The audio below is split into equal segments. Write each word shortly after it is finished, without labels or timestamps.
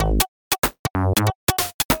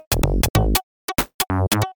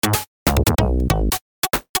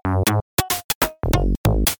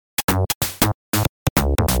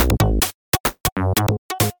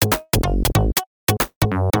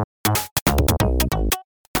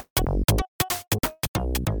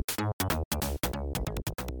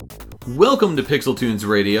Welcome to Pixel Tunes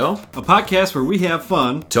Radio, a podcast where we have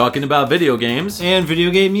fun talking about video games and video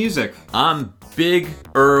game music. I'm Big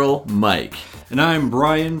Earl Mike. And I'm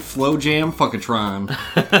Brian Flowjam Funkatron.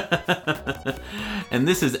 And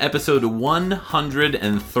this is episode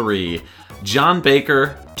 103, John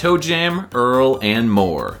Baker, ToeJam, Earl, and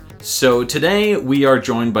more. So today we are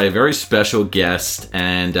joined by a very special guest,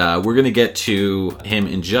 and we're going to get to him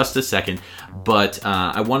in just a second. But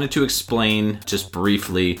I wanted to explain just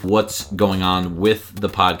briefly what's going on with the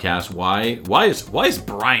podcast. Why is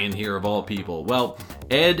Brian here of all people? Well,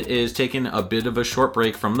 Ed is taking a bit of a short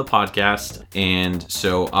break from the podcast, and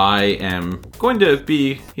so I am going to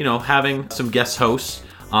be, having some guest hosts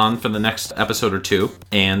on for the next episode or two.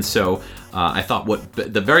 And so I thought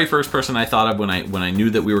the very first person I thought of when I knew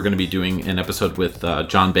that we were going to be doing an episode with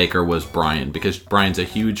John Baker was Brian, because Brian's a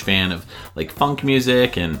huge fan of like funk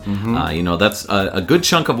music, and that's a good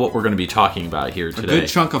chunk of what we're going to be talking about here today. A good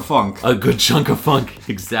chunk of funk. A good chunk of funk,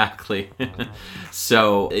 exactly.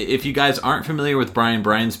 So if you guys aren't familiar with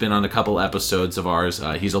Brian's been on a couple episodes of ours.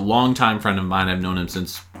 He's a longtime friend of mine. I've known him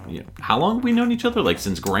since, how long have we known each other? Like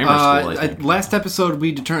since grammar school, I think. Last episode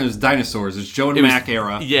we determined it was dinosaurs. It's Joe and Mac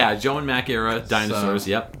era. Yeah, Joe and Mac era, dinosaurs.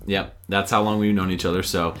 So. Yep. That's how long we've known each other.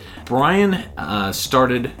 So Brian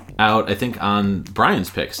started out, I think, on Brian's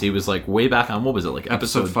picks. He was like way back on, what was it, like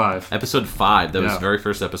episode 5. Episode 5. That was the very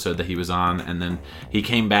first episode that he was on. And then he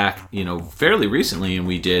came back, fairly recently, and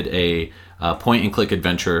we did a point-and-click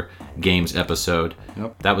adventure games episode.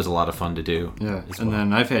 Yep. That was a lot of fun to do. Yeah, and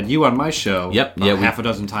then I've had you on my show. Yep. Half a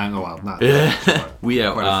dozen times. Oh, well, not quite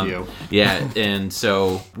a few. Yeah, and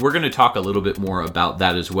so we're going to talk a little bit more about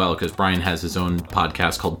that as well, because Brian has his own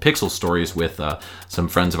podcast called Pixel Stories with some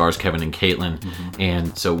friends of ours, Kevin and Caitlin. Mm-hmm.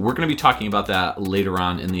 And so we're going to be talking about that later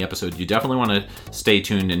on in the episode. You definitely want to stay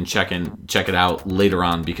tuned and check it out later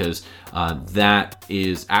on, because that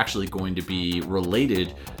is actually going to be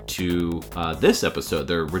related to this episode.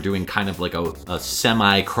 We're doing kind of like a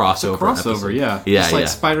semi-crossover episode. Yeah. Just like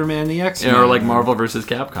Spider-Man the X-Men. Or like Marvel vs.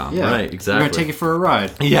 Capcom. Yeah. Right, exactly. We're going to take it for a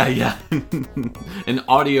ride. Yeah. An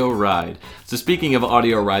audio ride. So speaking of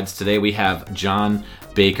audio rides, today we have John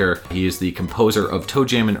Baker. He is the composer of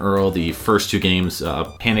ToeJam and Earl, the first two games,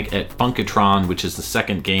 Panic at Funkatron, which is the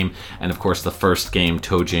second game, and of course the first game,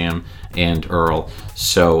 ToeJam and Earl.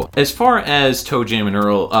 So as far as ToeJam and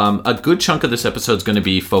Earl, a good chunk of this episode is going to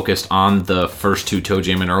be focused on the first two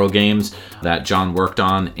ToeJam and Earl games that John worked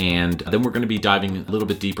on, and then we're going to be diving a little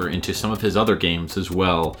bit deeper into some of his other games as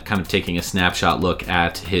well, kind of taking a snapshot look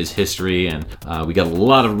at his history, and we got a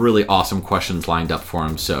lot of really awesome questions lined up for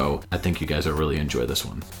him, so I think you guys will really enjoy this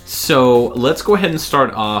one. So let's go ahead and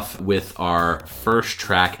start off with our first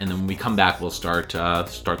track, and then when we come back, we'll start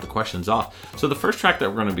the questions off. So the first track that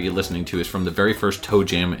we're going to be listening to is from the very first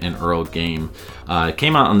ToeJam and Earl game. It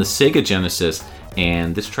came out on the Sega Genesis,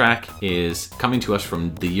 and this track is coming to us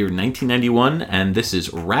from the year 1991, and this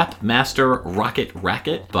is Rap Master Rocket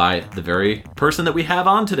Racket by the very person that we have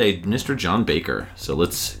on today, Mr. John Baker. So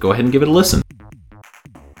let's go ahead and give it a listen.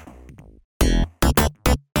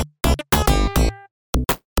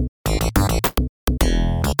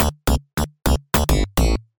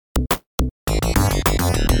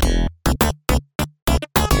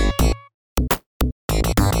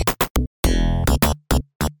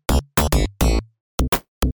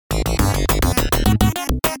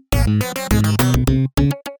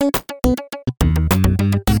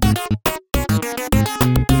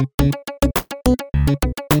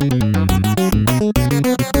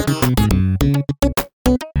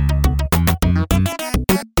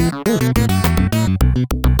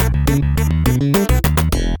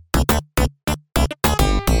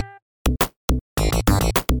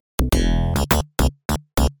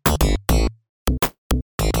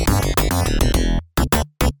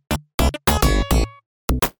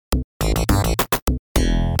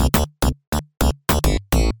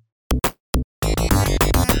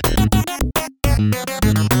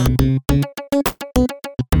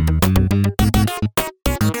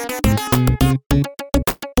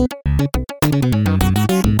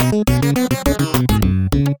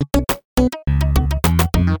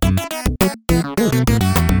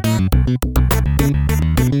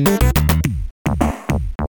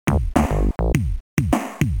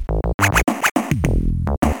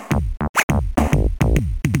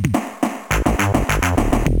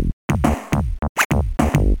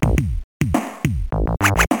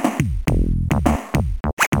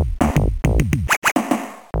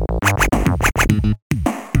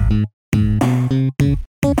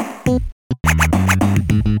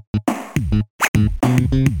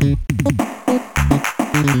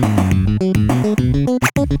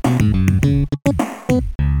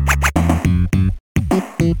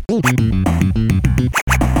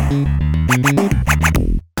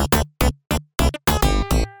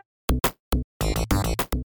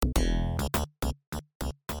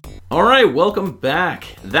 All right, welcome back.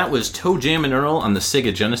 That was ToeJam and Earl on the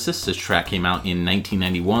Sega Genesis. This track came out in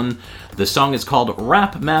 1991. The song is called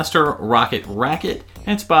Rap Master Rocket Racket,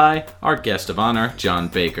 and it's by our guest of honor, John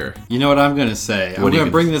Baker. You know what I'm going to say? I'm going to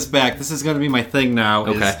bring this back. This is going to be my thing now.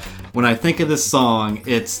 Okay. When I think of this song,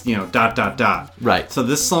 it's, dot, dot, dot. Right. So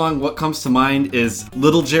this song, what comes to mind is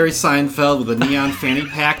little Jerry Seinfeld with a neon fanny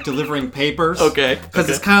pack delivering papers. Okay. Because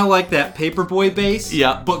it's kind of like that Paperboy bass,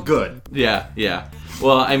 yeah, but good. Yeah.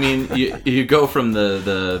 Well, I mean, you go from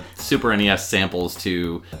the Super NES samples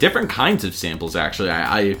to different kinds of samples, actually.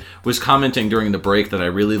 I was commenting during the break that I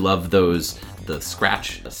really love the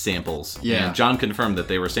scratch samples. Yeah. And John confirmed that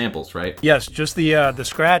they were samples, right? Yes, just the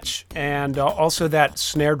scratch and also that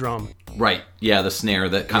snare drum. Right. Yeah, the snare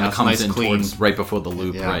that kind of comes nice, in clean. towards right before the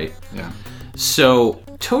loop, right? Yeah. So,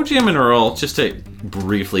 ToeJam and Earl, just to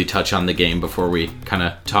briefly touch on the game before we kind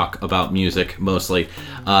of talk about music mostly,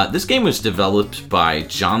 this game was developed by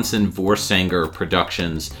Johnson Vorsanger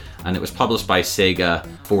Productions, and it was published by Sega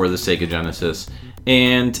for the Sega Genesis.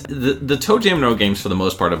 And the ToeJam and Earl games, for the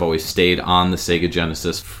most part, have always stayed on the Sega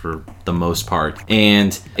Genesis for the most part.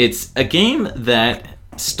 And it's a game that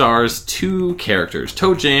stars two characters,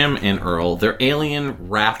 ToeJam and Earl. They're alien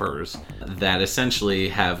rappers that essentially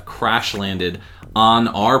have crash landed on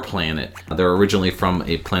our planet. They're originally from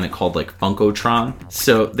a planet called Funkotron.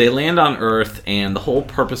 So they land on Earth, and the whole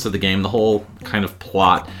purpose of the game, the whole kind of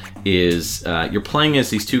plot is you're playing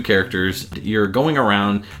as these two characters. You're going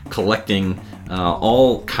around collecting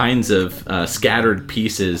all kinds of scattered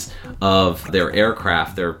pieces of their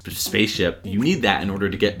aircraft, their spaceship. You need that in order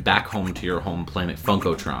to get back home to your home planet,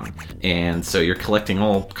 Funkotron. And so you're collecting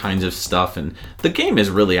all kinds of stuff, and the game is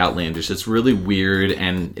really outlandish. It's really weird,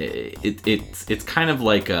 and it's kind of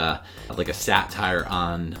like a satire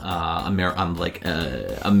on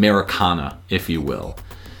Americana, if you will.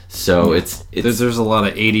 So it's there's a lot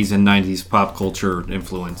of 80s and 90s pop culture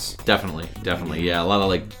influence. Definitely, yeah. A lot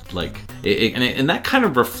of and that kind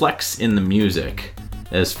of reflects in the music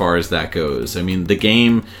as far as that goes. I mean, the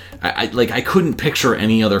game, I couldn't picture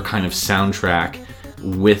any other kind of soundtrack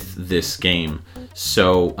with this game.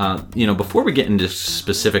 So, before we get into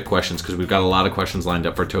specific questions, because we've got a lot of questions lined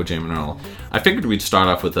up for ToeJam and Earl, I figured we'd start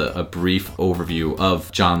off with a brief overview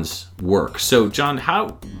of John's work. So, John,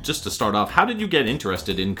 just to start off, how did you get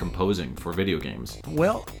interested in composing for video games?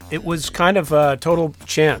 Well, it was kind of a total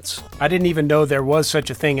chance. I didn't even know there was such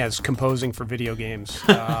a thing as composing for video games.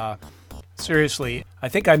 Seriously, I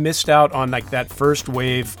think I missed out on that first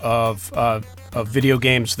wave of video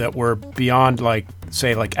games that were beyond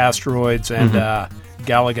Asteroids and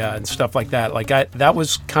Galaga and stuff like that. That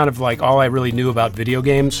was kind of all I really knew about video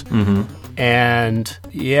games. Mm-hmm. And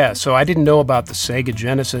yeah, so I didn't know about the Sega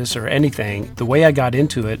Genesis or anything. The way I got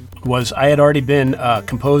into it was I had already been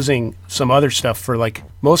composing some other stuff for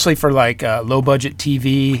mostly for low budget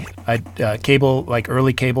TV, cable,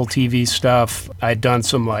 early cable TV stuff. I'd done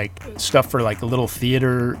some stuff for the little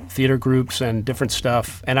theater groups and different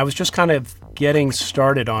stuff. And I was just kind of getting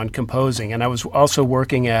started on composing, and I was also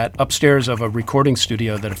working at upstairs of a recording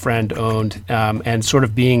studio that a friend owned, and sort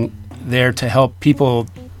of being there to help people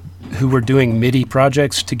who were doing MIDI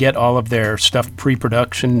projects to get all of their stuff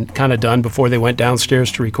pre-production kind of done before they went downstairs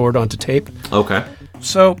to record onto tape. Okay.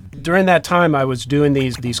 So during that time, I was doing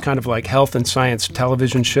these kind of health and science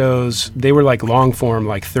television shows. They were long form,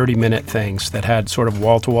 30-minute things that had sort of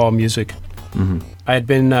wall-to-wall music. Mm-hmm. I had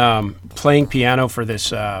been playing piano for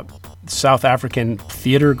this South African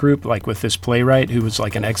theater group, with this playwright who was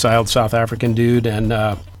an exiled South African dude.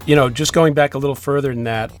 And, just going back a little further than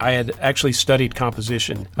that, I had actually studied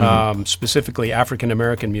composition, specifically African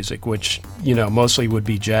American music, which, mostly would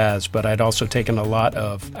be jazz, but I'd also taken a lot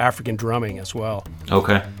of African drumming as well.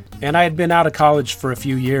 Okay. And I had been out of college for a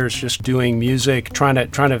few years just doing music, trying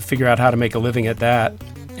to figure out how to make a living at that.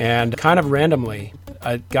 And kind of randomly,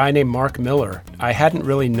 a guy named Mark Miller, I hadn't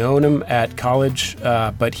really known him at college,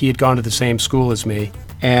 but he had gone to the same school as me.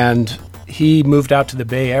 And he moved out to the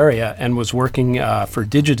Bay Area and was working for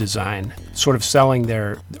DigiDesign, sort of selling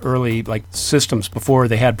their early systems before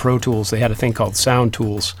they had Pro Tools. They had a thing called Sound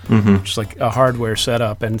Tools, which is a hardware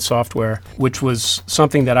setup and software, which was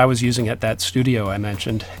something that I was using at that studio I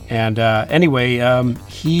mentioned. And anyway,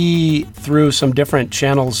 he, through some different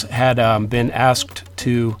channels, had been asked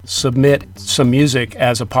to submit some music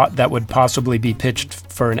as that would possibly be pitched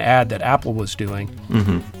for an ad that Apple was doing.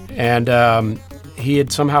 Mm-hmm. And he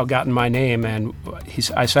had somehow gotten my name, and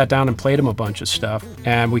I sat down and played him a bunch of stuff,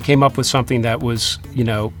 and we came up with something that was,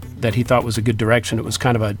 that he thought was a good direction. It was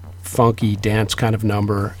kind of a funky dance kind of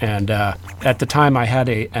number. And at the time, I had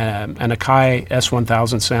an Akai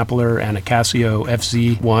S1000 sampler and a Casio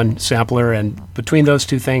FZ1 sampler. And between those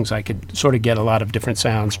two things, I could sort of get a lot of different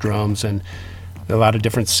sounds, drums, and a lot of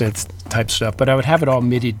different synth type stuff. But I would have it all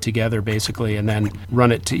MIDI'd together, basically, and then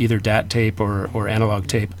run it to either DAT tape or analog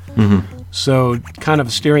tape. So kind of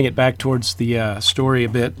steering it back towards the story a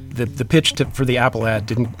bit, the pitch for the Apple ad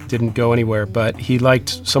didn't go anywhere, but he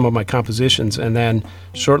liked some of my compositions. And then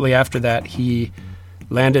shortly after that, he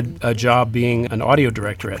landed a job being an audio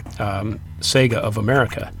director at Sega of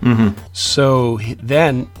America. So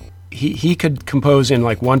then he could compose in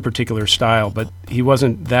like one particular style, but he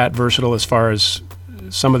wasn't that versatile as far as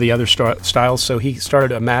some of the other styles. So he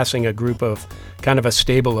started amassing a group of kind of a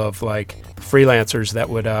stable of like freelancers that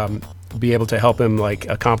would be able to help him like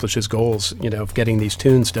accomplish his goals, of getting these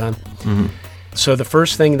tunes done. So the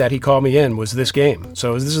first thing that he called me in was this game.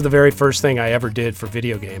 So this is the very first thing I ever did for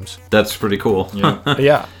video games. That's pretty cool.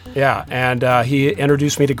 Yeah. And he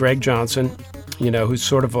introduced me to Greg Johnson, who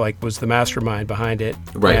sort of like was the mastermind behind it.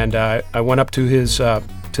 Right. And I went up to his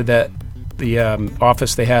the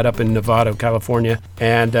office they had up in Novato, California,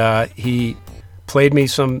 and he played me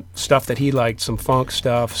some stuff that he liked, some funk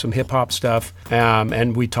stuff, some hip-hop stuff,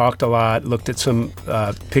 and we talked a lot, looked at some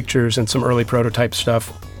pictures and some early prototype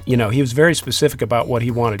stuff. He was very specific about what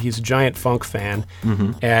he wanted. He's a giant funk fan,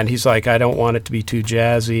 and he's like, I don't want it to be too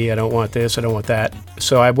jazzy, I don't want this, I don't want that.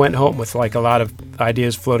 So I went home with like a lot of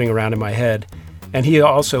ideas floating around in my head. And he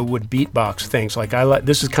also would beatbox things. Like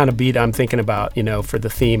this is kind of beat I'm thinking about, for the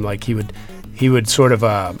theme. Like he would sort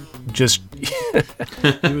of just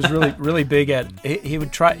he was really big at. He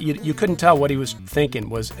would try. You couldn't tell what he was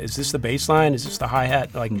thinking. Is this the bass line? Is this the hi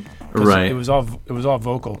hat? Like, right. It was all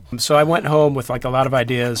vocal. So I went home with like a lot of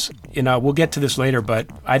ideas. We'll get to this later, but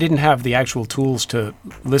I didn't have the actual tools to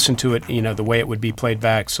listen to it. The way it would be played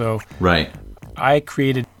back. So right. I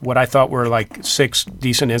created what I thought were like 6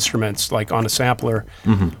 decent instruments, like on a sampler,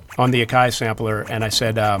 on the Akai sampler, and I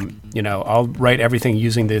said, I'll write everything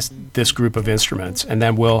using this group of instruments, and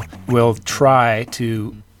then we'll try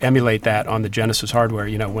to emulate that on the Genesis hardware,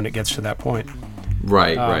 when it gets to that point.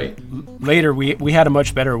 Right. Later, we had a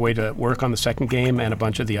much better way to work on the second game and a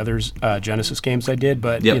bunch of the others Genesis games I did,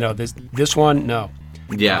 but this one, no.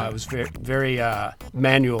 Yeah, it was very, very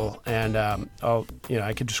manual, and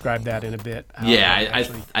I could describe that in a bit.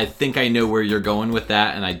 I think I know where you're going with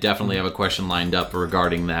that, and I definitely have a question lined up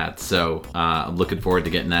regarding that. So I'm looking forward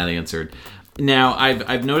to getting that answered. Now,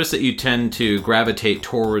 I've noticed that you tend to gravitate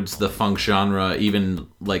towards the funk genre, even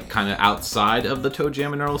like kind of outside of the Toe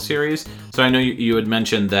Jam and Earl series. So I know you had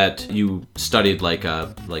mentioned that you studied like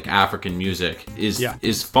African music.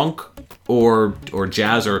 Is funk or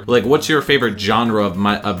jazz, or like what's your favorite genre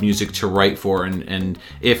of music to write for? And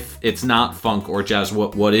if it's not funk or jazz,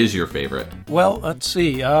 what is your favorite? Well, let's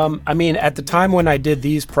see. At the time when I did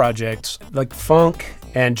these projects, like funk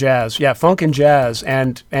and jazz, funk and jazz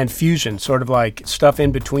and fusion, sort of like stuff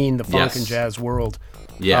in between the funk and jazz world.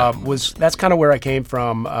 That's kind of where I came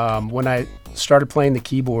from. When I started playing the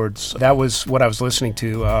keyboards, that was what I was listening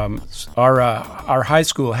to. Our high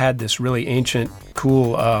school had this really ancient,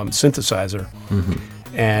 cool synthesizer,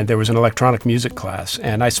 and there was an electronic music class,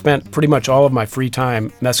 and I spent pretty much all of my free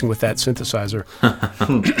time messing with that synthesizer.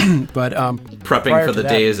 But prepping for the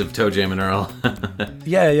days of Toe Jam and Earl.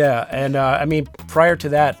 Yeah, and prior to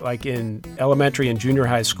that, like in elementary and junior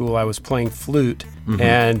high school, I was playing flute,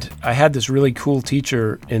 and I had this really cool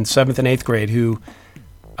teacher in 7th and 8th grade who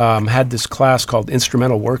had this class called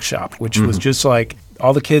Instrumental Workshop, which was just like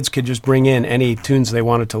all the kids could just bring in any tunes they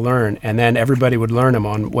wanted to learn, and then everybody would learn them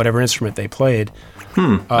on whatever instrument they played.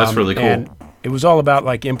 That's really cool. And it was all about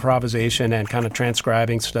like improvisation and kind of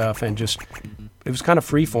transcribing stuff, and just it was kind of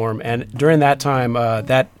freeform. And during that time,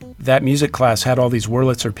 that music class had all these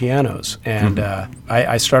Wurlitzer pianos, and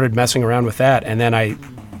I started messing around with that. And then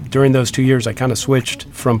during those 2 years, I kind of switched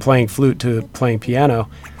from playing flute to playing piano.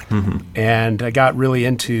 And I got really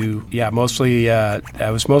into, I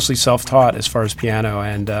was mostly self-taught as far as piano,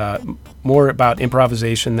 and more about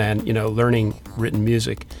improvisation than, learning written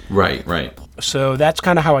music. Right. So that's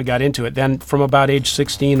kind of how I got into it. Then from about age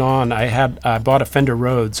 16 on, I bought a Fender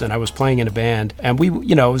Rhodes, and I was playing in a band. And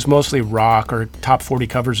it was mostly rock or top 40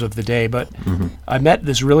 covers of the day. But I met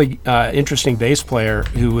this really interesting bass player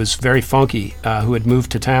who was very funky, who had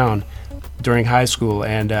moved to town during high school,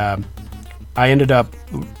 and I ended up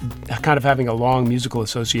kind of having a long musical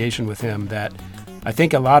association with him that I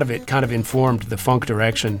think a lot of it kind of informed the funk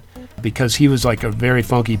direction because he was like a very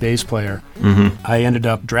funky bass player. I ended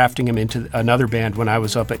up drafting him into another band when I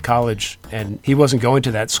was up at college, and he wasn't going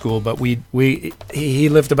to that school, but he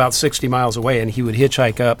lived about 60 miles away, and he would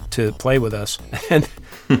hitchhike up to play with us. And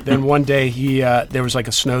then one day there was like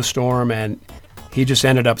a snowstorm, and he just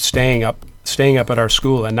ended up staying up at our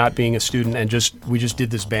school and not being a student, and we just did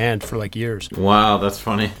this band for like years. Wow, that's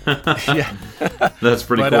funny. Yeah. That's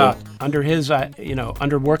pretty cool. But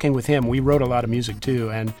under working with him, we wrote a lot of music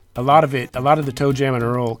too, and a lot of the Toe Jam and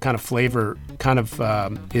Earl kind of flavor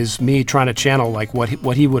is me trying to channel like what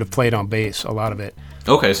he would have played on bass. A lot of it.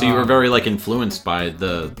 Okay, so you were very like influenced by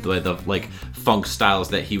the like funk styles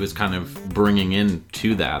that he was kind of bringing in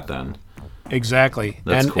to that then. Exactly.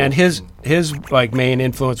 That's cool. And his like main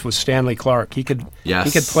influence was Stanley Clarke. He could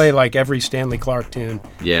play like every Stanley Clarke tune.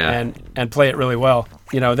 Yeah. And play it really well.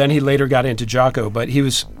 Then he later got into Jaco, but he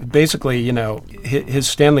was basically, his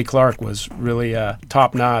Stanley Clarke was really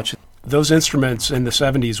top notch. Those instruments in the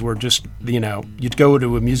 70s were just, you'd go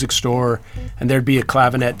to a music store and there'd be a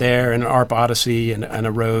clavinet there and an ARP Odyssey and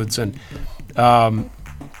a Rhodes, and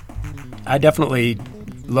I definitely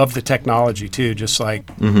love the technology too. Just like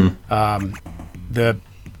the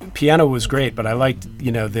piano was great, but I liked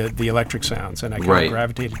the electric sounds, and I kind of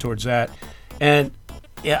gravitated towards that. And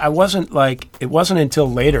it wasn't until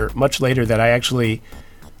much later, that I actually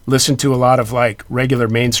listened to a lot of like regular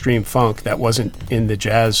mainstream funk that wasn't in the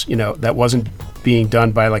jazz, that wasn't being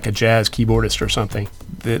done by like a jazz keyboardist or something.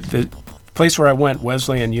 The place where I went,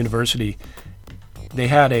 Wesleyan University, they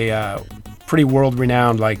had a pretty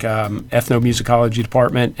world-renowned like ethnomusicology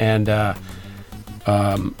department, and a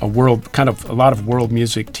lot of world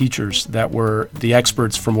music teachers that were the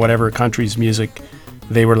experts from whatever country's music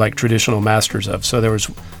they were like traditional masters of. So there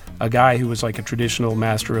was a guy who was like a traditional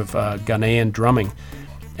master of Ghanaian drumming,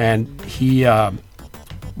 and he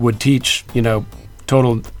would teach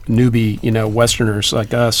total newbie Westerners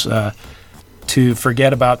like us to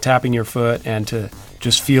forget about tapping your foot and to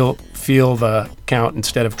just feel the count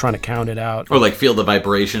instead of trying to count it out, or like feel the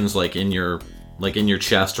vibrations like in your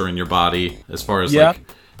chest or in your body, as far as Yep,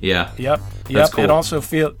 cool. and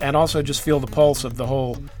also just feel the pulse of the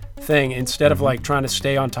whole thing instead of like trying to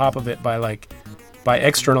stay on top of it by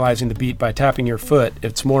externalizing the beat by tapping your foot.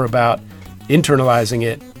 It's more about internalizing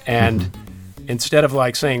it, and instead of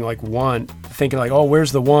like saying like one, thinking like, oh,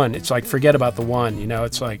 where's the one? It's like, forget about the one.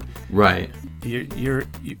 It's like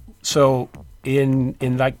so in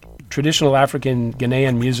like traditional African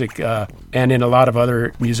Ghanaian music, and in a lot of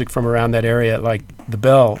other music from around that area, like the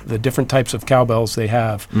bell, the different types of cowbells they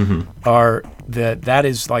have are that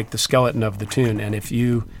is like the skeleton of the tune. And if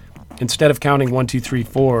you, instead of counting 1, 2, 3,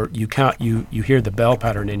 4, you hear the bell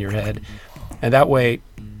pattern in your head, and that way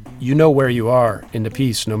you know where you are in the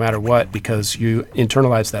piece no matter what, because you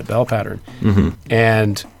internalize that bell pattern.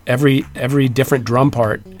 And every different drum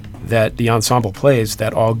part that the ensemble plays,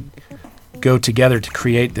 that all go together to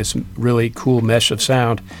create this really cool mesh of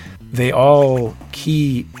sound, they all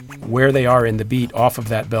key where they are in the beat off of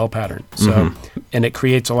that bell pattern. So, and it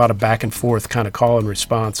creates a lot of back and forth kind of call and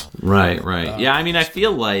response. Right. Yeah, I mean, I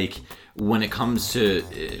feel like when it comes to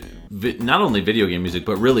not only video game music,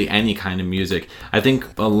 but really any kind of music, I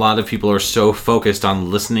think a lot of people are so focused on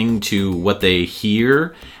listening to what they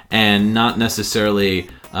hear and not necessarily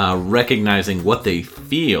recognizing what they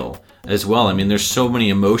feel as well. I mean, there's so many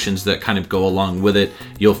emotions that kind of go along with it.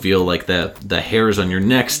 You'll feel like the hairs on your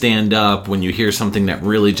neck stand up when you hear something that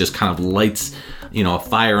really just kind of lights, a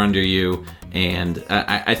fire under you. And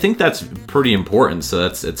I think that's pretty important. So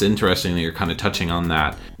it's interesting that you're kind of touching on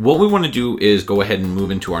that. What we want to do is go ahead and move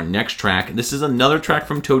into our next track. This is another track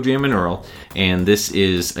from Toe Jam and Earl, and this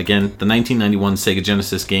is, again, the 1991 Sega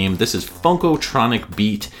Genesis game. This is Funkotronic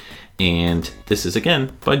Beat, and this is,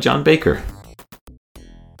 again, by John Baker.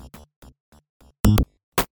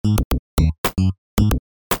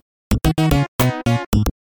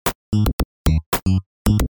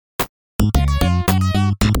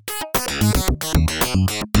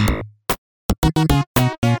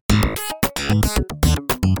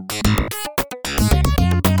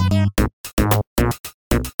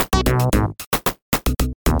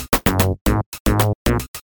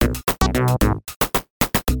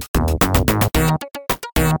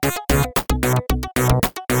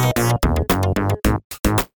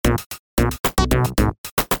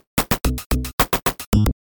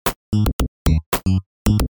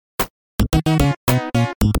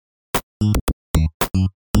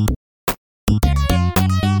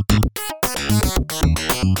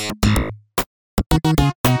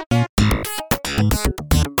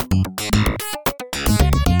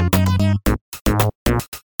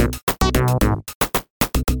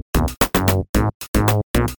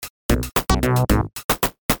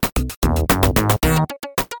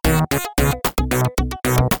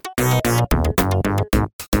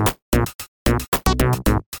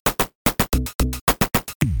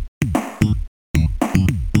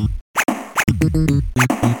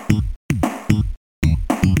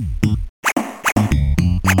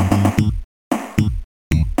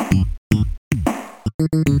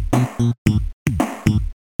 All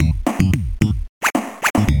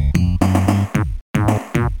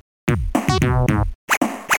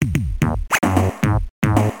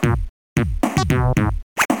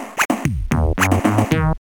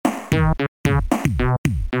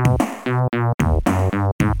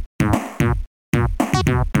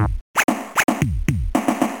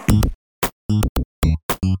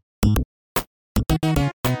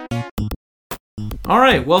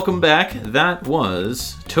right, welcome back. That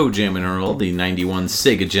was ToeJam & Earl, the 91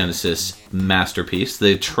 Sega Genesis masterpiece.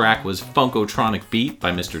 The track was Funkotronic Beat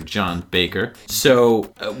by Mr. John Baker. So,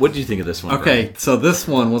 what did you think of this one? Okay, Brian? so this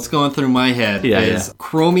one, what's going through my head is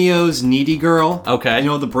Chromeo's Needy Girl. Okay. You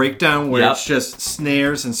know the breakdown where it's just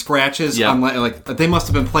snares and scratches? Yep. I'm like, they must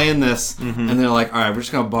have been playing this, and they're like, all right, we're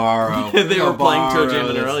just going to borrow. They were playing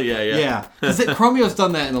ToeJam & Earl? Yeah. Yeah, because Chromeo's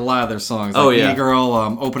done that in a lot of their songs. Oh, yeah. Needy Girl,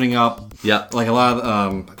 opening up. Yeah. Like a lot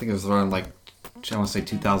of, I think it was around like, I want to say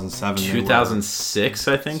 2007. 2006,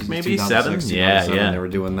 I think, maybe? 7? Yeah. They were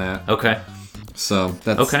doing that. Okay. So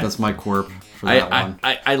that's my quirk for that one.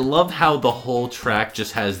 I love how the whole track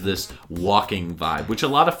just has this walking vibe, which a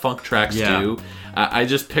lot of funk tracks do. I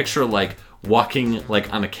just picture like walking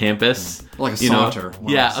like on a campus, like a saunter.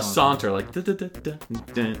 Yeah, a saunter, like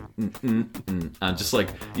just like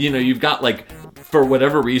you've got like for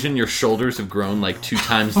whatever reason your shoulders have grown like 2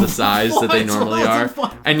 times the size that they normally are,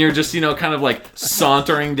 and you're just kind of like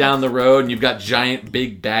sauntering down the road, and you've got giant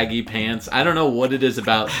big baggy pants. I don't know what it is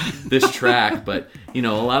about this track, but a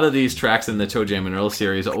lot of these tracks in the ToeJam & Earl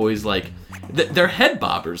series always like they're head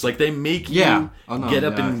bobbers. Like they make you get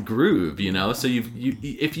up and groove, So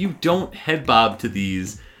if you don't head bob to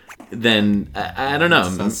these, then I don't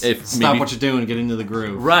know. Stop what you're doing and get into the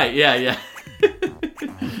groove. Right? Yeah.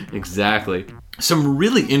 Exactly. Some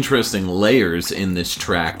really interesting layers in this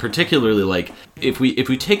track, particularly like if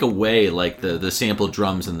we take away like the sampled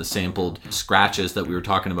drums and the sampled scratches that we were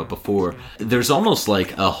talking about before, there's almost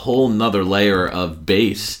like a whole nother layer of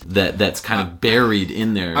bass that's kind of buried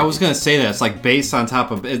in there. I was gonna say that it's like bass on top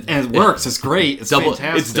of it, and it works. It's great. It's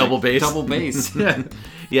fantastic. It's double bass. Double bass.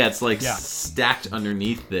 Yeah, it's like stacked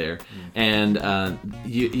underneath there, and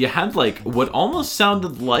you had like what almost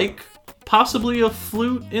sounded like possibly a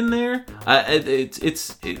flute in there.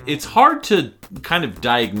 It's hard to kind of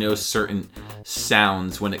diagnose certain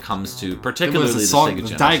sounds when it comes to particularly the Sega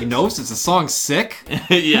Genesis. Diagnosis? The song's sick?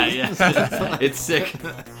 Yeah. It's sick.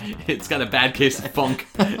 It's got a bad case of funk.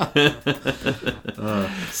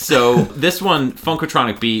 So this one,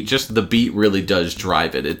 Funkotronic Beat, just the beat really does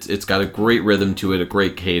drive it. It's got a great rhythm to it, a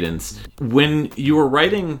great cadence. When you were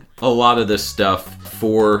writing a lot of this stuff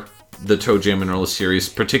for the ToeJam & Earl series,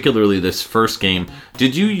 particularly this first game,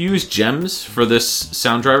 did you use Gems for this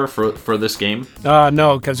sound driver for this game?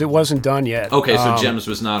 No, because it wasn't done yet. Okay, so Gems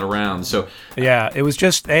was not around. So yeah, it was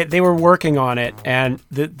just they were working on it, and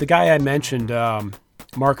the guy I mentioned,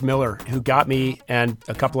 Mark Miller, who got me and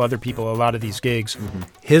a couple other people a lot of these gigs,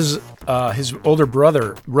 his older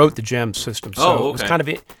brother wrote the Gems system, so it was kind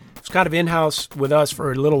of in-house with us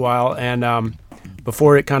for a little while, and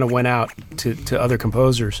before it kind of went out to other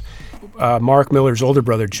composers. Mark Miller's older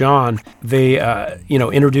brother, John, they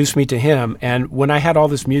introduced me to him. And when I had all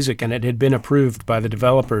this music and it had been approved by the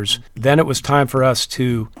developers, then it was time for us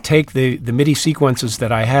to take the MIDI sequences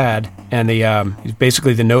that I had and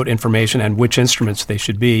basically the note information and which instruments they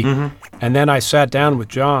should be. And then I sat down with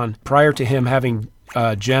John prior to him having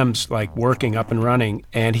Gems like working up and running,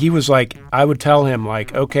 and he was like, I would tell him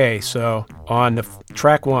like, okay, so on the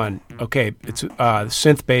track 1, okay, it's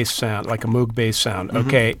synth bass sound, like a Moog bass sound.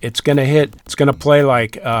 Okay, it's gonna play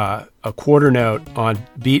like a quarter note on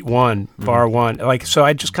beat 1, bar 1. Like, so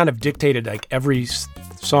I just kind of dictated like every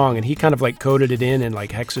song, and he kind of like coded it in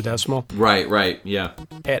like hexadecimal. Right, yeah.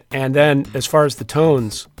 And then as far as the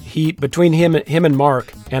tones, between him and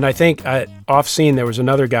Mark, and I think off scene there was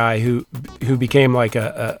another guy who became like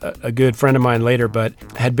a good friend of mine later, but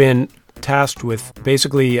had been tasked with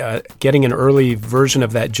basically getting an early version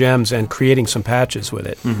of that Gems and creating some patches with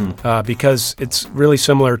it, because it's really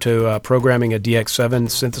similar to programming a DX7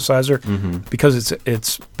 synthesizer, because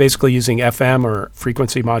it's basically using FM or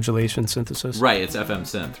frequency modulation synthesis. Right, it's FM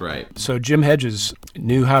synth, right. So Jim Hedges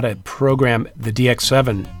knew how to program the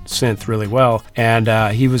DX7 synth really well, and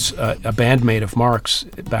he was a bandmate of Mark's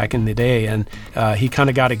back in the day, and he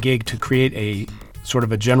kind of got a gig to create sort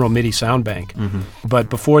of a general MIDI sound bank. But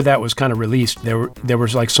before that was kind of released, there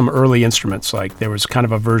was like some early instruments, like there was kind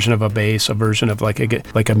of a version of a bass, a version of like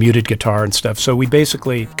a muted guitar and stuff. So we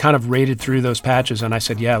basically kind of raided through those patches, and I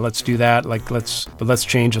said, yeah, let's do that. Like let's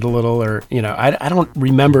change it a little, or I don't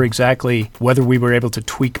remember exactly whether we were able to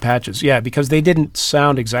tweak patches. Yeah, because they didn't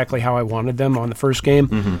sound exactly how I wanted them on the first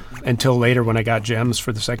game until later when I got gems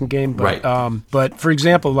for the second game. But, Right. But for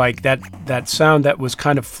example, like that sound that was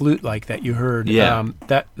kind of flute-like that you heard,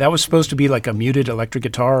 that was supposed to be like a muted electric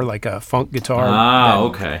guitar, like a funk guitar.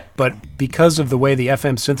 Okay. But because of the way the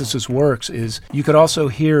FM synthesis works, is you could also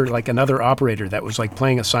hear like another operator that was like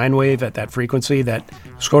playing a sine wave at that frequency, that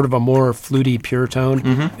sort of a more fluty, pure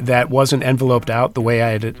tone that wasn't enveloped out the way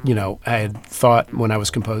I had thought when I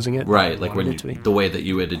was composing it. Right, like the way that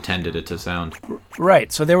you had intended it to sound.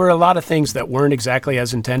 Right. So there were a lot of things that weren't exactly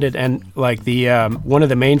as intended, and like the one of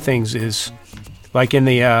the main things is like in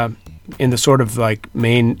the sort of like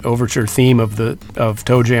main overture theme of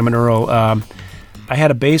Toe Jam and Earl, I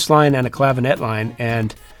had a bass line and a clavinet line,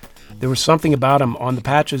 and there was something about them on the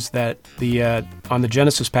patches that on the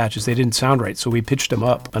Genesis patches they didn't sound right, so we pitched them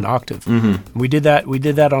up an octave. We did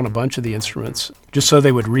that on a bunch of the instruments, just so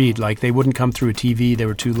they would read, like they wouldn't come through a TV, they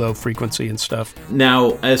were too low frequency and stuff.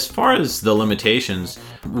 Now, as far as the limitations,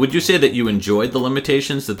 would you say that you enjoyed the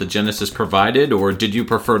limitations that the Genesis provided, or did you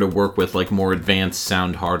prefer to work with like more advanced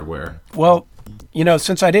sound hardware? Well,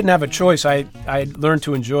 since I didn't have a choice, I learned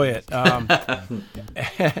to enjoy it.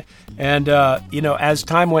 And as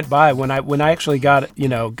time went by, when I actually got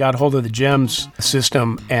hold of the Gems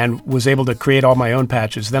system and was able to create all my own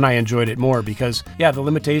patches, then I enjoyed it more because the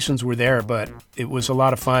limitations were there, but it was a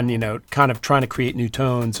lot of fun, kind of trying to create new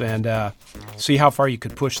tones and see how far you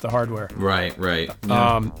could push the hardware. Right.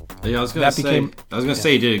 I was gonna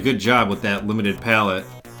say you did a good job with that limited palette.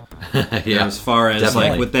 As far as definitely.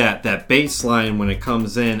 like with that bass line when it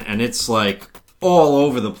comes in and it's like all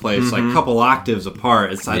over the place, like a couple octaves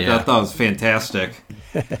apart. I thought it was fantastic.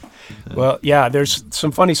 Well, there's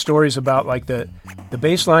some funny stories about like the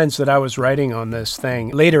bass lines that I was writing on this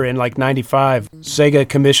thing. Later in like 95, Sega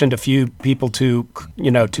commissioned a few people to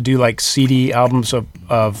do like CD albums of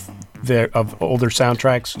older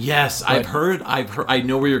soundtracks. Yes, I've heard. I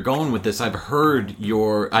know where you're going with this. I've heard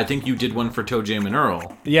I think you did one for Toe Jam and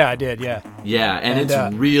Earl. Yeah, I did. Yeah. Yeah, and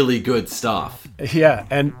it's really good stuff. Yeah,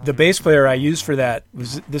 and the bass player I used for that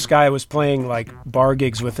was this guy I was playing like bar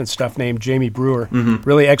gigs with and stuff named Jamie Brewer.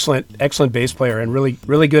 Really excellent bass player and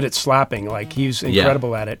really good at slapping. Like he's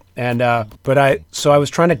incredible at it. And I was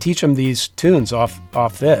trying to teach him these tunes off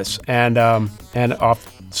this and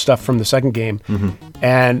off stuff from the second game,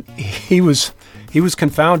 and he was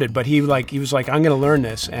confounded, but he was like, I'm going to learn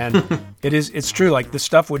this, and it's true. Like the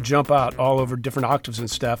stuff would jump out all over different octaves and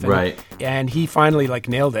stuff, and, right? And he finally like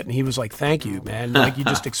nailed it, and he was like, "Thank you, man! Like you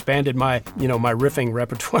just expanded my my riffing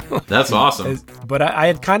repertoire." That's awesome. But I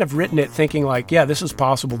had kind of written it thinking like, this is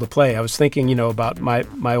possible to play. I was thinking about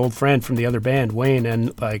my old friend from the other band, Wayne,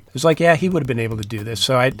 and like it was like, he would have been able to do this.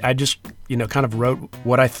 So I just kind of wrote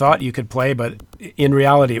what I thought you could play, but in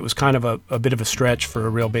reality, it was kind of a bit of a stretch for a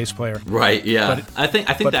real bass player. Right, yeah. But I think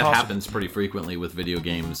that happens pretty frequently with video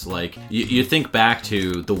games. Like, you think back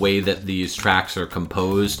to the way that these tracks are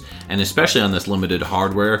composed, and especially on this limited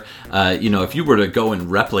hardware, if you were to go and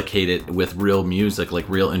replicate it with real music, like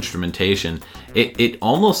real instrumentation, it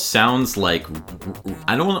almost sounds like,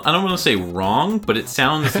 I don't want to say wrong, but it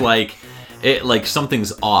sounds like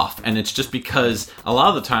something's off, and it's just because a lot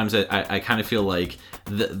of the times I kind of feel like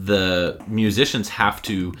the musicians have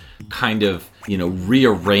to kind of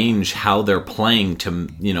rearrange how they're playing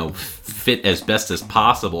to fit as best as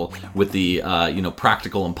possible with the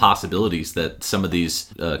practical impossibilities that some of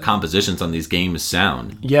these compositions on these games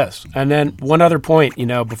sound. Yes, and then one other point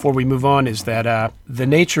before we move on is that the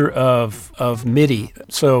nature of MIDI.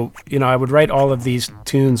 So I would write all of these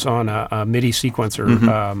tunes on a MIDI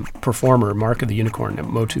sequencer performer, Mark of the Unicorn, a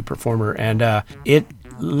Motu performer, and it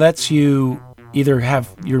lets you either have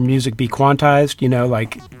your music be quantized,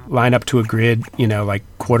 like line up to a grid, like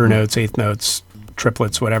quarter notes, eighth notes,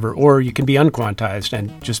 triplets, whatever, or you can be unquantized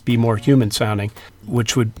and just be more human sounding,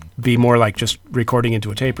 which would be more like just recording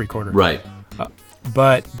into a tape recorder. Right.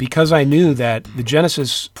 But because I knew that the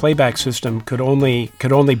Genesis playback system could only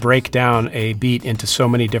break down a beat into so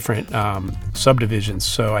many different subdivisions,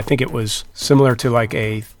 so I think it was similar to like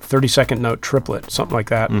a 30-second note triplet, something like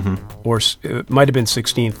that, or it might have been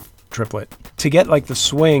 16th triplet. To get like the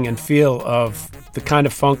swing and feel of the kind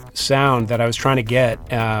of funk sound that I was trying to get,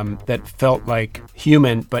 that felt like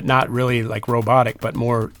human, but not really like robotic, but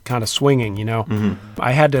more kind of swinging, you know?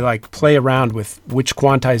 I had to like play around with which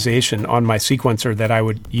quantization on my sequencer that I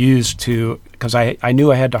would use to, because I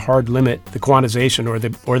knew I had to hard limit the quantization,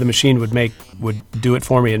 or the machine would do it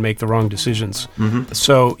for me and make the wrong decisions.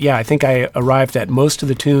 So yeah, I think I arrived at most of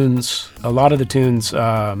the tunes, a lot of the tunes.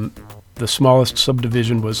 The smallest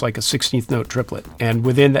subdivision was like a 16th note triplet, and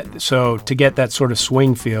within that, so to get that sort of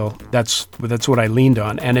swing feel, that's what I leaned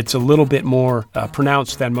on, and it's a little bit more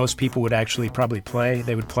pronounced than most people would actually probably play.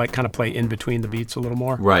 They would kind of play in between the beats a little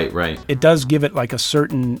more. Right. It does give it like a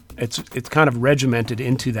certain, it's kind of regimented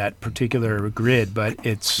into that particular grid, but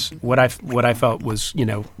it's what I felt was, you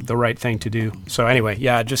know, the right thing to do. So anyway,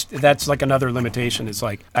 yeah, just that's like another limitation. It's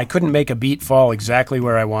like I couldn't make a beat fall exactly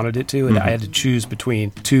where I wanted it to, and I had to choose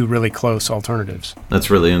between two really close alternatives. That's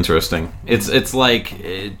really interesting. It's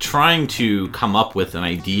like trying to come up with an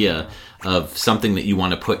idea of something that you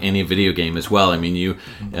want to put in a video game as well. I mean, you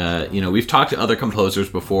know, we've talked to other composers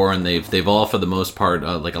before, and they've all, for the most part,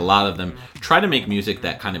 like a lot of them, try to make music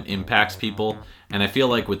that kind of impacts people. And I feel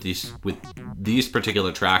like with these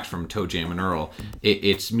particular tracks from ToeJam and Earl,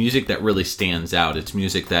 it's music that really stands out. It's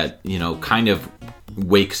music that, you know, kind of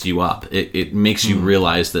wakes you up. It makes you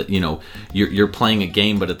realize that, you know, you're playing a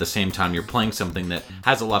game, but at the same time you're playing something that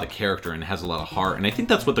has a lot of character and has a lot of heart. And I think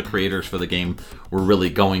that's what the creators for the game were really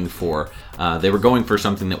going for. They were going for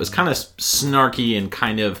something that was kind of snarky and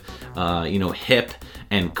kind of you know, hip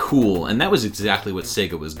and cool, and that was exactly what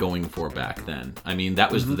Sega was going for back then. I mean,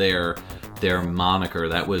 that was their moniker.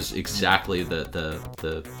 That was exactly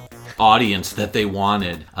the audience that they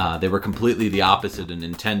wanted. They were completely the opposite of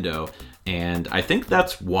Nintendo. And I think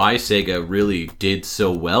that's why Sega really did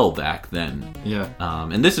so well back then. Yeah.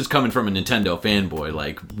 And this is coming from a Nintendo fanboy,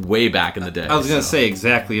 like way back in the day. I was going to say,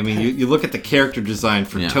 exactly. I mean, you look at the character design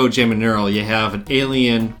for ToeJam and Earl, you have an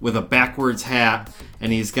alien with a backwards hat,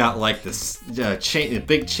 and he's got like this chain, a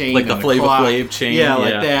big chain. Like the Flavor Flav chain. Yeah,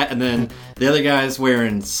 like that. And then the other guy's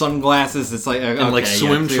wearing sunglasses. It's like, and like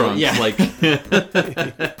swim trunks. Yeah. Like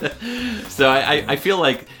So I feel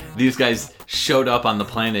like these guys showed up on the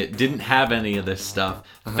planet, didn't have any of this stuff,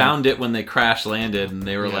 found it when they crash landed, and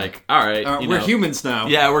they were like, all right, we're humans now.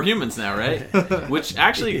 Yeah, we're humans now, right? Which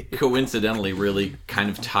actually coincidentally really kind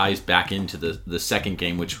of ties back into the second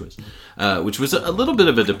game, which was a little bit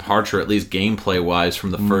of a departure, at least gameplay wise,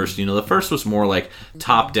 from the first. You know, the first was more like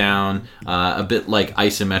top down, a bit like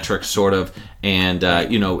isometric sort of,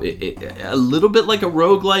 and you know, a little bit like a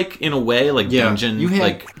roguelike in a way, like dungeon. You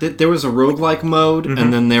had, there was a roguelike mode,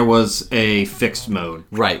 and then there was a fixed mode.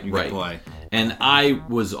 Right. Play. And I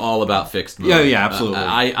was all about fixed mode. Yeah, absolutely.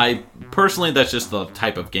 I personally, that's just the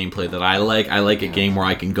type of gameplay that I like. I like a game where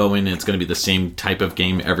I can go in and it's going to be the same type of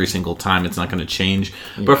game every single time. It's not going to change.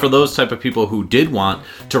 Yeah. But for those type of people who did want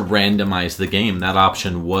to randomize the game, that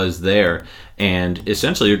option was there. And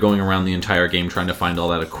essentially, you're going around the entire game trying to find all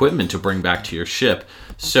that equipment to bring back to your ship.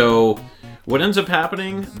 So what ends up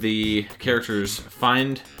happening, the characters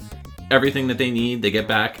find everything that they need. They get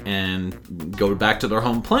back and go back to their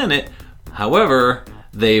home planet. However,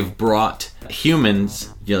 they've brought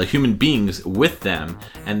humans, human beings with them,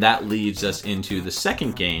 and that leads us into the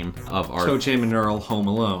second game of our ToeJam and Earl Home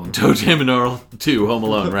Alone. ToeJam and Earl 2 Home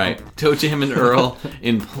Alone, right? ToeJam and Earl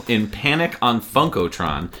in Panic on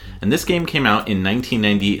Funkotron, and this game came out in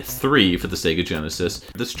 1993 for the Sega Genesis.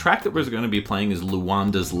 This track that we're going to be playing is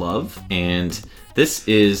Luanda's Love, and this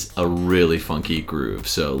is a really funky groove.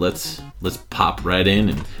 So let's pop right in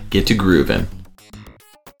and get to grooving.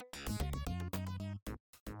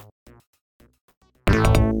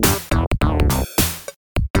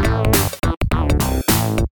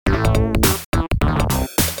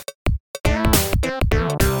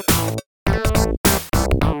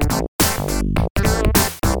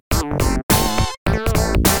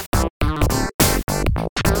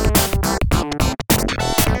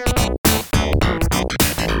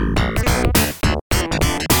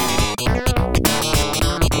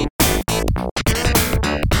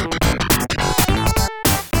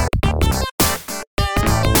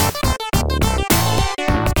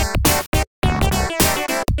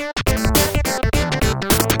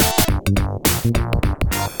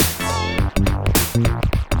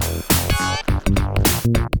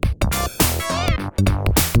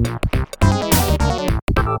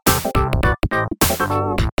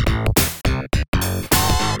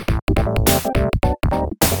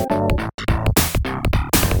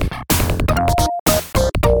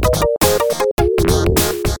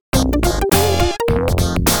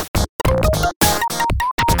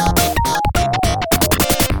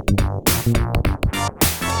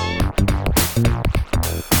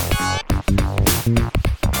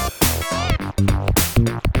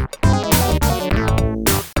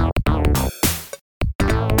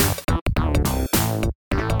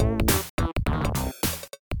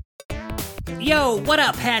 What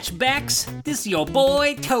up, hatchbacks? This is your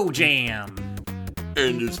boy, Toe Jam.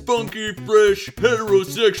 And his funky, fresh,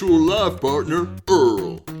 heterosexual life partner,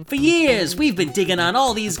 Earl. For years, we've been digging on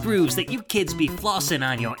all these grooves that you kids be flossing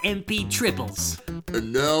on your MP triples.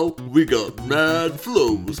 And now, we got mad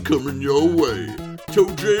flows coming your way.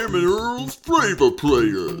 Toe Jam and Earl's Flavor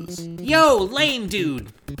Players. Yo, lame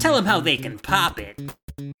dude, tell them how they can pop it.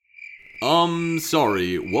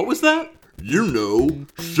 Sorry, what was that? You know,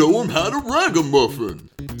 show 'em how to ragamuffin.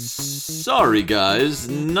 Sorry, guys,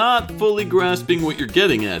 not fully grasping what you're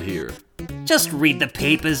getting at here. Just read the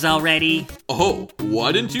papers already. Oh,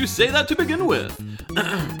 why didn't you say that to begin with?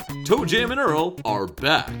 Toe Jam and Earl are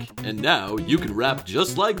back, and now you can rap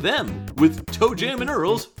just like them with Toe Jam and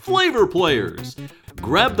Earl's Flavor Players.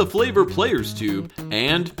 Grab the Flavor Players tube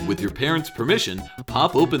and, with your parents' permission,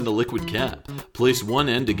 pop open the liquid cap. Place one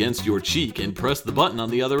end against your cheek and press the button on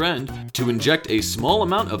the other end to inject a small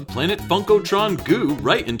amount of Planet Funkotron goo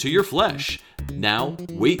right into your flesh. Now,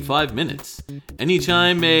 wait 5 minutes.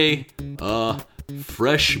 Anytime a,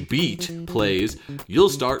 fresh beat plays, you'll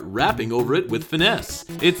start rapping over it with finesse.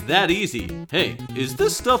 It's that easy. Hey, is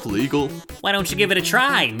this stuff legal? Why don't you give it a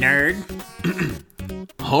try, nerd?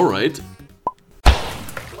 Alright.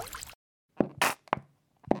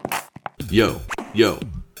 Yo.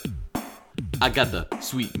 I got the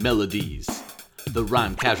sweet melodies. The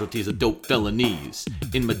rhyme casualties of dope felonies.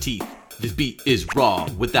 In my teeth, this beat is raw,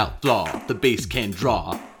 without flaw. The bass can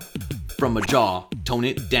draw from a jaw. Tone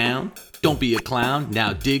it down, don't be a clown.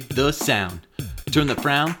 Now dig the sound. Turn the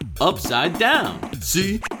frown upside down.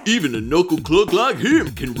 See, even a knuckle cluck like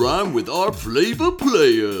him can rhyme with our Flavor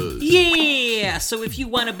Players. Yeah! So if you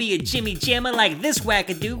want to be a Jimmy Jammer like this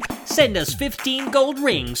wackadoo, send us 15 gold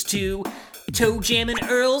rings to Toe Jam and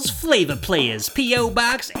Earl's Flavor Players, P.O.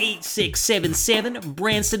 Box 8677,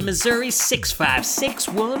 Branson, Missouri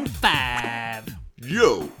 65615.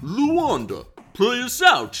 Yo, Luanda, play us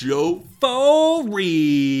out, yo. For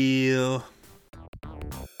real.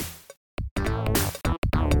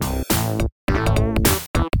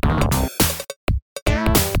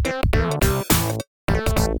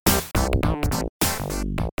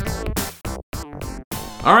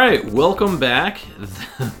 All right, welcome back.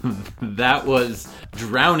 That was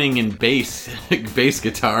Drowning in Bass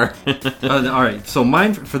Guitar. All right, so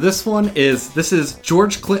mine for this one is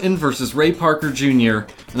George Clinton versus Ray Parker Jr. and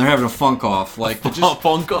they're having a funk off, like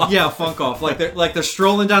Funk off. Yeah, funk off. Like they're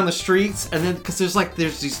strolling down the streets, and then because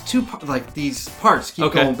there's these two these parts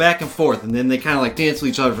keep going back and forth, and then they kind of like dance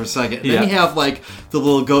with each other for a second. And then you have like the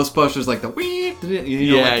little Ghostbusters, like the wee,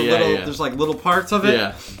 there's like little parts of it.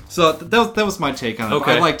 Yeah. So that was my take on it.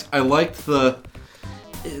 Okay. I liked the.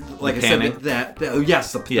 Like I said,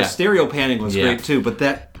 the stereo panning was great too, but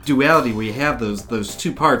that duality where you have those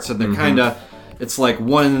two parts and they're kind of, it's like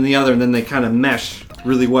one and the other, and then they kind of mesh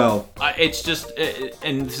really well. It's just,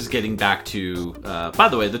 and this is getting back to, by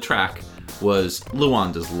the way, the track was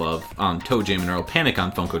Luanda's Love on Toe Jam and Earl, Panic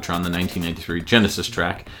on Funkotron, the 1993 Genesis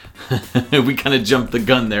track. We kind of jumped the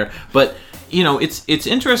gun there, but you know, it's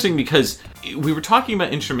interesting because we were talking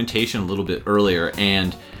about instrumentation a little bit earlier,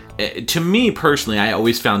 and to me personally, I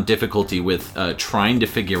always found difficulty with trying to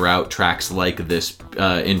figure out tracks like this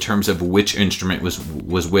in terms of which instrument was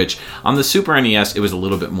which. On the Super NES, it was a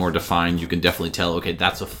little bit more defined. You can definitely tell, okay,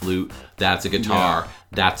 that's a flute, that's a guitar,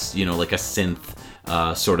 that's, you know, like a synth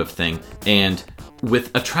sort of thing. And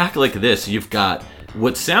with a track like this, you've got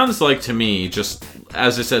what sounds like to me, just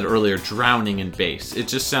as I said earlier, drowning in bass. It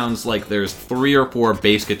just sounds like there's 3 or 4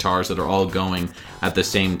 bass guitars that are all going at the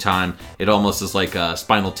same time. It almost is like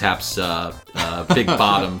Spinal Tap's Big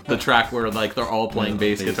Bottom, the track where like they're all playing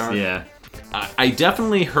bass guitar. Yeah. I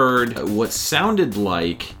definitely heard what sounded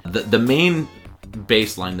like the main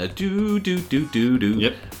bass line, the do do do do do.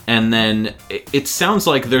 Yep. And then it sounds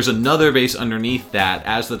like there's another bass underneath that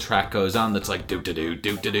as the track goes on that's like do do do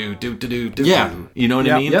do do do do do do. Yeah. You know what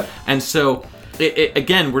I mean? Yep. And so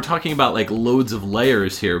again, we're talking about like loads of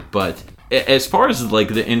layers here, but as far as like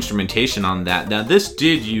the instrumentation on that, now this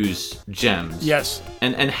did use gems. Yes.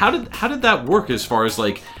 And how did that work as far as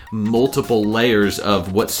like multiple layers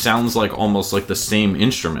of what sounds like almost like the same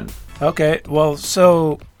instrument? Okay, well,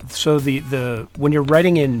 so the when you're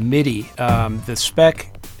writing in MIDI, the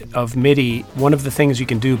spec of MIDI, one of the things you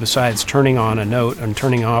can do besides turning on a note and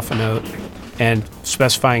turning off a note and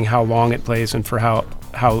specifying how long it plays and for how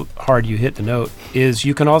hard you hit the note, is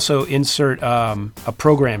you can also insert a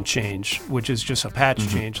program change, which is just a patch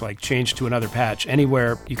change, like change to another patch.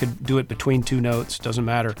 Anywhere, you could do it between 2 notes, doesn't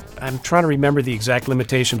matter. I'm trying to remember the exact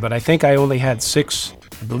limitation, but I think I only had 6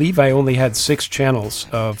 believe I only had 6 channels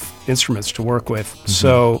of instruments to work with.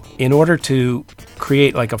 So in order to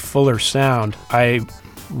create like a fuller sound, I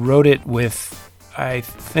wrote it with, I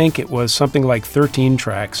think it was something like 13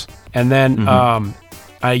 tracks. And then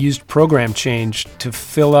I used program change to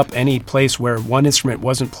fill up any place where one instrument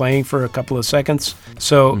wasn't playing for a couple of seconds.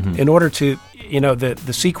 So in order to,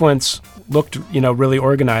 the sequence looked, really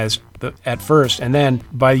organized at first. And then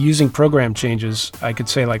by using program changes, I could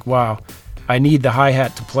say like, wow, I need the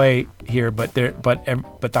hi-hat to play here, but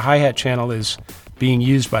the hi-hat channel is being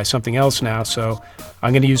used by something else now. So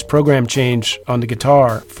I'm going to use program change on the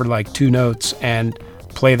guitar for like 2 notes and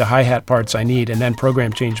play the hi-hat parts I need, and then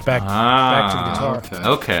program change back to the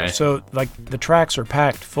guitar. Okay. So like the tracks are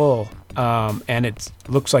packed full, and it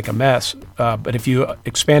looks like a mess. But if you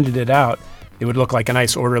expanded it out, it would look like a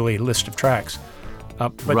nice orderly list of tracks.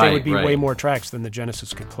 But there would be way more tracks than the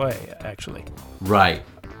Genesis could play, actually. Right.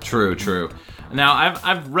 True. Now,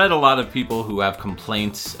 I've read a lot of people who have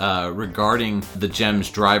complaints regarding the GEMS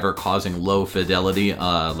driver causing low fidelity,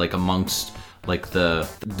 like amongst like the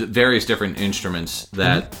various different instruments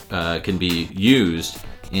that can be used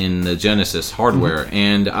in the Genesis hardware.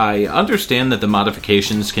 And I understand that the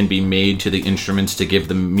modifications can be made to the instruments to give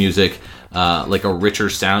the music like a richer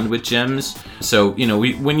sound with GEMS. So,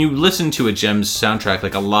 when you listen to a GEMS soundtrack,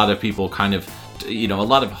 like a lot of people kind of, a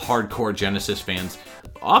lot of hardcore Genesis fans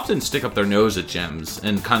often stick up their nose at GEMS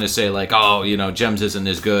and kind of say like, oh, GEMS isn't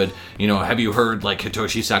as good. Have you heard like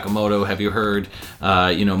Hitoshi Sakamoto? Have you heard,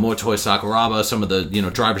 Motoi Sakuraba, some of the,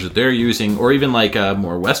 drivers that they're using, or even like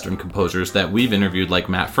more Western composers that we've interviewed, like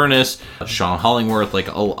Matt Furness, Sean Hollingworth, like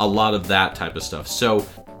a lot of that type of stuff. So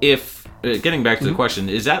if, getting back to the question,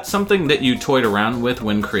 is that something that you toyed around with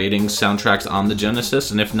when creating soundtracks on the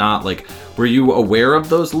Genesis? And if not, like, were you aware of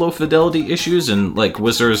those low fidelity issues? And like,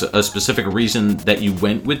 was there a specific reason that you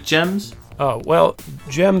went with GEMS? Oh, well,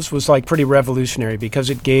 GEMS was like pretty revolutionary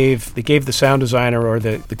because it gave the sound designer or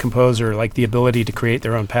the composer like the ability to create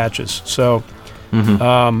their own patches. So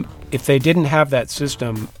if they didn't have that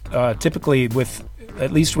system, typically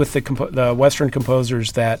at least with the Western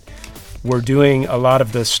composers that were doing a lot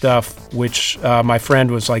of this stuff, which my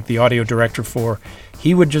friend was like the audio director for,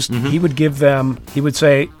 he would just he would give them, he would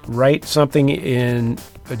say, write something in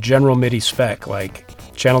a general MIDI spec, like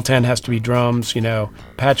channel 10 has to be drums,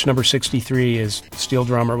 patch number 63 is steel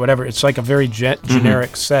drum or whatever. It's like a very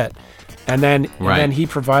generic set. And then he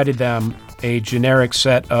provided them a generic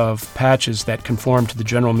set of patches that conformed to the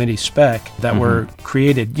general MIDI spec that were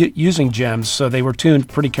created using GEMS. So they were tuned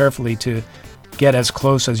pretty carefully to get as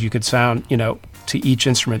close as you could sound, to each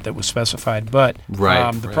instrument that was specified. But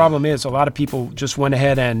the problem is a lot of people just went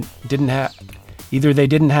ahead and either they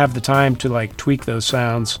didn't have the time to like tweak those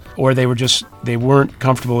sounds, or they weren't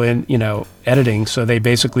comfortable in, editing. So they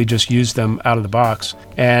basically just used them out of the box.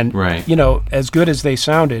 And, as good as they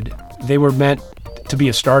sounded, they were meant to be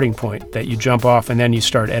a starting point that you jump off and then you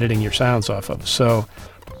start editing your sounds off of. So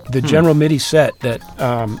the general MIDI set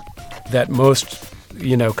that most,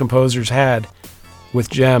 composers had with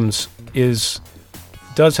GEMS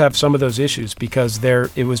does have some of those issues because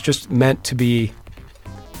it was just meant to be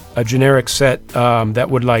a generic set that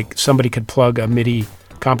would like somebody could plug a MIDI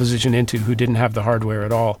composition into who didn't have the hardware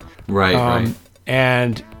at all. Right.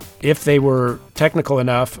 And if they were technical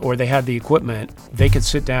enough or they had the equipment, they could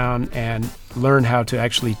sit down and learn how to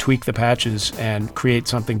actually tweak the patches and create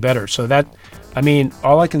something better. So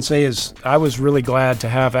all I can say is I was really glad to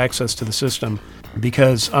have access to the system,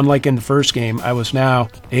 because unlike in the first game, I was now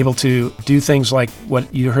able to do things like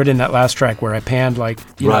what you heard in that last track where I panned like,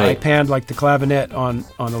 I panned like the clavinet on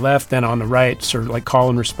the left, then on the right, sort of like call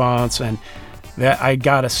and response. And that I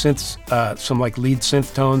got a synth, some like lead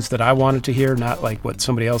synth tones that I wanted to hear, not like what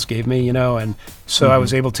somebody else gave me, and so I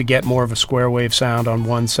was able to get more of a square wave sound on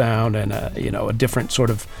one sound and a different sort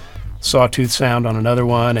of sawtooth sound on another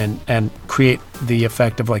one, and create the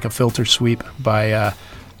effect of like a filter sweep by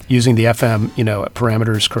using the FM,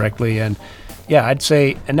 parameters correctly. And yeah, I'd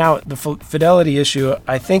say, and now the fidelity issue,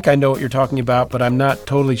 I think I know what you're talking about, but I'm not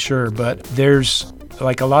totally sure. But there's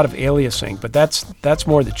like a lot of aliasing, but that's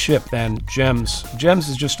more the chip than GEMS. GEMS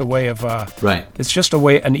is just a way of It's just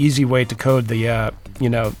an easy way to code the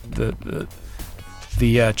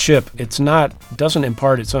the chip. Doesn't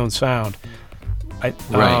impart its own sound.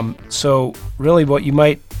 So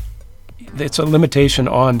really, it's a limitation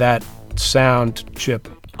on that sound chip.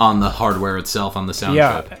 On the hardware itself, on the sound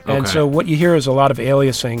chip. Okay. And so what you hear is a lot of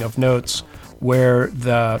aliasing of notes where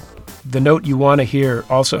the note you want to hear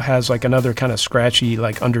also has like another kind of scratchy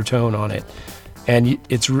like undertone on it. and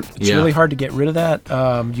it's really hard to get rid of that.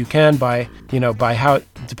 You can by how,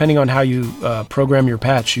 depending on how you program your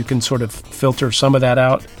patch, you can sort of filter some of that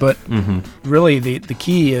out. But really, the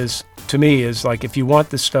key is, to me, is like, if you want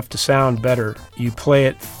this stuff to sound better, you play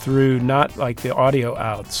it through not like the audio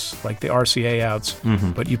outs, like the RCA outs,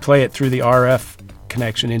 but you play it through the RF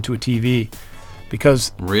connection into a TV. Because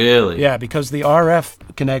because the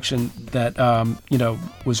RF connection that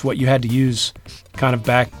was what you had to use kind of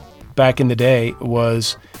back in the day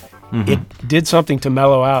was it did something to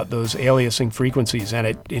mellow out those aliasing frequencies, and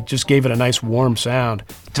it just gave it a nice warm sound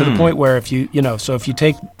to the point where if you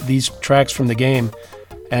take these tracks from the game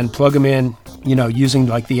and plug them in, using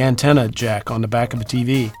like the antenna jack on the back of a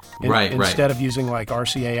TV, instead of using like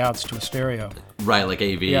RCA outs to a stereo. Right, like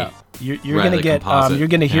AV. Yeah, you're gonna get you're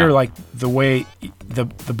gonna hear like the way the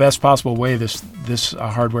best possible way this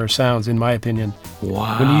hardware sounds, in my opinion.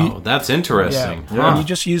 Wow, that's interesting. Yeah. When you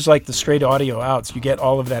just use like the straight audio outs, you get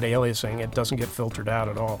all of that aliasing. It doesn't get filtered out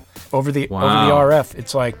at all. Over the RF,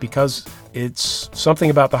 it's like, because it's something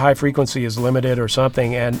about the high frequency is limited or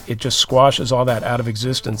something, and it just squashes all that out of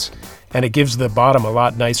existence, and it gives the bottom a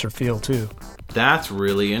lot nicer feel too. That's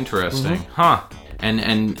really interesting, huh?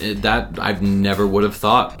 And that I've never would have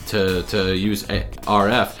thought to use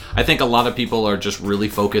RF. I think a lot of people are just really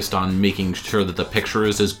focused on making sure that the picture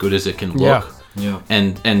is as good as it can look. Yeah.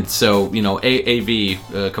 And so,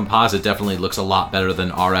 AV composite definitely looks a lot better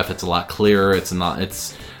than RF. It's a lot clearer. There's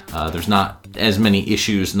not as many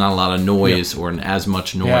issues, not a lot of noise or as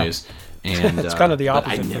much noise. Yeah. And it's kind of the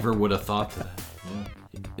opposite. I never would have thought that. Yeah.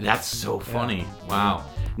 That's so funny. Wow.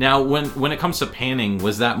 Now, when it comes to panning,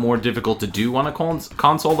 was that more difficult to do on a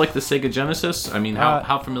console like the Sega Genesis? I mean,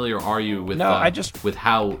 how familiar are you with with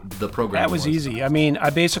how the program was? That was easy. I mean, I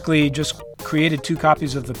basically just created 2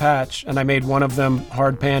 copies of the patch, and I made one of them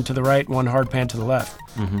hard pan to the right, one hard pan to the left.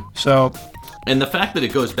 So, and the fact that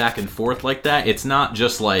it goes back and forth like that, it's not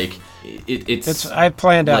just like it's. I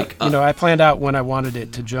planned out. I planned out when I wanted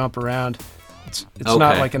it to jump around. It's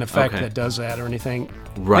not like an effect that does that or anything.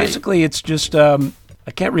 Right. Basically, it's just. I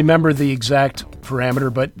can't remember the exact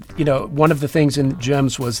parameter, but one of the things in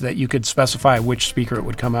GEMS was that you could specify which speaker it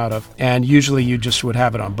would come out of, and usually you just would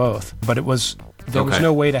have it on both. But there was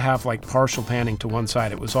no way to have like partial panning to one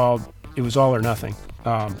side. It was all or nothing.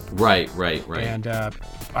 Right. And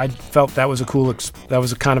I felt that was a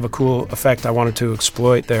kind of a cool effect I wanted to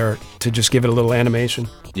exploit there, to just give it a little animation.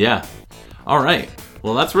 Yeah. All right.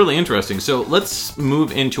 Well, that's really interesting. So let's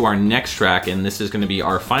move into our next track, and this is going to be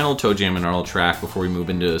our final ToeJam and Earl track before we move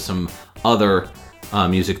into some other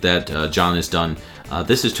music that John has done.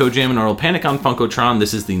 This is ToeJam and Earl, Panic on Funkotron.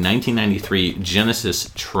 This is the 1993 Genesis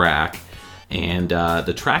track, and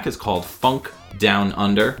the track is called Funk Down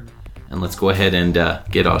Under. And let's go ahead and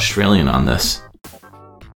get Australian on this.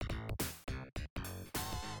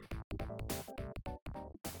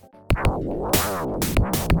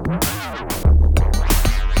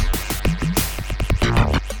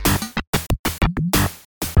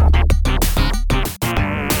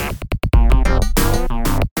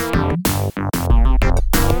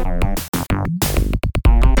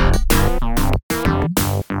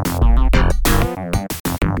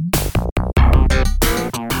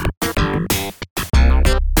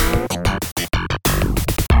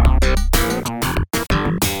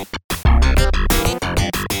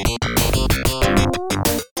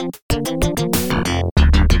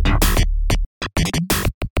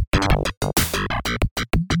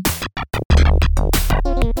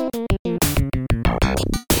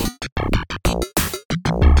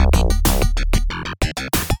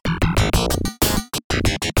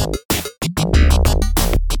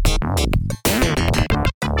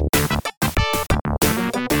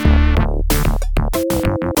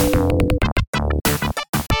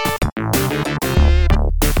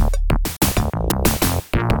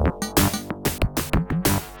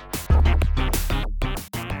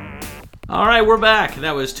 All right, we're back.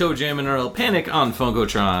 That was ToeJam and Earl, Panic on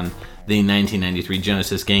Funkotron, the 1993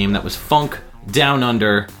 Genesis game. That was Funk Down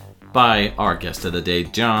Under by our guest of the day,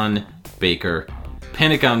 John Baker.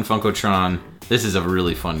 Panic on Funkotron. This is a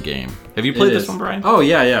really fun game. Have you played this one, Brian? Oh,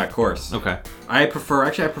 yeah, of course. Okay. I prefer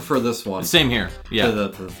this one. Same here, yeah. To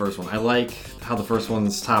the first one. I like how the first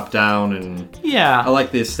one's top down, and yeah, I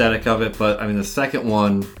like the aesthetic of it, but I mean the second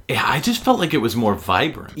one, yeah, I just felt like it was more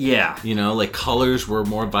vibrant. Yeah. Like colors were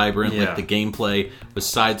more vibrant, like the gameplay was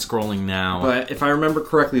side-scrolling now. But if I remember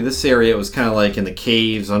correctly, this area was kind of like in the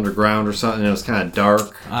caves, underground or something, and it was kind of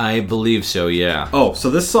dark. I believe so, yeah. Oh, so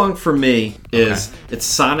this song for me is, it's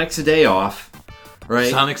Sonic's Day Off.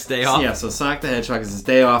 Right? Sonic's Day Off? Yeah, so Sonic the Hedgehog is his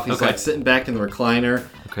day off. He's like sitting back in the recliner.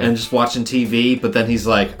 and just watching TV. But then he's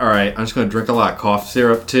like, "All right, I'm just going to drink a lot of cough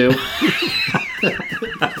syrup too."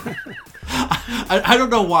 I don't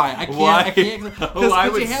know why. I can't. Why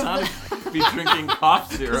would Sonic be drinking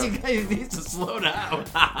cough syrup? He needs to slow down.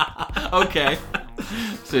 Okay.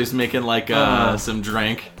 So he's making like some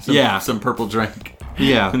drink. Some purple drink.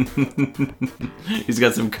 Yeah. He's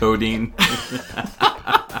got some codeine.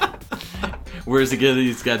 Where's he good?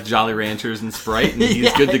 He's got Jolly Ranchers and Sprite, and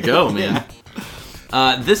he's good to go, man.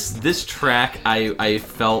 This track, I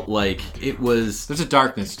felt like it was... There's a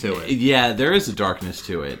darkness to it. Yeah, there is a darkness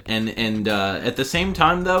to it. And at the same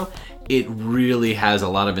time, though, it really has a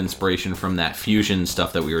lot of inspiration from that fusion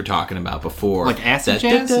stuff that we were talking about before. Like acid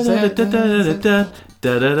jazz? Like,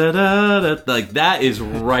 that is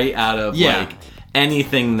right out of, like,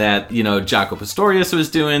 anything that, Jaco Pastorius was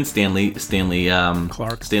doing, Stanley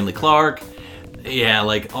Clarke. Yeah,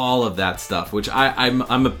 like all of that stuff, which I'm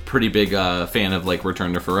a pretty big fan of, like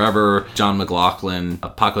Return to Forever, John McLaughlin,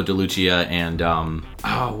 Paco de Lucia, and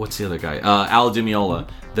what's the other guy? Al Di Meola.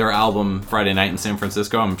 Their album Friday Night in San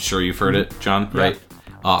Francisco. I'm sure you've heard it, John, right?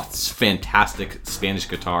 Oh, it's fantastic Spanish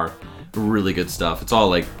guitar, really good stuff. It's all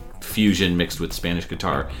like fusion mixed with Spanish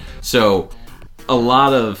guitar. So a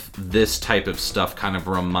lot of this type of stuff kind of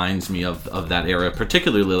reminds me of that era,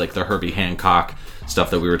 particularly like the Herbie Hancock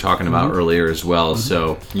stuff that we were talking about earlier as well.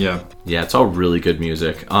 So yeah, it's all really good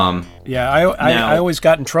music. I always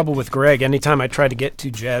got in trouble with Greg anytime I tried to get too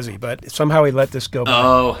jazzy, but somehow he let this go by.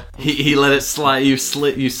 Oh, he let it slide. You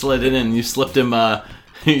slid it in. You slipped him.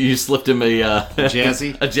 You slipped him a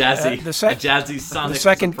jazzy Sonic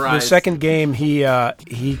surprise. The second game,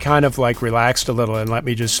 he kind of like relaxed a little and let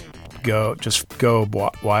me just go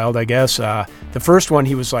wild, I guess. The first one,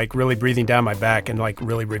 he was like really breathing down my back and like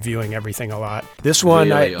really reviewing everything a lot. This one,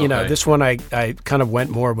 this one I kind of went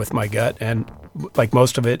more with my gut, and like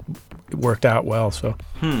most of it worked out well. So,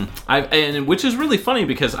 and which is really funny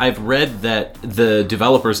because I've read that the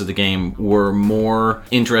developers of the game were more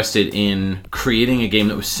interested in creating a game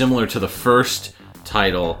that was similar to the first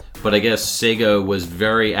title, but I guess Sega was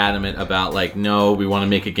very adamant about like, no, we want to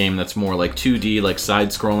make a game that's more like 2D, like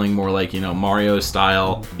side-scrolling, more like, Mario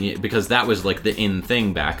style, because that was like the in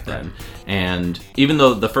thing back then. And even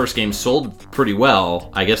though the first game sold pretty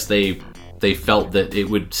well, I guess they felt that it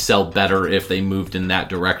would sell better if they moved in that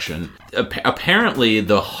direction. Apparently,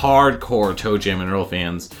 the hardcore ToeJam and Earl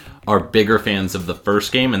fans are bigger fans of the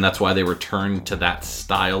first game, and that's why they returned to that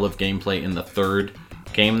style of gameplay in the third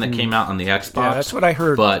game that came out on the Xbox. Yeah, that's what I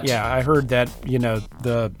heard. But I heard that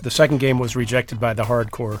the second game was rejected by the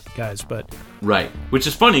hardcore guys. But right, which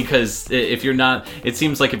is funny because if you're not, it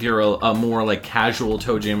seems like if you're a more like casual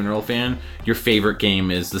ToeJam and Earl fan, your favorite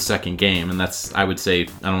game is the second game, and that's, I would say, I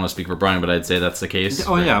don't want to speak for Brian, but I'd say that's the case.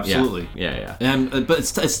 Oh yeah, absolutely. Yeah. And but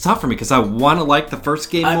it's tough for me because I want to like the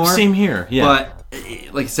first game more. Same here. Yeah. But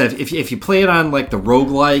like I said, if you play it on like the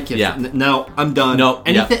roguelike, no, I'm done. No,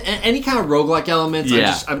 any kind of roguelike elements,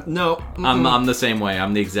 I'm the same way.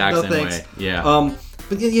 I'm the exact same way. Yeah.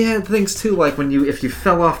 But you had things too, like if you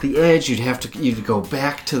fell off the edge, you'd go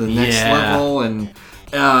back to the next level, and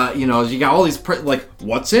you got all these like,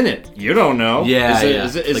 what's in it? You don't know.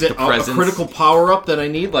 Is it a critical power up that I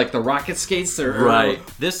need, like the rocket skates? Right.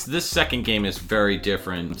 This second game is very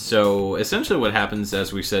different. So essentially, what happens,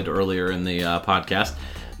 as we said earlier in the podcast,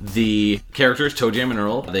 the characters, ToeJam and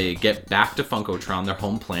Earl, they get back to Funkotron, their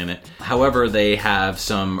home planet. However, they have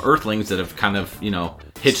some Earthlings that have kind of,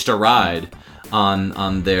 hitched a ride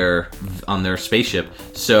on their spaceship.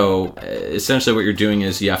 So essentially what you're doing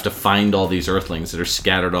is you have to find all these Earthlings that are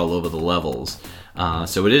scattered all over the levels.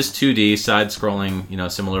 So it is 2D,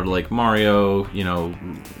 side-scrolling, similar to like Mario,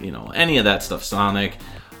 any of that stuff, Sonic.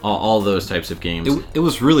 All those types of games. It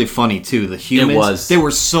was really funny too. The humans, it was. They were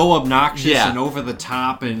so obnoxious and over the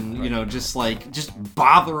top, and just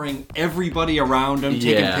bothering everybody around them,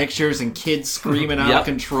 taking pictures, and kids screaming out of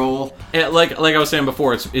control. And like I was saying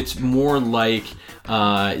before, it's more like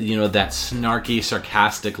that snarky,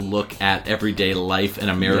 sarcastic look at everyday life in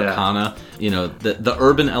Americana. The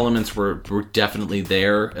urban elements were definitely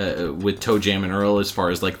there with ToeJam and Earl as far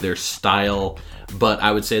as like their style. But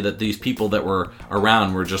I would say that these people that were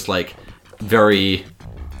around were just like very,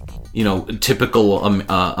 typical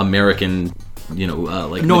American,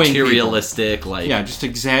 like materialistic, people. Like just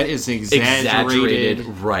exaggerated.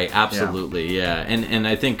 Right, absolutely, yeah. And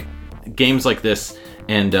I think games like this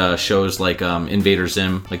and shows like Invader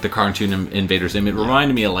Zim, like the cartoon Invader Zim, it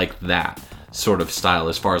reminded me of like that sort of style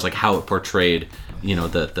as far as like how it portrayed,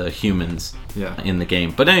 the humans in the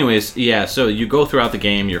game. But anyways, yeah, so you go throughout the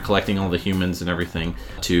game, you're collecting all the humans and everything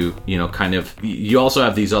to, kind of, you also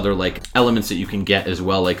have these other like elements that you can get as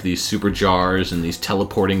well, like these super jars and these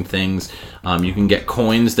teleporting things. You can get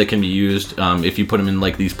coins that can be used if you put them in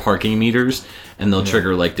like these parking meters, and they'll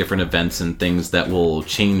trigger like different events and things that will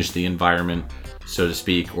change the environment, so to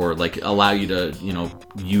speak, or like allow you to,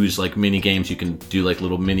 use like mini games. You can do like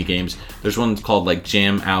little mini games. There's one called like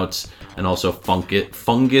Jam Outs and also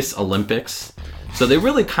Fungus Olympics. So they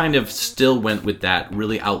really kind of still went with that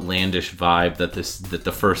really outlandish vibe that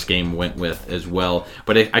the first game went with as well.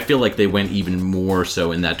 But I feel like they went even more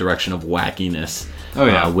so in that direction of wackiness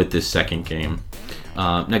with this second game.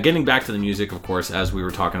 Now, getting back to the music, of course, as we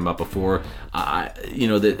were talking about before,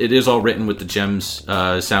 it is all written with the Gems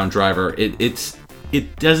sound driver.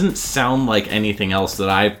 It doesn't sound like anything else that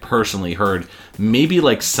I've personally heard. Maybe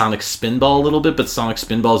like Sonic Spinball a little bit, but Sonic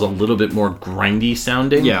Spinball is a little bit more grindy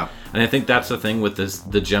sounding. Yeah. And I think that's the thing with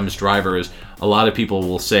the Gems driver is a lot of people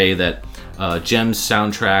will say that Gems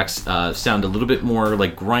soundtracks sound a little bit more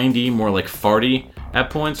like grindy, more like farty at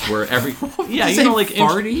points where every like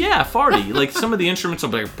farty? Farty. Like some of the instruments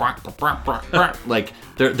will be like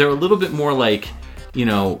they're a little bit more like,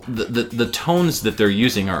 the tones that they're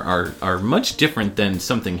using are much different than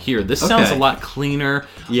something here. This sounds a lot cleaner,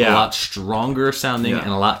 a lot stronger sounding,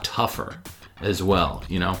 and a lot tougher as well,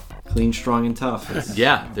 Clean, strong, and tough.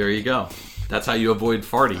 Yeah, there you go. That's how you avoid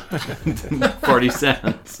farty. Farty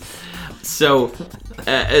sounds. So,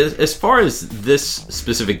 as far as this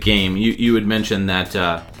specific game, you had mentioned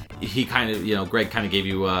that he kind of, Greg kind of gave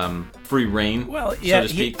you free reign. Well, yeah, so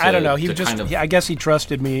to speak, I don't know. He just, I guess he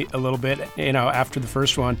trusted me a little bit, after the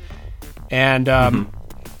first one, and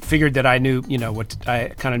figured that I knew,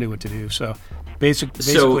 I kind of knew what to do. So,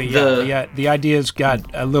 basically, the ideas got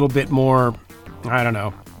a little bit more, I don't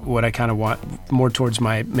know, what I kind of want, more towards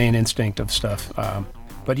my main instinct of stuff.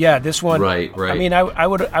 But yeah, this one, right. I mean, I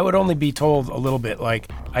would only be told a little bit. Like,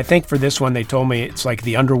 I think for this one, they told me it's like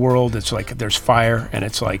the underworld. It's like there's fire, and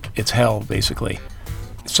it's like it's hell, basically.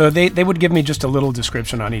 So they would give me just a little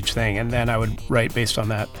description on each thing, and then I would write based on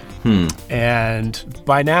that. And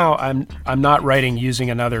by now, I'm not writing using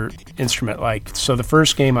another instrument. Like, so the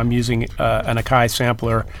first game, I'm using an Akai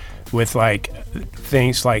sampler with like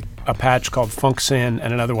things like a patch called Funk Sin,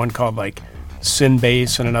 and another one called like Sin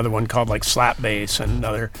Bass, and another one called like Slap Bass, and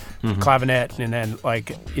another clavinet, and then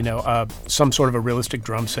like some sort of a realistic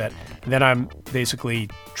drum set. And then I'm basically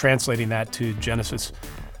translating that to Genesis.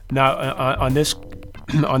 Now on this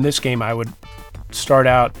game, I would start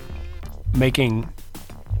out making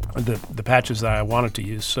the patches that I wanted to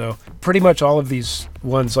use. So pretty much all of these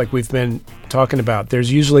ones, like we've been talking about,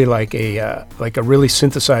 there's usually like a really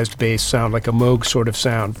synthesized bass sound, like a Moog sort of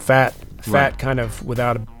sound, fat, kind of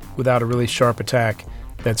without a really sharp attack.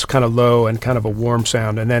 That's kind of low and kind of a warm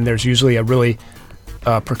sound. And then there's usually a really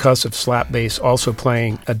percussive slap bass also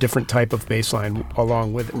playing a different type of bass line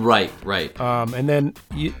along with it. Right. And then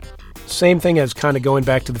same thing as kind of going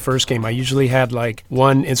back to the first game. I usually had like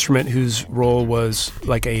one instrument whose role was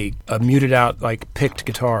like a muted out, like picked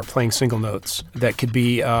guitar playing single notes that could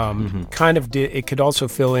be it could also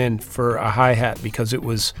fill in for a hi-hat because it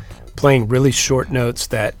was playing really short notes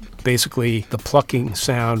that basically the plucking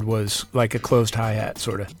sound was like a closed hi-hat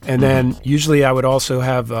sort of. And then usually I would also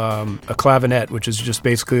have a clavinet, which is just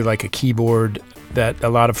basically like a keyboard that a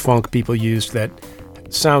lot of funk people used that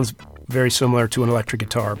sounds very similar to an electric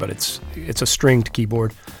guitar, but it's a stringed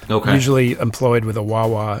keyboard. Okay. Usually employed with a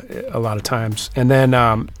wah-wah a lot of times. And then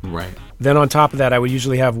then on top of that, I would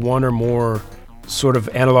usually have one or more sort of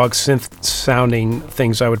analog synth sounding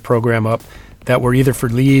things I would program up that were either for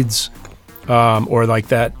leads or like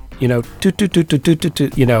that, or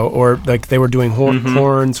like they were doing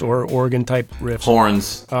horns or organ type riffs.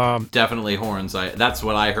 Horns, definitely horns. That's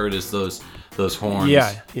what I heard is those horns.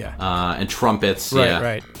 Yeah. And trumpets.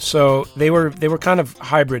 Right. So they were kind of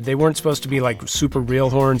hybrid. They weren't supposed to be like super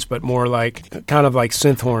real horns, but more like kind of like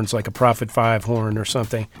synth horns, like a Prophet 5 horn or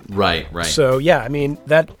something. Right. So yeah, I mean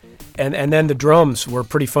that. And then the drums were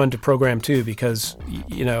pretty fun to program too because,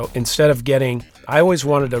 instead of I always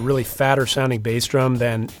wanted a really fatter sounding bass drum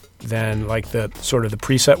than like the sort of the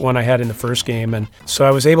preset one I had in the first game. And so I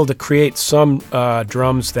was able to create some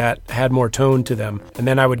drums that had more tone to them. And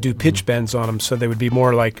then I would do pitch bends on them so they would be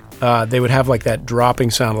more like, they would have like that dropping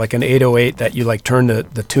sound, like an 808 that you like turn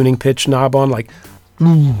the tuning pitch knob on, like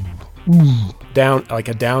down, like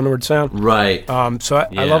a downward sound. Right. So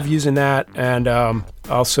I love using that. And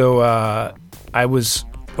also I was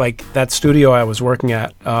like that studio I was working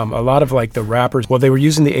at, a lot of like the rappers, they were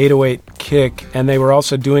using the 808 kick, and they were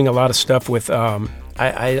also doing a lot of stuff with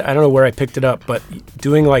I don't know where I picked it up, but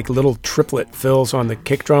doing like little triplet fills on the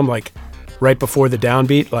kick drum, like right before the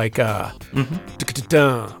downbeat, like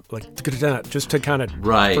just to kind of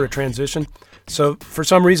for a transition. So for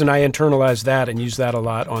some reason, I internalized that and used that a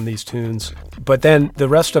lot on these tunes. But then the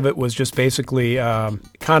rest of it was just basically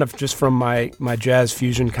kind of just from my jazz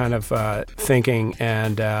fusion kind of thinking.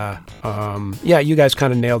 And yeah, you guys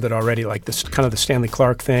kind of nailed it already, like this kind of the Stanley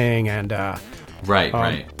Clarke thing. And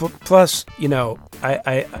right. Plus, you know,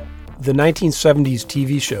 I the 1970s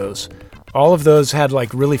TV shows, all of those had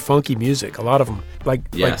like really funky music. A lot of them, like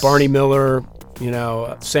Barney Miller, you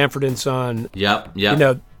know, Sanford and Son. Yep. You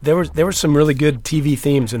know, there were some really good TV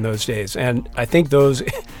themes in those days, and I think those,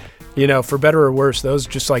 you know, for better or worse, those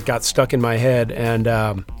just like got stuck in my head, and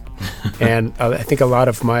and I think a lot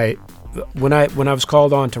of my when I was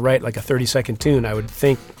called on to write like a 30-second tune, I would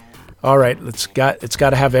think, all right, it's got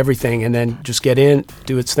to have everything, and then just get in,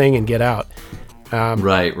 do its thing, and get out.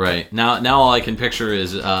 Right. Now all I can picture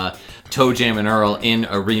is Toe Jam and Earl in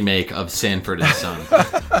a remake of Sanford and Son.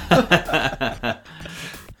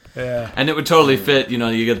 Yeah. And it would totally fit, you know,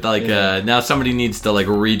 you get like now somebody needs to like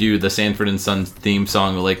redo the Sanford and Son theme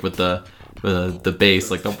song like with the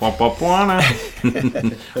bass, like the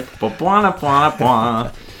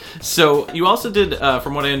So you also did,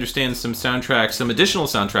 from what I understand, some additional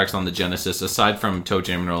soundtracks on the Genesis, aside from Toe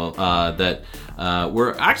Jam and Earl, that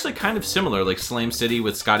were actually kind of similar, like Slam City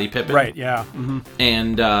with Scottie Pippen. Right, yeah. Mm-hmm.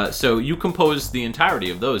 And so you composed the entirety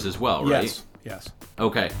of those as well, right? Yes.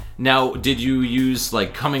 Okay. Now, did you use,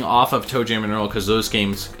 like, coming off of Toe Jam and Earl, because those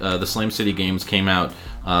games, the Slam City games came out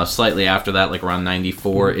slightly after that, like around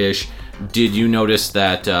 94-ish. Did you notice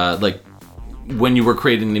that, like, when you were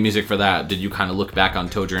creating the music for that, did you kind of look back on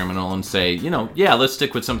Toe Jam and Earl and say, you know, yeah, let's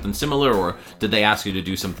stick with something similar, or did they ask you to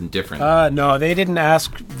do something different? No, they didn't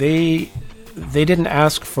ask. They didn't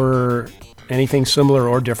ask for anything similar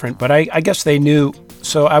or different, but I guess they knew.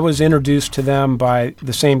 So I was introduced to them by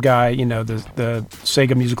the same guy, you know, the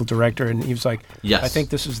Sega musical director, and he was like, yes, I think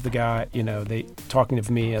this is the guy, you know, talking of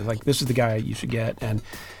me, like, this is the guy you should get. And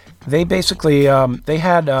they basically, they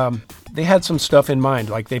had some stuff in mind.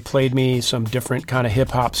 Like, they played me some different kind of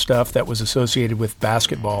hip-hop stuff that was associated with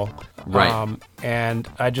basketball. Right. And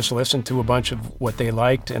I just listened to a bunch of what they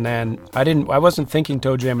liked, and then I wasn't thinking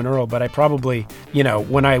Toe Jam and Earl, but I probably, you know,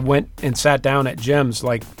 when I went and sat down at Gems,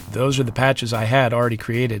 like, those are the patches I had already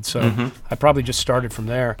created, so I probably just started from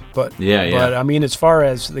there. But But I mean, as far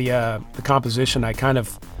as the composition, I kind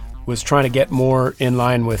of was trying to get more in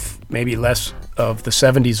line with maybe less of the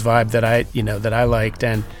 70s vibe that I liked,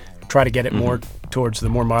 and try to get it more towards the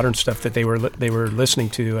more modern stuff that they were listening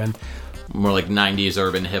to, and more like 90s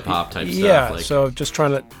urban hip-hop type stuff. Yeah, so just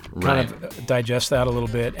trying to kind of digest that a little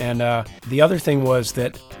bit. And the other thing was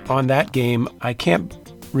that on that game, I can't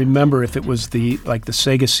remember if it was the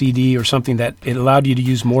Sega CD or something, that it allowed you to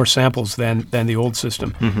use more samples than the old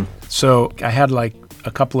system. So I had like a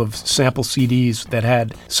couple of sample CDs that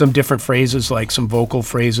had some different phrases, like some vocal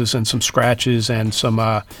phrases and some scratches and some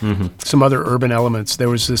other urban elements. There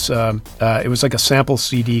was this, it was like a sample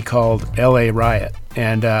CD called L.A. Riot,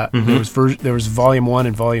 and there was Volume 1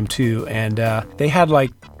 and Volume 2, and they had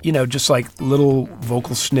like, you know, just like little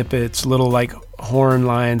vocal snippets, little like horn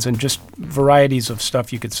lines, and just varieties of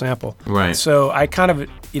stuff you could sample. Right. So I kind of,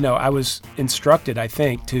 you know, I was instructed, I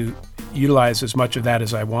think, to utilize as much of that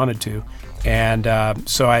as I wanted to. And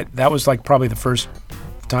so that was like probably the first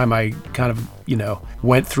time I kind of, you know,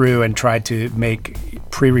 went through and tried to make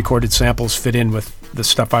pre-recorded samples fit in with the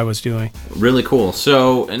stuff I was doing. Really cool.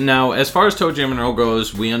 So now, as far as Toe Jam and Earl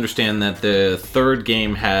goes, we understand that the third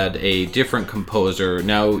game had a different composer.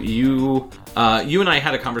 Now, you and I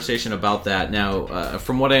had a conversation about that. Now,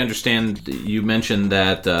 from what I understand, you mentioned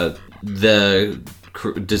that the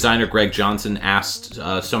designer Greg Johnson asked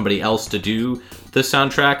somebody else to do the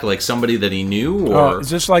soundtrack, like somebody that he knew, or is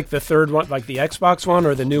this like the third one, like the Xbox one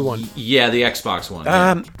or the new one? Yeah, the Xbox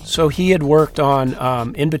one. So he had worked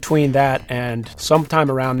on in between that and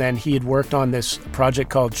sometime around then he had worked on this project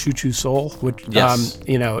called Choo Choo Soul, which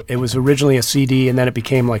you know, it was originally a CD and then it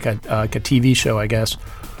became like a TV show, I guess.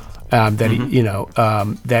 That he, you know,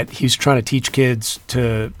 that he's trying to teach kids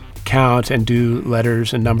to count and do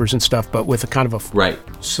letters and numbers and stuff, but with a kind of a right.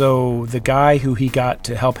 So the guy who he got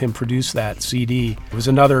to help him produce that CD was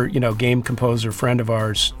another, you know, game composer friend of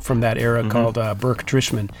ours from that era called Burke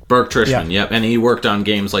Trishman. Burke Trishman, yep, and he worked on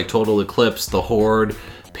games like Total Eclipse, The Horde,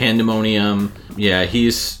 Pandemonium. Yeah,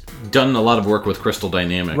 he's done a lot of work with Crystal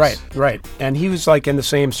Dynamics. Right. And he was like in the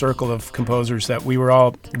same circle of composers that we were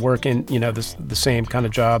all working, you know, the same kind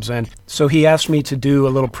of jobs. And so he asked me to do a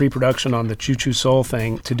little pre-production on the Choo Choo Soul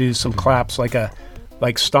thing, to do some claps, like a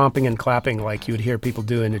like stomping and clapping like you would hear people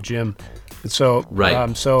do in a gym. And so,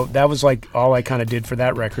 Right. So that was like all I kind of did for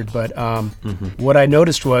that record. But what I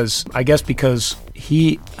noticed was, I guess because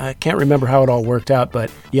I can't remember how it all worked out,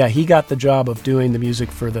 but yeah, he got the job of doing the music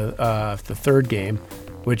for the third game,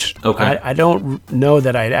 which I don't know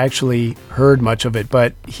that I'd actually heard much of it,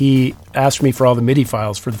 but he asked me for all the MIDI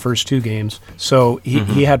files for the first 2 games. So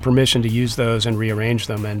he had permission to use those and rearrange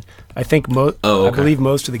them. And I think I believe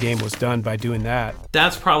most of the game was done by doing that.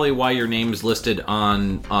 That's probably why your name is listed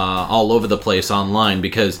on all over the place online,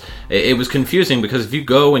 because it was confusing. Because if you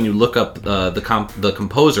go and you look up the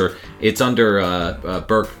composer, it's under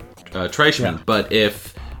Burke Treichman. Yeah. But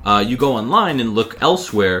if you go online and look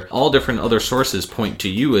elsewhere, all different other sources point to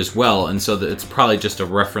you as well, and so it's probably just a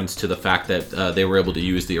reference to the fact that they were able to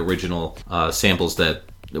use the original samples that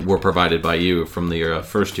were provided by you from the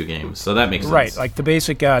first 2 games. So that makes sense. Right, like the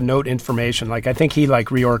basic note information. Like I think he like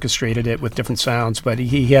reorchestrated it with different sounds, but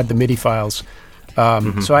he had the MIDI files.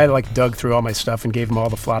 So I like dug through all my stuff and gave him all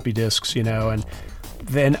the floppy disks, and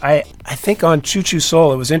then I think on Choo Choo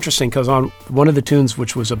Soul it was interesting because on one of the tunes,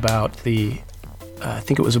 which was about I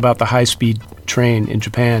think it was about the high-speed train in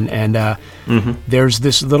Japan, and there's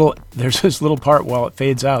this little part while it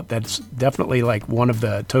fades out that's definitely like one of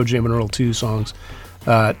the Toe Jam and Earl 2 songs,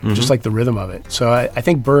 just like the rhythm of it. So I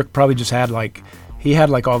think Burke probably just had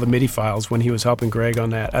all the MIDI files when he was helping Greg on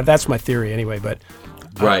that. That's my theory anyway, but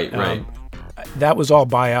right. That was all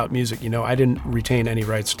buyout music, I didn't retain any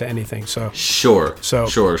rights to anything, so sure. It's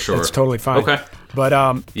totally fine. Okay. But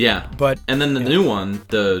and then the new one,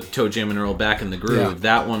 the Toe Jam and Earl Back in the Groove,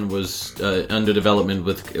 that one was under development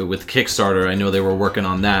with Kickstarter. I know they were working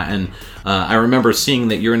on that, and I remember seeing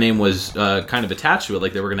that your name was kind of attached to it,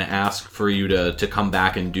 like they were going to ask for you to come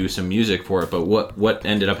back and do some music for it. But what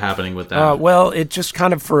ended up happening with that? Well, it just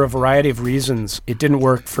kind of, for a variety of reasons, it didn't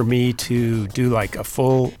work for me to do like a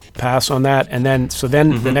full pass on that. And then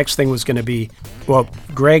the next thing was going to be, well,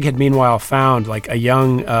 Greg had meanwhile found like a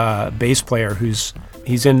young bass player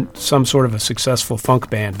he's in some sort of a successful funk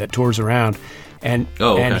band that tours around, and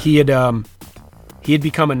he had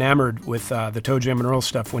become enamored with the Toe Jam and Earl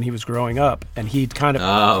stuff when he was growing up, and he'd kind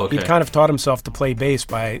of taught himself to play bass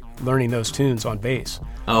by learning those tunes on bass.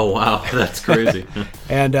 Oh wow, that's crazy.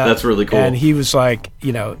 And that's really cool. And he was like,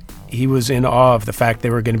 he was in awe of the fact they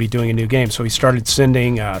were going to be doing a new game, so he started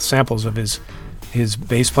sending samples of his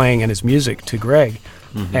bass playing and his music to Greg,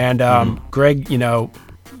 and Greg,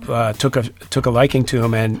 took a liking to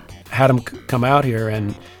him and had him come out here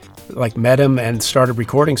and like met him and started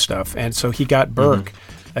recording stuff. And so he got Burke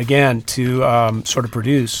again to sort of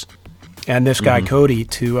produce, and this guy Cody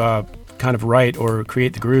to kind of write or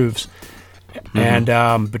create the grooves.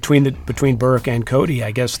 And between Burke and Cody, I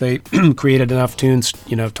guess they created enough tunes,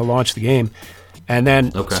 to launch the game. And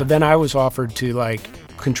then so then I was offered to like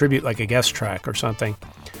contribute like a guest track or something.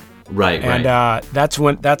 Right. And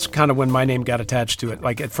that's kind of when my name got attached to it.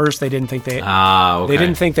 Like at first they didn't think they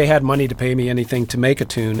didn't think they had money to pay me anything to make a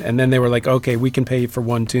tune, and then they were like, okay, we can pay you for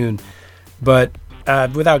one tune, but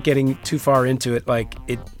without getting too far into it, like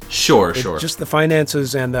it. Sure. Just the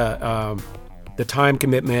finances and the time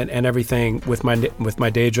commitment and everything with my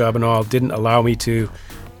day job and all didn't allow me to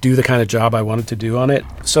do the kind of job I wanted to do on it.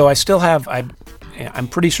 So I still have I'm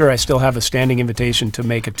pretty sure I still have a standing invitation to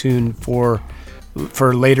make a tune for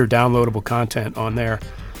later downloadable content on there.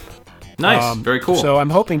 Nice, very cool. So I'm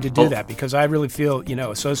hoping to do that because I really feel,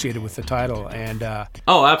 associated with the title. And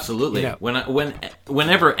absolutely.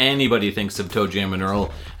 Whenever anybody thinks of Toe Jam and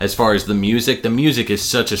Earl, as far as the music is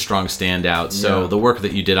such a strong standout. So the work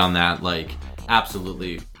that you did on that, like,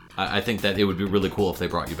 absolutely. I think that it would be really cool if they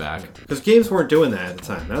brought you back. Because games weren't doing that at the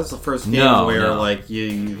time. That was the first game where like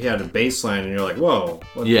you had a bass line and you're like, whoa,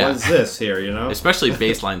 what is this here, Especially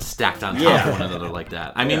bass lines stacked on top of one another like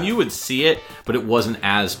that. I mean, you would see it, but it wasn't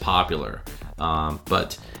as popular.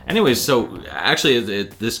 But anyways, so actually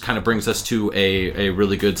this kind of brings us to a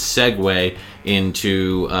really good segue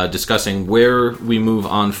into discussing where we move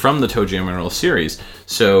on from the Toe Jam and Earl series.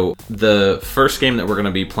 So the first game that we're going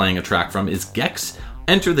to be playing a track from is Gex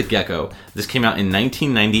Enter the Gecko. This came out in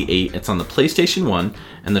 1998. It's on the PlayStation 1,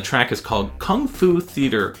 and the track is called Kung Fu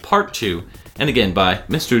Theater Part 2, and again by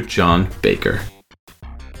Mr. John Baker.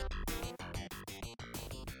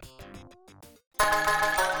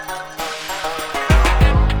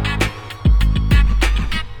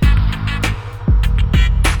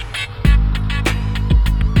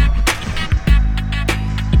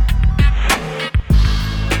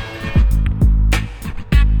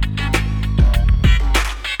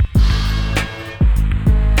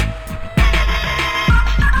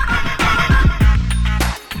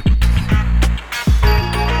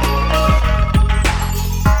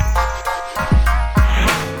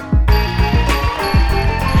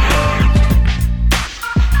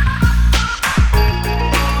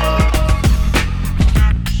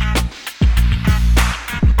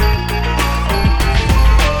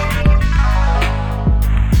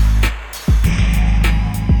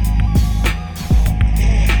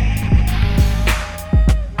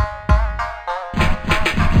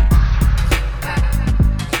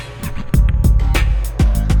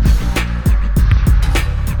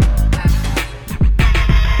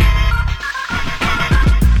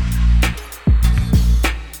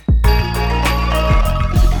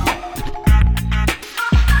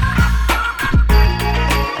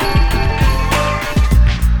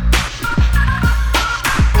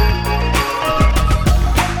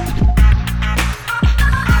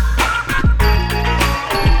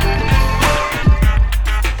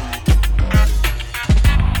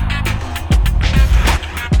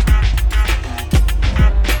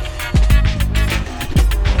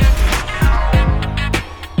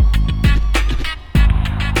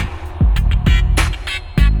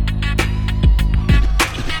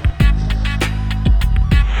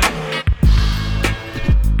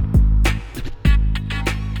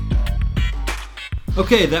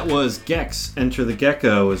 Okay, that was Gex. Enter the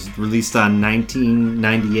Gecko. It was released on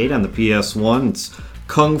 1998 on the PS1. It's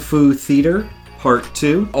Kung Fu Theater Part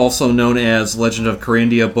 2, also known as Legend of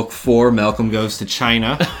Kyrandia Book 4, Malcolm Goes to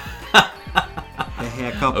China. It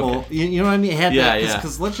had a couple, Okay. you know what I mean? It had Yeah, that, yeah.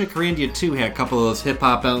 Because Legend of Kyrandia 2 had a couple of those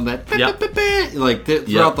hip-hop elements, Yep. like throughout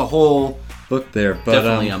Yep. the whole book there. But,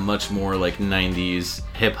 Definitely a much more like 90s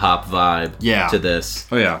hip-hop vibe Yeah. to this.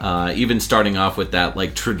 Oh, yeah. Even starting off with that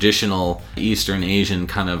like traditional Eastern Asian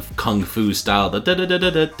kind of kung fu style.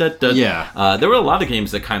 Yeah. There were a lot of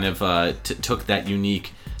games that kind of took that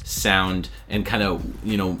unique sound and kind of,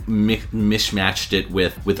 you know, mishmatched it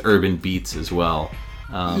with urban beats as well.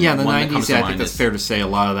 Yeah, in the one that comes 90s, to I mind think that's is- fair to say a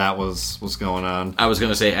lot of that was going on. I was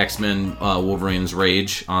going to say X-Men Wolverine's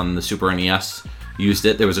Rage on the Super NES used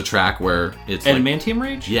it. There was a track where it's like... Adamantium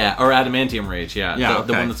Rage? Yeah, or Adamantium Rage, yeah. Yeah, the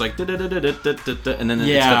okay. one that's like... And then it's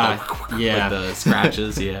Yeah, got the, yeah. like the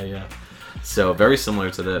scratches. Yeah. So very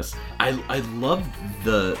similar to this. I love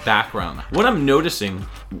the background. What I'm noticing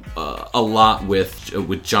a lot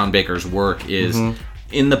with John Baker's work is...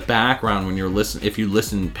 In the background, when if you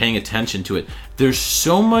listen, paying attention to it, there's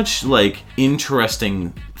so much like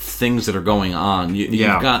interesting things that are going on.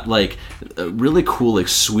 You've got like really cool like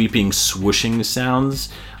sweeping, swooshing sounds,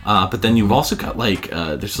 but then you've also got like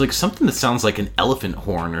there's like something that sounds like an elephant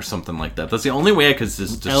horn or something like that. That's the only way I could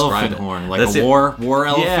describe Elephant it. horn, like That's a it. war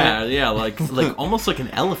elephant. Yeah, like almost like an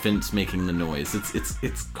elephant making the noise.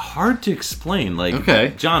 It's hard to explain. Like,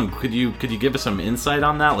 Okay. John, could you give us some insight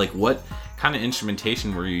on that? Like, what kind of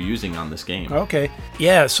instrumentation were you using on this game? Okay.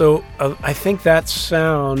 Yeah, so I think that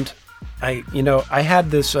sound, I had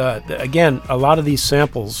this, again, a lot of these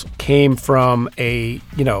samples came from a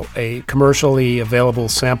commercially available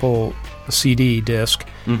sample CD disc.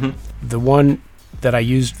 Mm-hmm. The one that I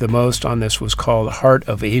used the most on this was called Heart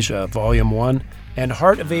of Asia, Volume 1. And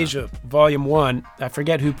Heart of Asia, Volume 1, I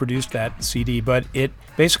forget who produced that CD, but it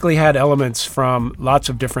basically had elements from lots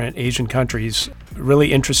of different Asian countries,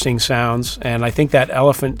 really interesting sounds. And I think that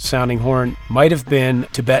elephant-sounding horn might have been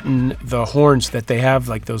Tibetan, the horns that they have,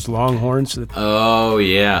 like those long horns. Oh,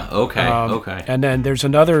 yeah. Okay, okay. And then there's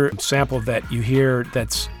another sample that you hear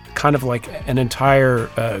that's kind of like an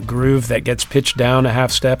entire groove that gets pitched down a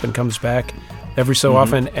half step and comes back every so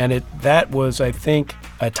often, and that was, I think,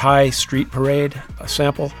 a Thai street parade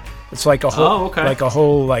sample. It's like a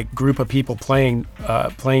whole like group of people playing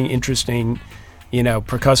interesting,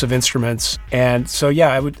 percussive instruments. And so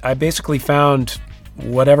I basically found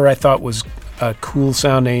whatever I thought was a cool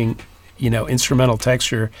sounding, instrumental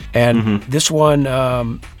texture. And this one,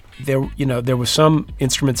 there was some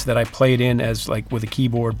instruments that I played in as like with a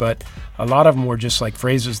keyboard, but a lot of them were just like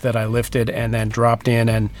phrases that I lifted and then dropped in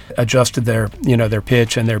and adjusted their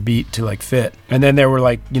pitch and their beat to like fit. And then there were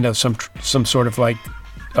like, some sort of like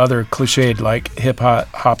other cliched like hip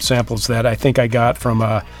hop samples that I think I got from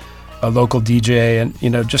a local DJ,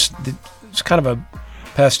 and just it's kind of a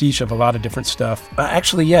pastiche of a lot of different stuff.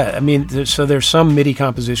 Actually, yeah. I mean, there's some MIDI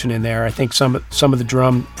composition in there. I think some of the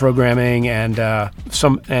drum programming and a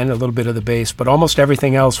little bit of the bass, but almost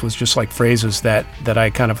everything else was just like phrases that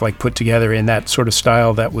I kind of like put together in that sort of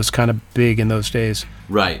style that was kind of big in those days.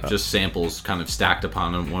 Right, just samples kind of stacked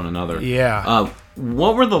upon one another. Yeah.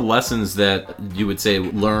 What were the lessons that you would say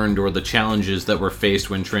learned, or the challenges that were faced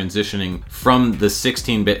when transitioning from the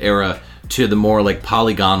 16-bit era to the more like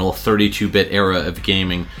polygonal 32-bit era of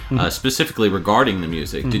gaming, specifically regarding the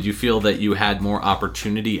music? Did you feel that you had more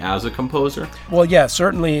opportunity as a composer? Well, yeah,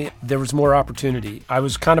 certainly there was more opportunity. I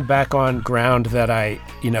was kind of back on ground that I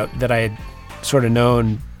had sort of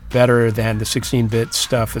known better than the 16-bit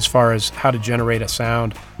stuff as far as how to generate a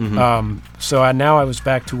sound. Now I was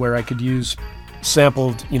back to where I could use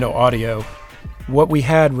sampled, audio. What we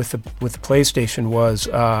had with the PlayStation was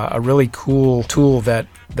a really cool tool that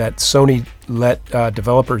Sony let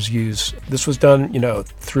developers use. This was done,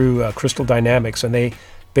 through Crystal Dynamics, and they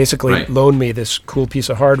basically loaned me this cool piece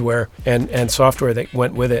of hardware and software that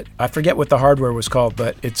went with it. I forget what the hardware was called,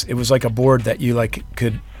 but it was like a board that you like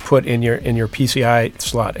could put in your PCI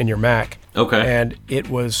slot in your Mac. Okay. And it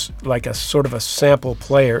was like a sort of a sample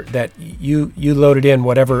player that you loaded in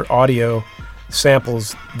whatever audio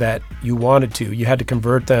samples that you wanted to. You had to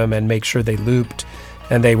convert them and make sure they looped,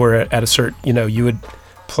 and they were at a certain, you would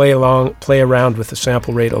play around with the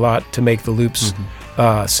sample rate a lot to make the loops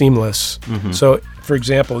seamless. So, for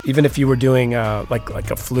example, even if you were doing like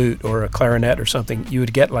a flute or a clarinet or something, you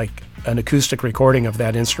would get like an acoustic recording of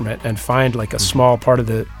that instrument and find like a small part of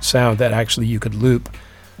the sound that actually you could loop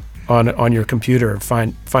on your computer,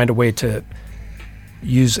 find a way to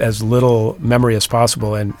use as little memory as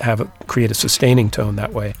possible and create a sustaining tone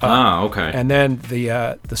that way. Okay. And then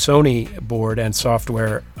the Sony board and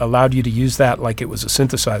software allowed you to use that like it was a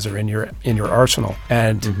synthesizer in your arsenal,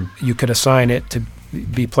 and you could assign it to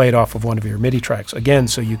be played off of one of your MIDI tracks. Again,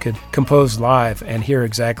 so you could compose live and hear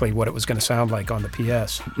exactly what it was going to sound like on the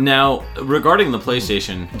PS. Now, regarding the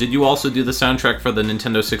PlayStation, did you also do the soundtrack for the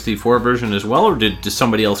Nintendo 64 version as well, or did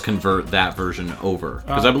somebody else convert that version over?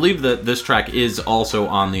 Because I believe that this track is also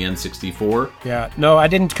on the N64. Yeah, no, I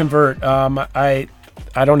didn't convert. I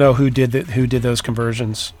don't know who did those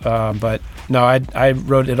conversions, but no, I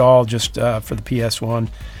wrote it all just for the PS1.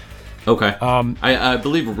 Okay. I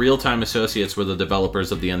believe Real Time Associates were the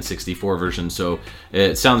developers of the N64 version, so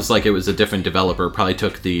it sounds like it was a different developer. Probably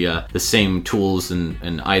took the same tools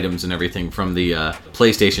and items and everything from the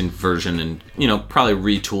PlayStation version and, probably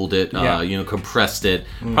retooled it, compressed it.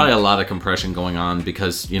 Probably a lot of compression going on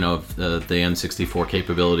because, of the N64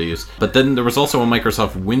 capabilities. But then there was also a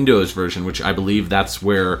Microsoft Windows version, which I believe that's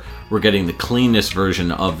where we're getting the cleanest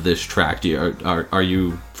version of this track. Are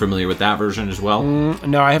you familiar with that version as well?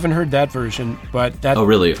 No, I haven't heard that version, but that. Oh,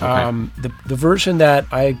 really? Okay. The version that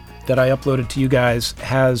I uploaded to you guys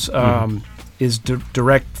has is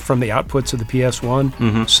direct from the outputs of the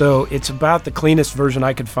PS1. So it's about the cleanest version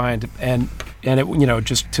I could find, and it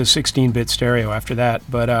just to 16-bit stereo after that.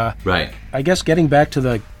 But right. I guess getting back to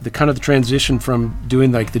the kind of the transition from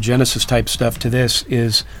doing like the Genesis type stuff to this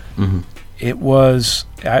is. It was,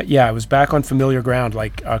 I was back on familiar ground.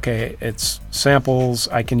 Like, okay, it's samples.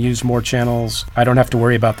 I can use more channels. I don't have to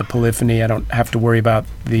worry about the polyphony. I don't have to worry about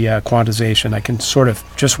the quantization. I can sort of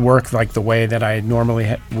just work like the way that I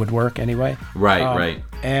normally would work anyway. Right.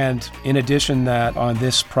 And in addition that on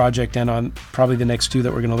this project and on probably the next two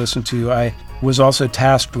that we're going to listen to, I was also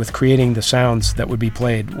tasked with creating the sounds that would be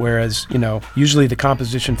played. Whereas, usually the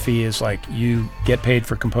composition fee is like you get paid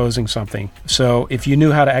for composing something. So if you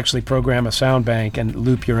knew how to actually program a sound bank and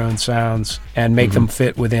loop your own sounds and make them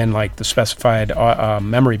fit within like the specified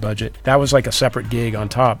memory budget, that was like a separate gig on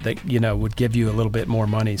top that, would give you a little bit more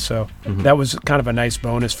money. So that was kind of a nice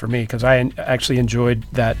bonus for me because I actually enjoyed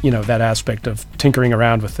that, that aspect of tinkering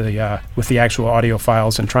around with the actual audio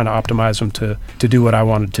files and trying to optimize them to do what I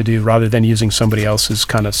wanted to do rather than using somebody else's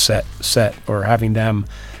kind of set or having them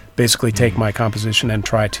basically take my composition and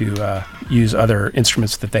try to use other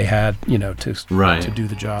instruments that they had, to do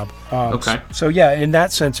the job. Okay. So yeah, in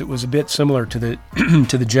that sense, it was a bit similar to the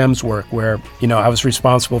to the Gems work, where I was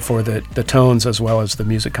responsible for the tones as well as the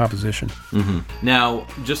music composition. Now,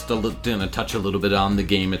 just to touch a little bit on the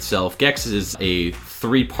game itself, Gex is a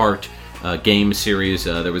 3-part game series.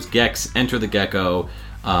 There was Gex, Enter the Gecko,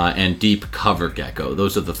 and Deep Cover Gecko.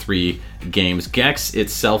 Those are the 3 games. Gex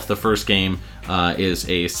itself, the first game, is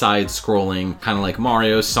a side-scrolling, kind of like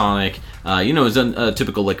Mario, Sonic. It's a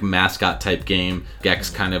typical like mascot type game.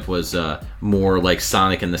 Gex kind of was more like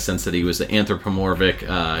Sonic in the sense that he was the anthropomorphic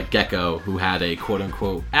gecko who had a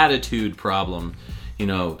quote-unquote attitude problem.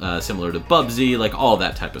 Similar to Bubsy, like all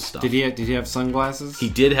that type of stuff. Did he have sunglasses? He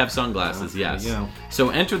did have sunglasses, yes. Yeah. So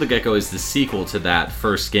Enter the Gecko is the sequel to that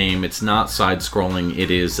first game. It's not side-scrolling. It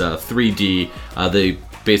is 3D. They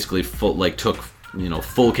basically took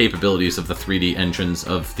full capabilities of the 3D engines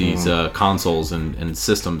of these consoles and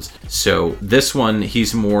systems. So this one,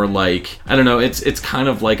 he's more like, I don't know, it's kind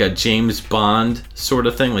of like a James Bond sort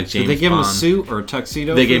of thing, like James Bond. Did they give him a suit or a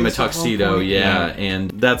tuxedo? They gave him a tuxedo, yeah,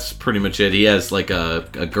 and that's pretty much it. He has like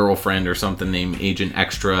a girlfriend or something named Agent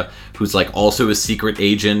Extra, who's like also a secret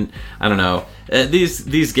agent. I don't know.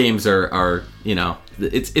 These games are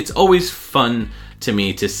it's always fun to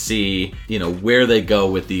me to see where they go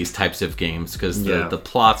with these types of games because the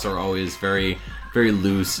plots are always very, very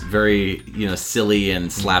loose, very silly and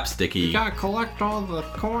slapsticky. You gotta collect all the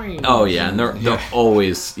coins. Oh yeah, and they're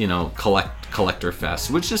always collector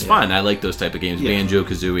fest, which is fine. I like those type of games,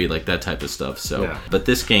 Banjo-Kazooie, like that type of stuff. So, but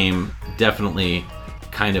this game definitely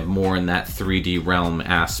kind of more in that 3D realm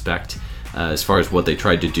aspect. As far as what they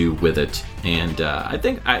tried to do with it. And I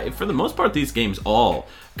think, for the most part, these games all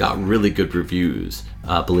got really good reviews,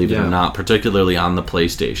 believe it or not, particularly on the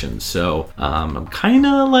PlayStation. So I'm kind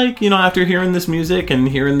of like, after hearing this music and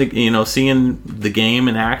hearing the, seeing the game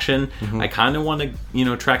in action, I kind of want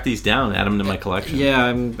to, track these down, add them to my collection. Yeah,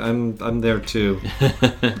 I'm there too.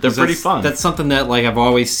 They're pretty fun. That's something that I've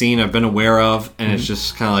always seen, I've been aware of, and it's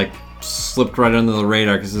just kind of slipped right under the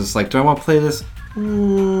radar because it's like, do I want to play this?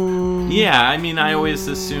 Yeah, I mean, I always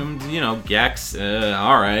assumed, Gex,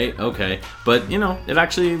 alright, okay. But, it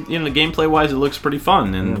actually, gameplay-wise, it looks pretty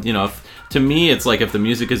fun. And, to me, it's like if the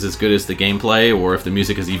music is as good as the gameplay, or if the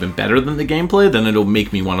music is even better than the gameplay, then it'll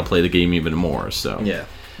make me want to play the game even more, so. Yeah.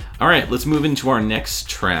 All right, let's move into our next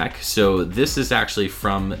track. So this is actually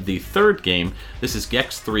from the third game. This is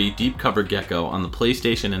Gex 3 Deep Cover Gecko on the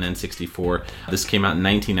PlayStation and N64. This came out in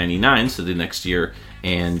 1999, so the next year.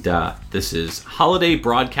 And this is Holiday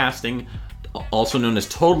Broadcasting, also known as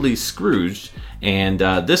Totally Scrooged. And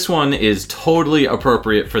this one is totally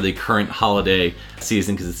appropriate for the current holiday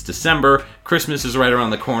season because it's December. Christmas is right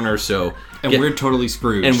around the corner, so... And we're totally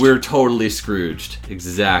Scrooged. And we're totally Scrooged.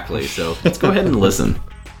 Exactly. So let's go ahead and listen.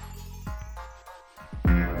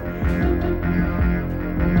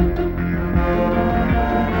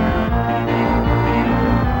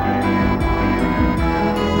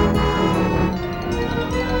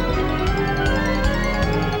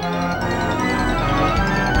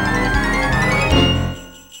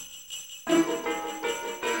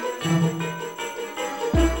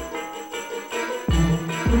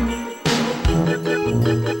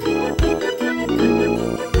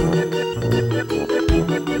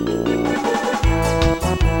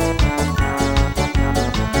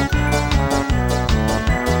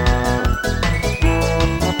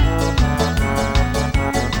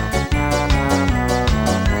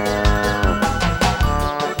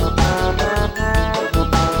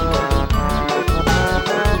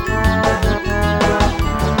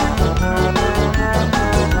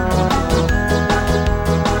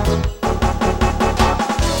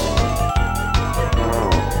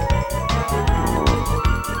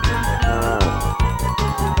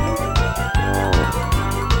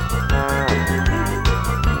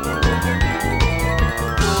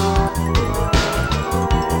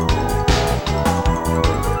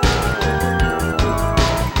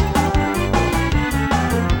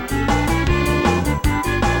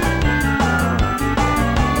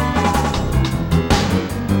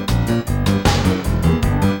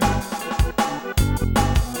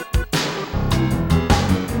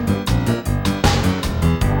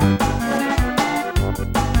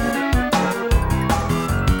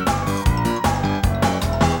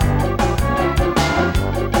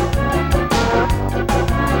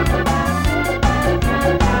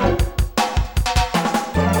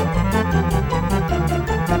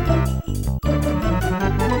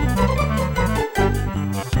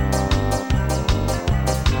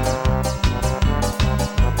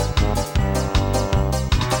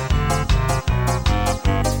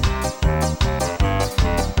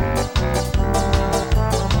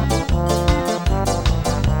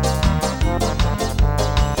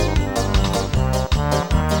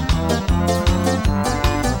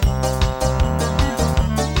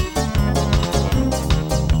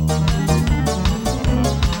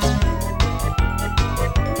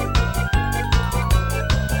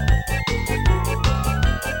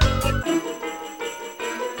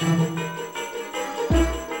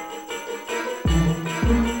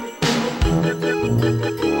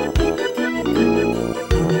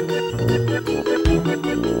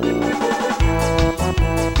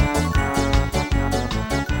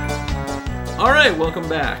 Alright, welcome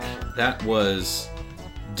back. That was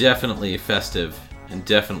definitely festive and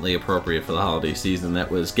definitely appropriate for the holiday season. That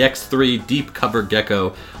was Gex 3 Deep Cover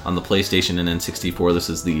Gecko on the PlayStation and N64. This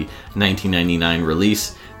is the 1999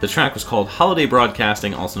 release. The track was called Holiday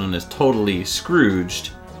Broadcasting, also known as Totally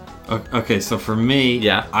Scrooged. Okay, so for me,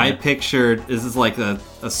 I pictured this is like a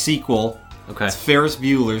sequel. Okay. It's Ferris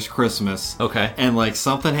Bueller's Christmas. Okay. And like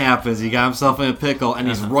something happens, he got himself in a pickle, and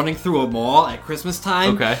he's running through a mall at Christmas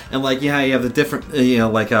time. Okay. And like, you have the different,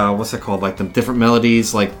 what's it called? Like the different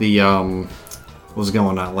melodies, like the what's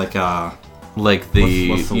going on? Like Like the,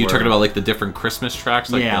 what's the you're word? talking about like the different Christmas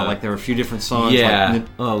tracks, like like there were a few different songs. Yeah,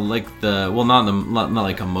 like the not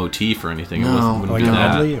like a motif or anything. No. It wouldn't Like be a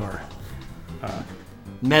that. medley or...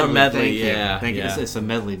 Medley, medley, thank you. yeah. It's a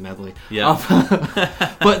medley. Yeah.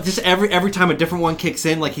 But just every time a different one kicks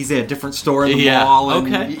in, like he's at a different store in the mall.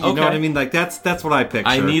 And Okay, you know what I mean? Like that's what I picture.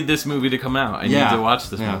 I need this movie to come out. I need to watch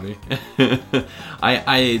this movie.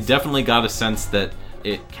 I definitely got a sense that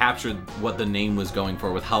it captured what the name was going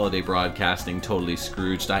for with Holiday Broadcasting, Totally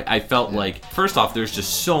Scrooged. I felt like, first off, there's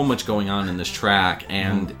just so much going on in this track,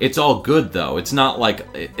 and it's all good though. It's not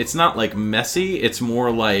like messy. It's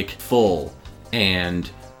more like full and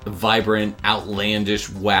vibrant, outlandish,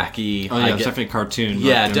 wacky. Oh yeah, it's definitely cartoon.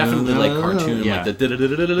 Yeah, definitely like cartoon, like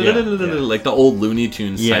the like the old Looney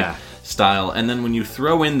Tunes type style. And then when you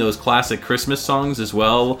throw in those classic Christmas songs as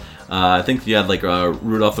well, I think you had like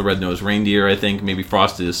Rudolph the Red-Nosed Reindeer, I think, maybe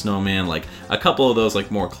Frosty the Snowman, like a couple of those like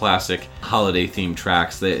more classic holiday themed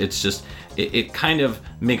tracks. That it's just it kind of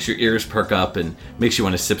makes your ears perk up and makes you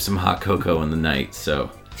want to sip some hot cocoa in the night. So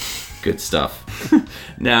good stuff.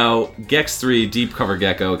 Now, Gex 3 Deep Cover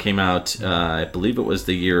Gecko came out, I believe it was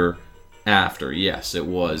the year after. Yes, it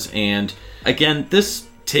was. And again, this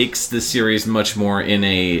takes the series much more in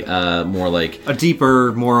a more like a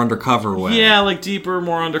deeper, more undercover way. Yeah, like deeper,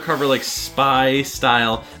 more undercover, like spy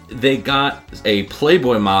style. They got a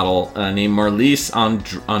Playboy model named Marlise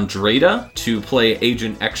Andrada to play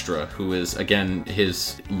Agent Extra, who is again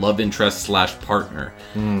his love interest / partner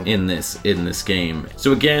in this game.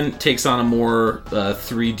 So again, takes on a more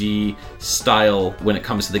 3D style when it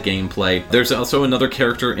comes to the gameplay. There's also another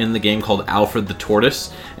character in the game called Alfred the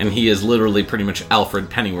Tortoise, and he is literally pretty much Alfred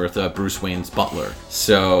Pennyworth, Bruce Wayne's butler.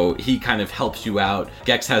 So he kind of helps you out.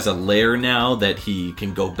 Gex has a lair now that he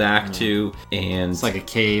can go back to, and it's like a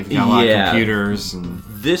cave. Got a lot of computers. And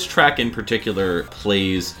this track in particular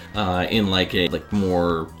plays in like a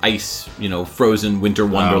more ice, frozen winter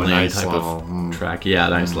wonderland nice type level. of track. Yeah,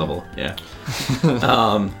 nice level. Yeah.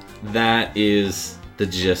 That is the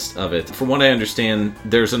gist of it. From what I understand,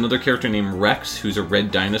 there's another character named Rex who's a red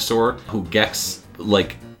dinosaur who Gex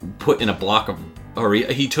put in a block of, or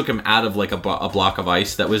he took him out of like a block of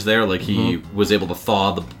ice that was there. Like he was able to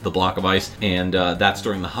thaw the block of ice, and that's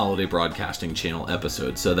during the Holiday Broadcasting Channel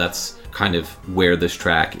episode. So that's kind of where this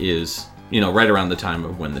track is, right around the time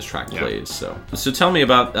of when this track plays. So tell me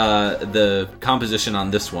about the composition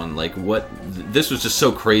on this one. Like this was just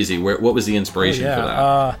so crazy. What was the inspiration for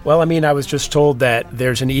that? Well, I mean, I was just told that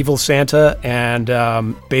there's an evil Santa, and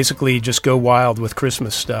basically just go wild with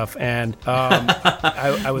Christmas stuff. And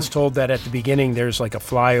I was told that at the beginning there's like a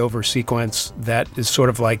flyover sequence that is sort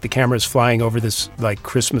of like the camera's flying over this like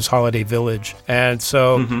Christmas holiday village. And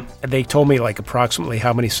so they told me like approximately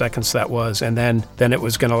how many seconds that was, and then it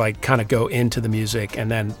was gonna like kind of go into the music,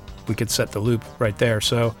 and then we could set the loop right there.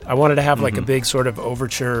 So I wanted to have like a big sort of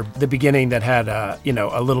overture, the beginning that had a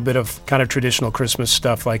little bit of kind of traditional Christmas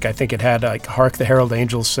stuff. Like I think it had like "Hark the Herald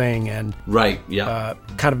Angels Sing" and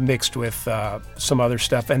kind of mixed with some other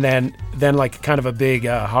stuff, and then like kind of a big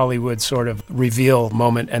Hollywood sort of reveal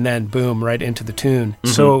moment, and then boom, right into the tune.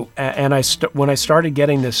 So and when I started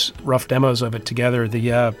getting this rough demos of it together,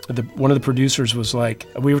 the one of the producers was like,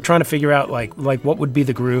 we were trying to figure out like what would be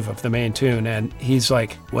the groove of the main tune, and he's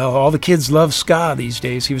like, well, all the kids love ska these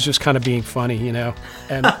days. He was just kind of being funny,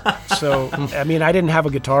 And so, I mean, I didn't have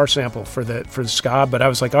a guitar sample for the ska, but I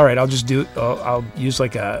was like, all right, I'll use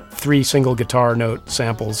like 3 single guitar note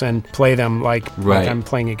samples and play them like I'm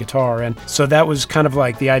playing a guitar. And so that was kind of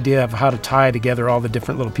like the idea of how to tie together all the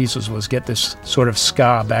different little pieces, was get this sort of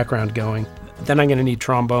ska background going. Then I'm going to need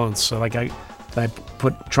trombones. So like I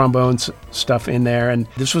put trombones stuff in there, and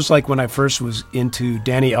this was like when I first was into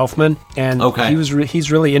Danny Elfman, and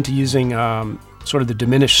he's really into using sort of the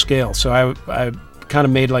diminished scale. So I kind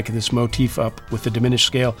of made like this motif up with the diminished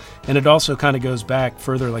scale, and it also kind of goes back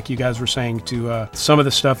further, like you guys were saying, to some of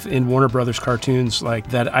the stuff in Warner Brothers cartoons like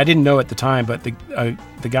that I didn't know at the time, but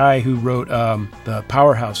the guy who wrote the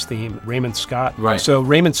Powerhouse theme, Raymond Scott. Right. So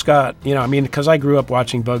Raymond Scott, because I grew up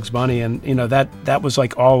watching Bugs Bunny, and that was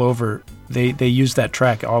like all over. They used that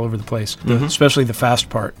track all over the place, especially the fast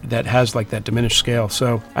part that has like that diminished scale.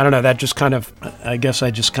 So I don't know, that just kind of, I guess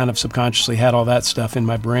I just kind of subconsciously had all that stuff in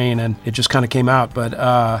my brain, and it just kind of came out. But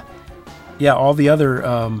all the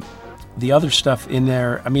other stuff in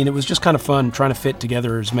there, I mean, it was just kind of fun trying to fit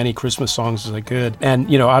together as many Christmas songs as I could. And,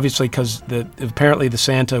 obviously because apparently the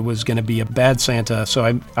Santa was going to be a bad Santa,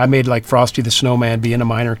 so I made like Frosty the Snowman be in a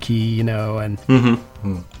minor key, and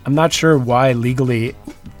I'm not sure why legally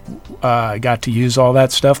I got to use all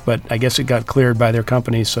that stuff, but I guess it got cleared by their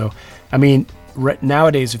company. So, I mean,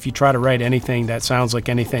 nowadays, if you try to write anything that sounds like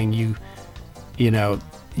anything, you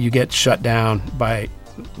get shut down by...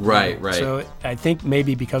 Right. So I think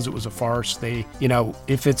maybe because it was a farce, they,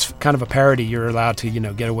 if it's kind of a parody, you're allowed to,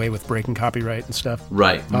 get away with breaking copyright and stuff.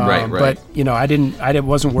 Right. But, I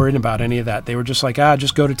wasn't worried about any of that. They were just like,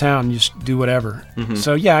 just go to town and just do whatever.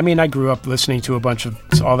 So, yeah, I mean, I grew up listening to a bunch of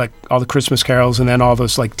all the Christmas carols, and then all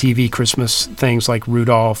those like TV Christmas things like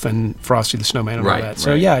Rudolph and Frosty the Snowman and all that.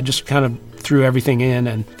 So, yeah, I just kind of threw everything in,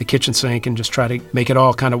 and the kitchen sink, and just try to make it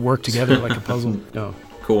all kind of work together like a puzzle.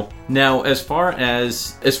 Cool. Now, as far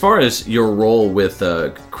as your role with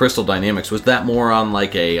Crystal Dynamics, was that more on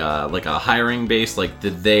like a hiring base? Like,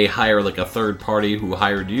 did they hire like a third party who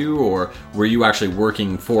hired you, or were you actually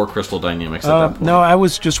working for Crystal Dynamics at that point? No, I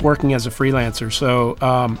was just working as a freelancer. So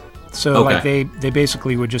like they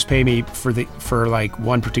basically would just pay me for like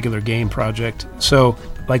one particular game project. So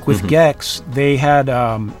Like with Gex, they had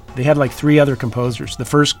like 3 other composers. The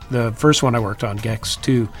first one I worked on, Gex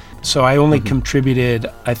 2. So I only contributed,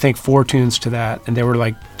 I think, 4 tunes to that, and there were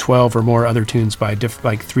like 12 or more other tunes by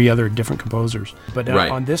like 3 other different composers. But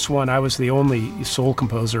on this one, I was the only sole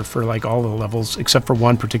composer for like all the levels, except for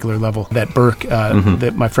one particular level that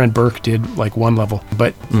that my friend Burke did like one level.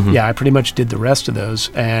 But yeah, I pretty much did the rest of those.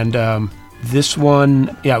 And this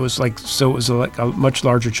one, yeah, it was like a much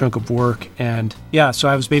larger chunk of work, and yeah, so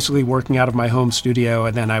I was basically working out of my home studio,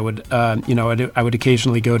 and then I would, I would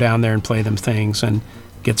occasionally go down there and play them things and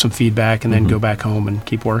get some feedback, and then go back home and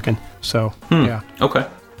keep working. So yeah. Okay.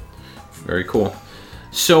 Very cool.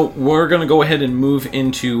 So we're going to go ahead and move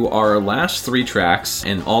into our last 3 tracks,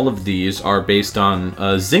 and all of these are based on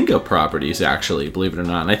Zynga properties, actually, believe it or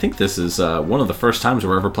not. And I think this is one of the first times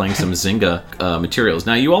we're ever playing some Zynga materials.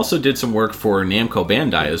 Now, you also did some work for Namco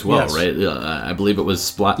Bandai as well, yes. right? I believe it was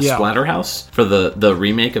Splatterhouse for the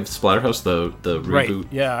remake of Splatterhouse, the reboot. Right,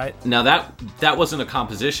 yeah. Now, that wasn't a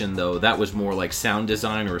composition, though. That was more like sound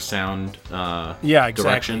design or sound yeah, exactly.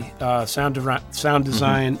 direction. Sound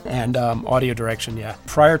design and audio direction, yeah.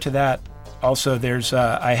 Prior to that, also,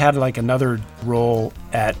 I had like another role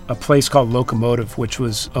at a place called Locomotive, which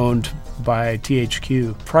was owned by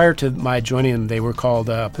THQ. Prior to my joining them, they were called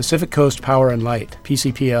Pacific Coast Power and Light,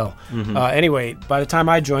 PCPL. Anyway, by the time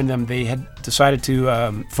I joined them, they had decided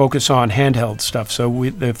to focus on handheld stuff. So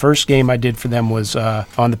the first game I did for them was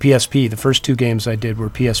on the PSP. The first 2 games I did were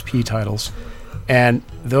PSP titles. And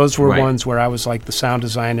those were ones where I was like the sound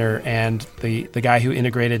designer and the guy who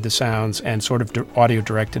integrated the sounds and sort of audio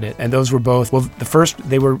directed it. And those were both, well, the first,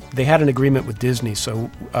 they had an agreement with Disney,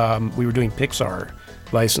 so we were doing Pixar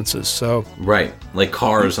licenses. So right, like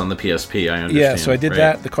Cars on the PSP, I understand. Yeah, so I did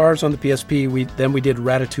that, the Cars on the PSP. Then we did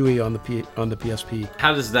Ratatouille on the PSP.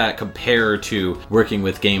 How does that compare to working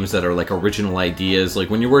with games that are like original ideas? Like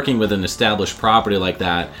when you're working with an established property like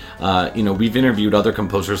that, we've interviewed other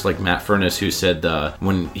composers like Matt Furness, who said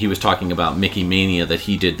when he was talking about Mickey Mania that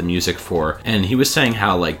he did the music for, and he was saying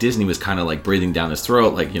how like Disney was kind of like breathing down his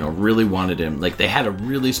throat, like, really wanted him, like they had a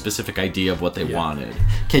really specific idea of what they wanted.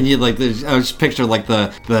 Can you I was picture like the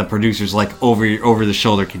producers like over the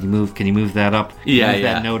shoulder. Can you move that up? Yeah, move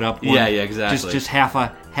that note up. Yeah, exactly. Just half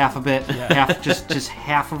a bit. Just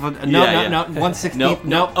half of a. No, 1/16.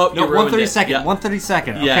 No, 1/32. Yeah.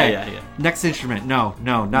 1/32. Okay. Yeah. Next instrument. No,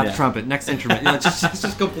 not the trumpet. Next instrument. It's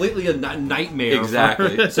just completely a nightmare.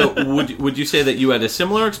 Exactly. So would you say that you had a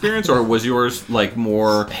similar experience, or was yours like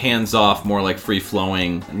more hands off, more like free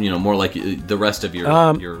flowing? More like the rest of your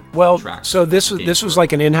tracks? So this was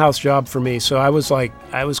like an in-house job for me. So I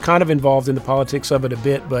was kind of involved in the politics of it a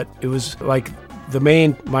bit, but it was like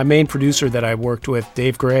my main producer that I worked with,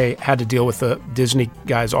 Dave Gray, had to deal with the Disney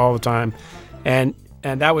guys all the time, and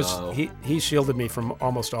that was he shielded me from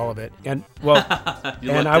almost all of it. And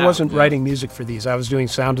I wasn't writing music for these. I was doing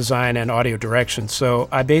sound design and audio direction. So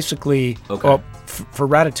I basically for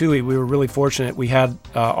Ratatouille, we were really fortunate. We had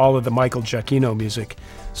all of the Michael Giacchino music.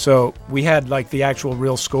 So we had like the actual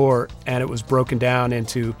real score, and it was broken down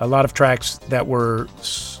into a lot of tracks that were,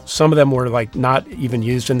 some of them were like not even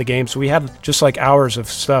used in the game. So we had just like hours of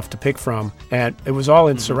stuff to pick from, and it was all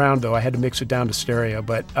in surround though. I had to mix it down to stereo,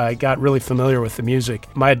 but I got really familiar with the music.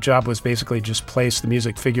 My job was basically just place the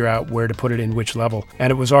music, figure out where to put it in which level,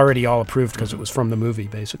 and it was already all approved because it was from the movie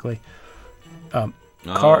basically.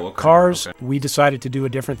 Cars, we decided to do a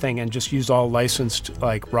different thing and just use all licensed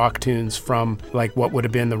like rock tunes from like what would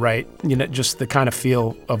have been the right, just the kind of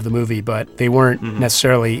feel of the movie, but they weren't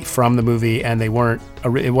necessarily from the movie, and it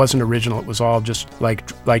wasn't original. It was all just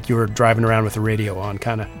like you were driving around with the radio on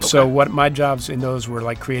kind of. Okay. So what my jobs in those were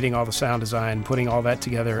like creating all the sound design, putting all that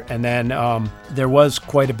together, and then there was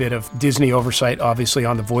quite a bit of Disney oversight obviously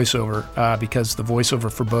on the voiceover because the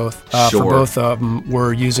voiceover for both of them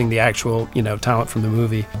were using the actual talent from the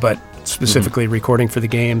movie, but specifically recording for the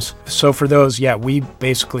games. So for those, we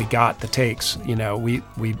basically got the takes. We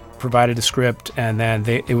provided a script, and then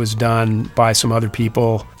it was done by some other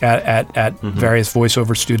people at various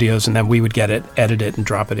voiceover studios, and then we would get it, edit it, and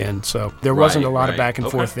drop it in. So there wasn't a lot of back and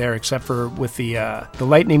forth there, except for with the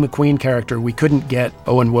Lightning McQueen character. We couldn't get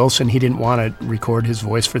Owen Wilson. He didn't want to record his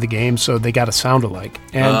voice for the game, so they got a sound-alike.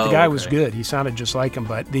 And the guy was good. He sounded just like him,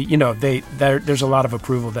 but there's a lot of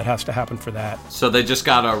approval that has to happen for that. So they just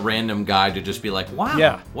got a random guy to just be like,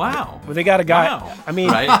 wow, wow. Well, they got a guy. Wow. I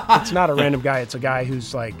mean, it's not a random guy. It's a guy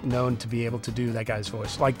who's like known to be able to do that guy's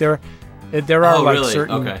voice. Like There are like really?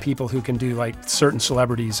 certain people who can do like certain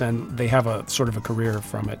celebrities, and they have a sort of a career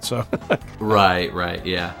from it. So Right,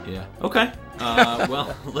 yeah. Okay.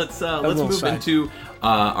 Well, let's move into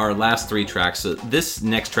our last 3 tracks. So this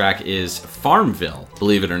next track is Farmville,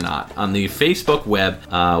 believe it or not, on the Facebook web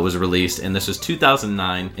was released, and this was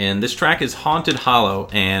 2009. And this track is Haunted Hollow,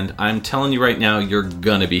 and I'm telling you right now, you're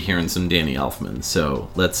gonna be hearing some Danny Elfman. So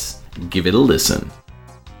let's give it a listen.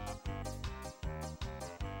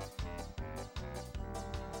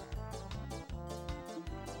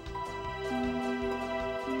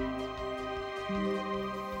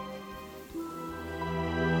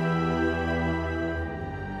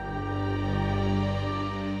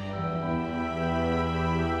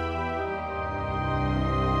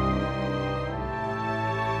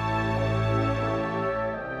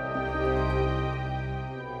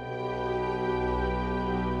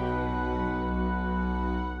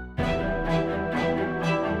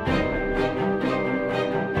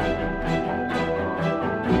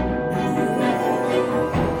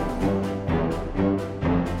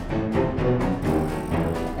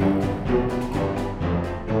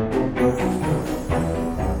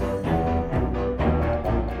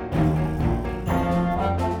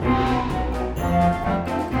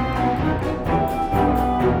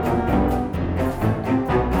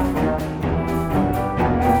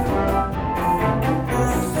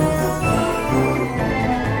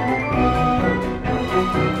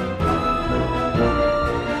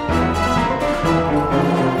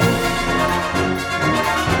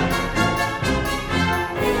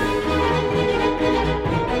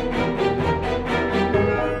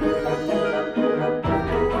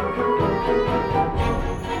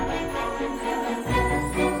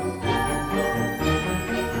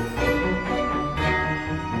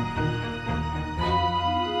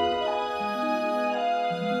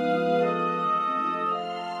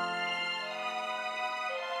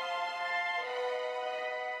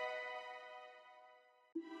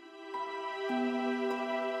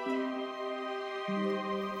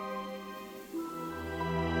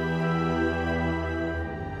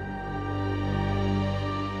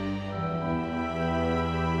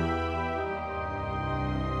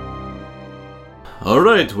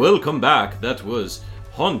 Alright, welcome back. That was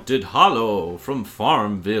Haunted Hollow from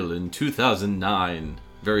Farmville in 2009.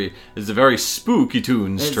 It's a very spooky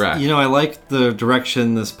tunes track. You know, I like the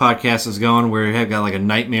direction this podcast is going, where you have got like a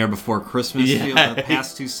Nightmare Before Christmas feel, the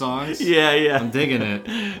past 2 songs. Yeah. I'm digging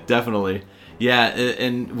it. Definitely. Yeah,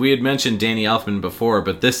 and we had mentioned Danny Elfman before,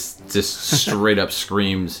 but this just straight up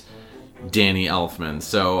screams Danny Elfman.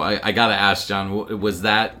 So I gotta ask, John, was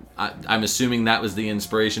that... I'm assuming that was the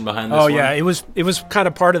inspiration behind this one? Oh, yeah. It was kind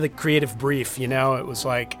of part of the creative brief, you know? It was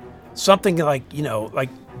like something like, you know,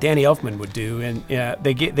 like Danny Elfman would do. And yeah,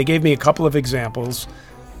 they gave me a couple of examples.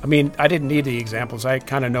 I mean, I didn't need the examples. I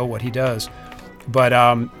kind of know what he does. But,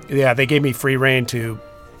 yeah, they gave me free rein to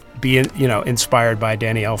be, inspired by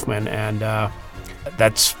Danny Elfman. And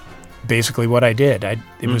that's basically what I did.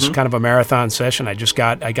 It was kind of a marathon session. I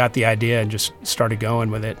got the idea and just started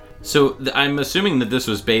going with it. So I'm assuming that this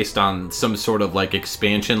was based on some sort of like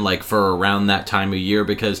expansion, like for around that time of year,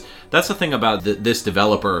 because that's the thing about this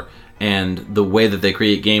developer and the way that they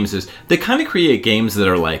create games is they kind of create games that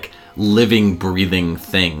are like living, breathing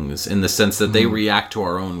things in the sense that they react to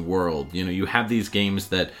our own world. You know, you have these games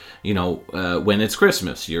that, when it's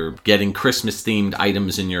Christmas, you're getting Christmas themed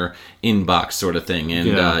items in your inbox sort of thing.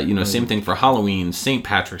 And, same thing for Halloween, St.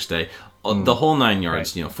 Patrick's Day. The whole 9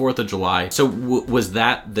 yards, 4th of July. So was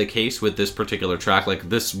that the case with this particular track? Like,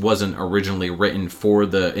 this wasn't originally written for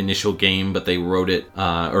the initial game, but they wrote it,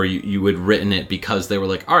 or you had written it because they were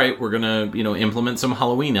like, all right, we're going to, implement some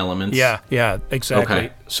Halloween elements. Yeah, exactly.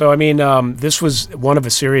 Okay. So, I mean, this was one of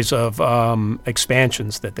a series of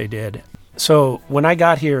expansions that they did. So when I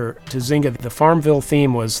got here to Zynga, the Farmville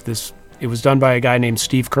theme was this. It was done by a guy named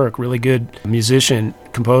Steve Kirk, really good musician,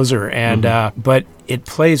 composer, and but it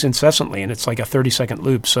plays incessantly, and it's like a 30-second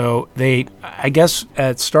loop. So I guess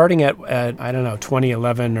starting at I don't know,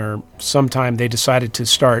 2011 or sometime, they decided to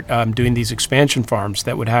start doing these expansion farms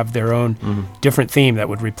that would have their own different theme that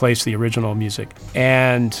would replace the original music.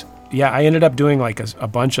 And yeah, I ended up doing like a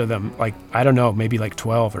bunch of them, like, I don't know, maybe like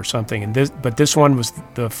 12 or something. And this one was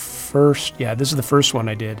the first. Yeah, this is the first one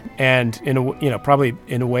I did, and probably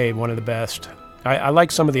in a way one of the best. I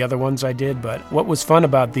like some of the other ones I did, but what was fun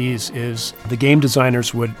about these is the game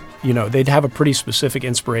designers would, they'd have a pretty specific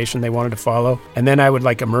inspiration they wanted to follow, and then I would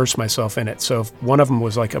like immerse myself in it. So if one of them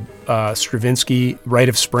was like a Stravinsky Rite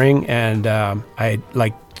of Spring, and I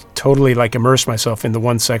like totally like immersed myself in the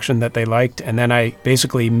one section that they liked, and then I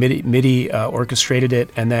basically MIDI orchestrated it,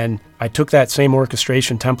 and then I took that same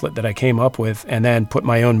orchestration template that I came up with and then put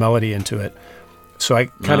my own melody into it. So I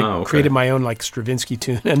kind of created my own like Stravinsky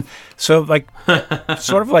tune. And so like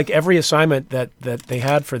sort of like every assignment that they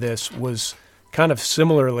had for this was kind of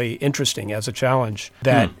similarly interesting as a challenge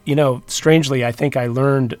that, strangely, I think I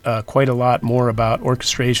learned quite a lot more about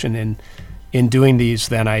orchestration in doing these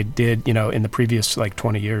than I did, in the previous like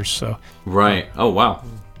 20 years. So right. Oh, wow.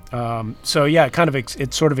 So yeah,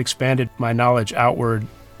 it sort of expanded my knowledge outward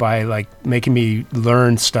by like making me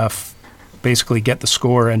learn stuff, basically get the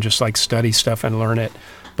score and just like study stuff and learn it.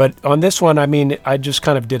 But on this one, I mean, I just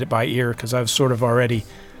kind of did it by ear because I was already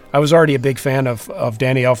a big fan of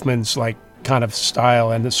Danny Elfman's like kind of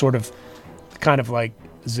style and the sort of kind of like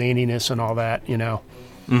zaniness and all that,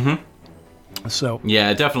 Mm-hmm. So yeah,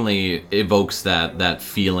 it definitely evokes that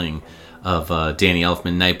feeling of Danny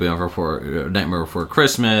Elfman, Nightmare Before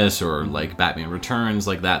Christmas, or like Batman Returns,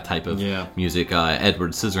 like that type of music.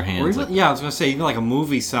 Edward Scissorhands. Or even, I was gonna say even like a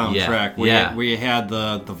movie soundtrack where you had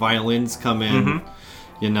the violins come in.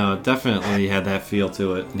 Mm-hmm. Definitely had that feel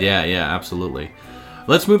to it. Yeah, absolutely.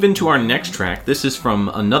 Let's move into our next track. This is from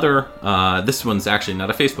another. This one's actually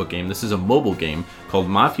not a Facebook game. This is a mobile game called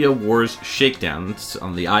Mafia Wars Shakedown. It's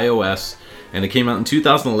on the iOS. And it came out in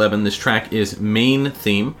 2011. This track is Main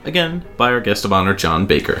Theme, again, by our guest of honor, John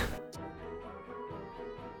Baker.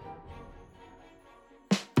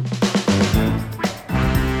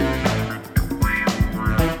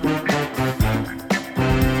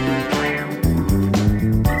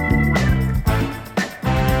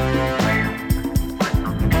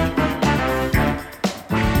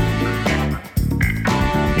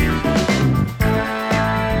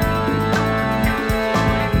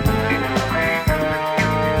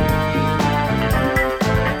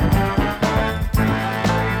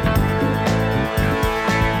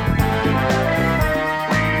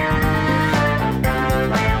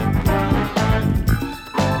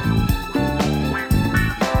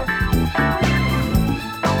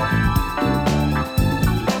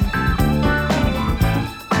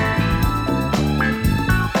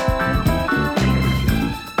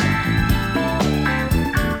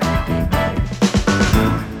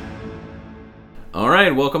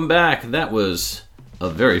 Welcome back. That was a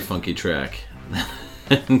very funky track.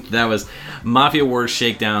 That was Mafia Wars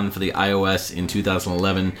Shakedown for the iOS in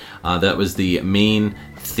 2011. That was the main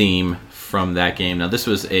theme from that game. Now this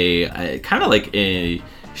was a kind of like a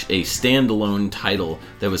standalone title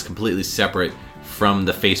that was completely separate from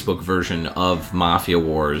the Facebook version of Mafia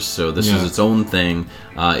Wars. So this was its own thing.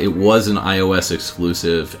 It was an iOS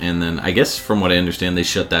exclusive, and then I guess from what I understand they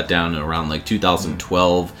shut that down in around like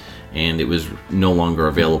 2012. And it was no longer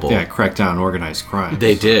available. Yeah, cracked down organized crime.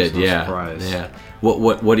 They did, yeah.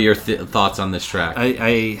 What are your thoughts on this track?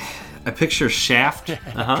 I picture Shaft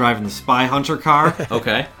driving the Spy Hunter car.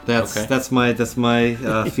 Okay. That's my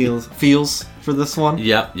feels for this one.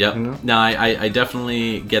 Yep. No, I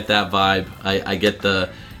definitely get that vibe. I get the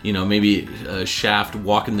maybe Shaft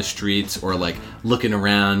walking the streets or like looking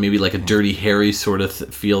around, maybe like a Dirty Harry sort of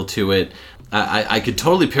feel to it. I could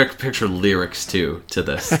totally picture lyrics to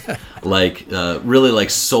this, like really like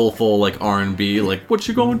soulful, like R&B, like what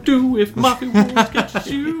you gonna do if Mafia Wars gets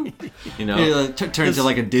you? Turns into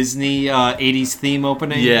like a Disney 80s theme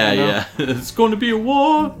opening. Yeah. It's going to be a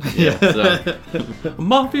war. So,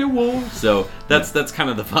 Mafia War. So that's kind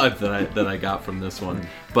of the vibe that I got from this one.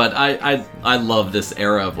 But I love this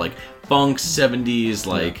era of like funk 70s,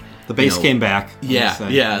 like. The bass came back.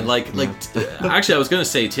 Actually, I was gonna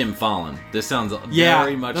say Tim Follin. This sounds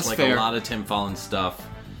very much like a lot of Tim Follin stuff.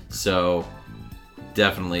 So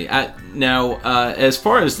definitely. Now, as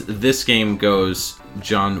far as this game goes,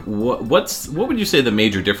 John, what would you say the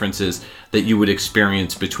major difference is that you would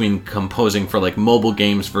experience between composing for like mobile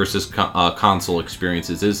games versus console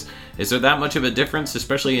experiences? Is there that much of a difference,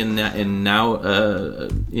 especially in now?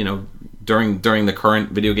 During the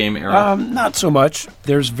current video game era? Not so much.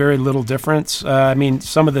 There's very little difference. I mean,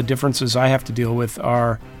 some of the differences I have to deal with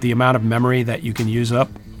are the amount of memory that you can use up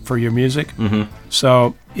for your music. Mm-hmm.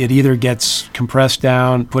 So it either gets compressed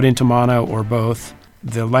down, put into mono, or both.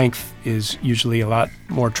 The length is usually a lot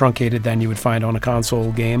more truncated than you would find on a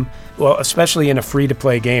console game. Well, especially in a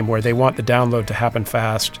free-to-play game where they want the download to happen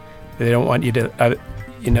fast. They don't want you to,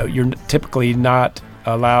 you're typically not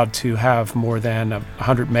allowed to have more than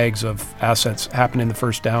 100 megs of assets happen in the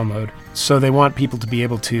first download. So they want people to be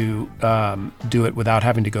able to do it without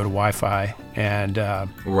having to go to Wi-Fi, and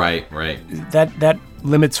right. That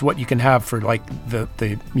limits what you can have for like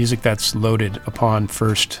the music that's loaded upon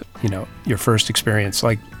first, your first experience.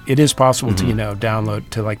 Like it is possible to download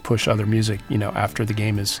to like push other music after the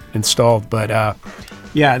game is installed, but a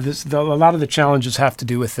lot of the challenges have to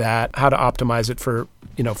do with that, how to optimize it for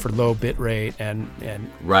low bit rate and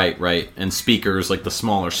right, and speakers, like the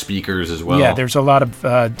smaller speakers as well. Yeah, there's a lot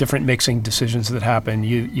of different mixing decisions that happen.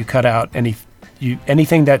 You cut out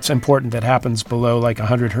anything that's important that happens below like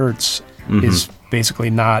 100 hertz is basically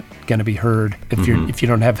not going to be heard if you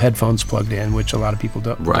don't have headphones plugged in, which a lot of people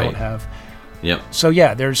don't have. Yep. So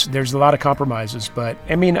yeah, there's a lot of compromises, but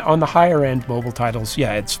I mean on the higher end mobile titles,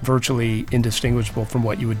 yeah, it's virtually indistinguishable from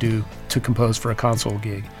what you would do to compose for a console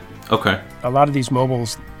gig. Okay. A lot of these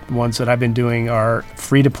mobiles ones that I've been doing are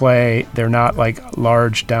free to play. They're not like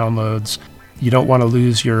large downloads. You don't want to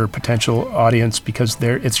lose your potential audience because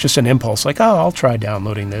it's just an impulse, like, oh, I'll try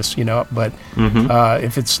downloading this, But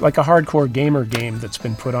if it's like a hardcore gamer game that's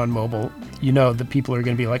been put on mobile, the people are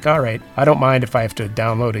going to be like, all right, I don't mind if I have to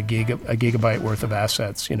download a gigabyte worth of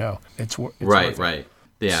assets. It's right.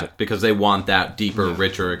 Yeah, because they want that deeper,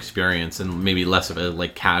 richer experience and maybe less of a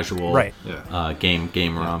like casual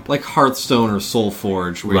game ROM. Like Hearthstone or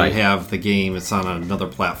SoulForge, where you have the game, it's on another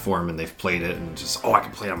platform and they've played it and just, I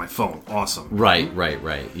can play it on my phone. Awesome. Right.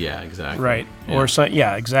 Yeah, exactly. Right. Yeah. Or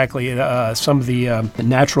exactly. Some of the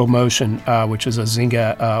Natural Motion, which is a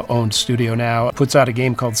Zynga owned studio now, puts out a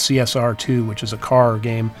game called CSR2, which is a car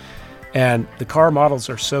game. And the car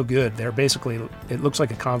models are so good. They're basically, it looks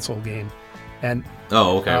like a console game. And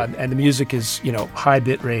and the music is, high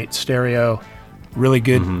bit rate, stereo, really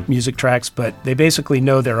good music tracks, but they basically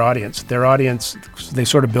know their audience. Their audience, they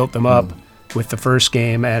sort of built them up with the first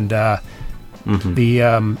game, and the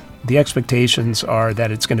expectations are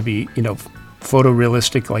that it's going to be,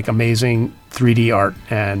 photorealistic, like amazing 3D art,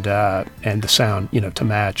 and the sound, to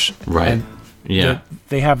match. Right. And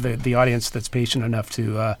they have the audience that's patient enough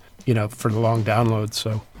to, for the long downloads.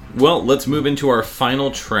 So. Well, let's move into our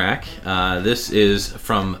final track. This is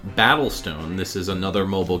from Battlestone. This is another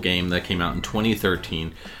mobile game that came out in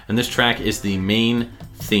 2013. And this track is the main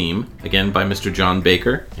theme, again by Mr. John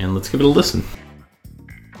Baker. And let's give it a listen.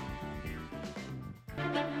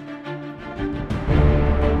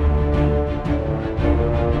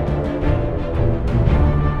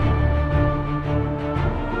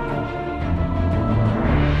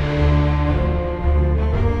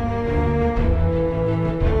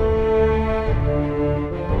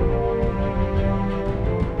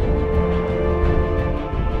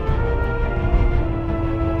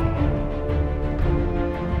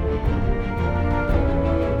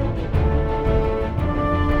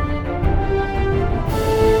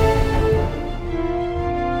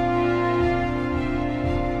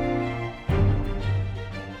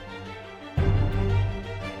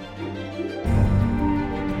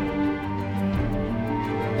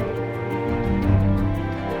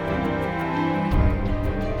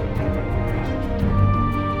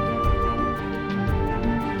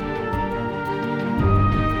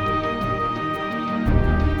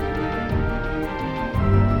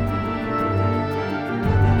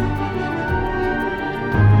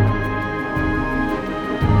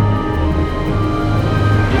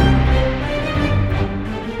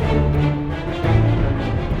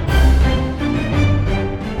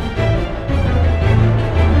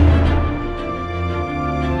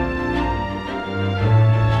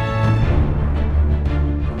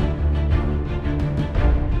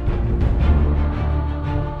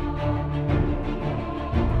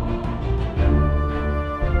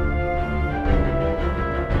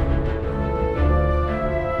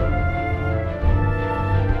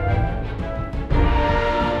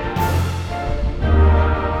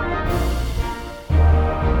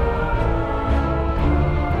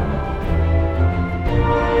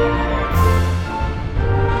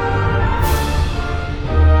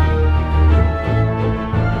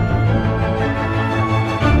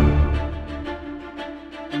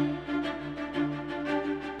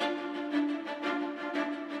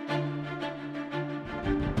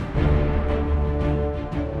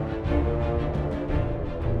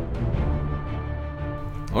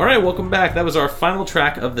 All right, welcome back. That was our final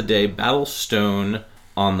track of the day, Battlestone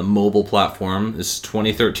on the mobile platform. This is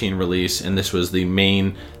 2013 release, and this was the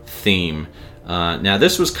main theme. Now,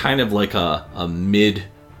 this was kind of like a mid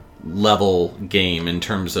level game in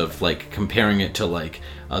terms of like comparing it to like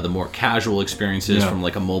the more casual experiences from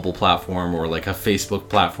like a mobile platform or like a Facebook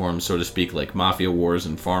platform, so to speak, like Mafia Wars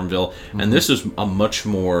and Farmville. And this was a much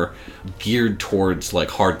more geared towards like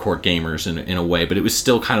hardcore gamers in a way, but it was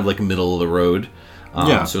still kind of like middle of the road.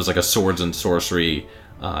 So it was like a swords and sorcery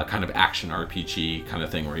kind of action RPG kind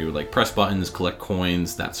of thing where you would like press buttons, collect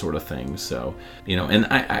coins, that sort of thing. So, you know, and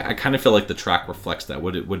I kind of feel like the track reflects that.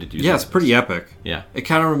 What did you say? Yeah, it's pretty epic. Yeah. It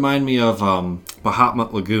kind of reminded me of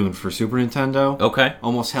Bahamut Lagoon for Super Nintendo. Okay.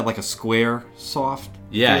 Almost had like a Square soft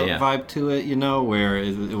vibe to it, you know, where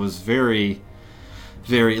it was very,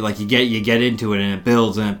 very like you get into it and it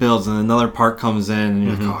builds and another part comes in and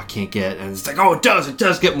you're like, oh, I can't get, and it's like, oh, it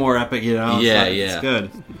does get more epic, you know. It's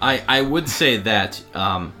good. I would say that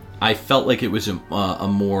I felt like it was a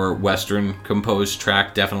more Western composed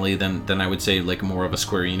track definitely than I would say like more of a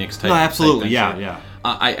Square Enix type. No, absolutely, type yeah.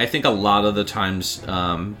 I think a lot of the times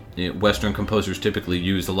Western composers typically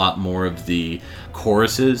use a lot more of the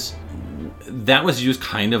choruses. That was used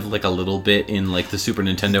kind of like a little bit in like the Super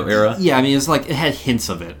Nintendo era. Yeah, I mean, it's like it had hints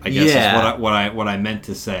of it, I guess is what I meant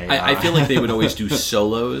to say. I feel like they would always do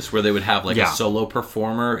solos where they would have like a solo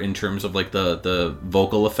performer in terms of like the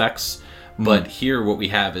vocal effects. But here what we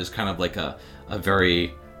have is kind of like a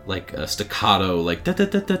very like a staccato, like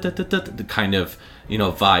kind of, you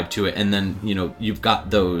know, vibe to it. And then, you know, you've got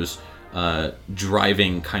those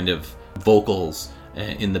driving kind of vocals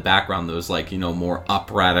in the background, those like, you know, more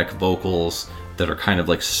operatic vocals that are kind of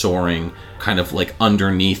like soaring, kind of like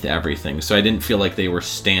underneath everything. So I didn't feel like they were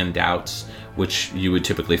standouts, which you would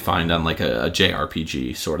typically find on like a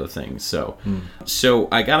JRPG sort of thing. So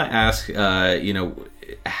I gotta ask, you know,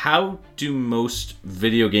 how do most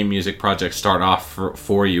video game music projects start off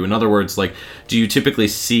for you? In other words, like, do you typically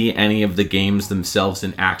see any of the games themselves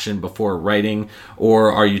in action before writing,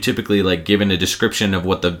 or are you typically like given a description of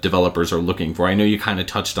what the developers are looking for? I know you kind of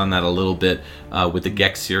touched on that a little bit with the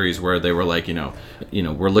Gex series, where they were like, you know,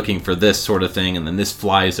 we're looking for this sort of thing, and then this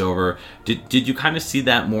flies over. Did you kind of see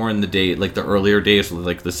that more in the earlier days,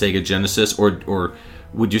 like the Sega Genesis, or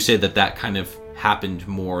would you say that kind of happened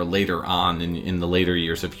more later on in the later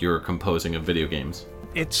years of your composing of video games?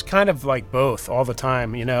 It's kind of like both all the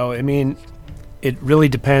time, you know. I mean, it really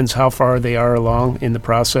depends how far they are along in the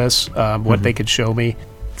process, what they could show me.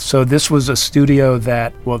 So this was a studio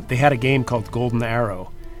that, well, they had a game called Golden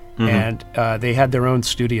Arrow, and they had their own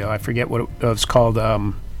studio. I forget what it was called,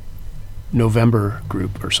 November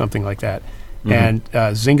Group or something like that. And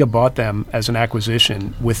Zynga bought them as an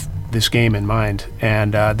acquisition with this game in mind,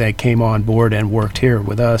 and they came on board and worked here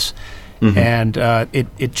with us. And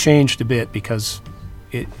it changed a bit because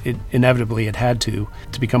it inevitably it had to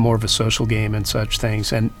become more of a social game and such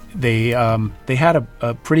things. And they had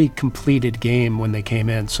a pretty completed game when they came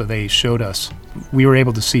in, so they showed us. We were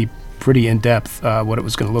able to see pretty in depth what it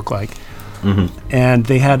was going to look like. And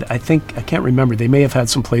they had, I can't remember, they may have had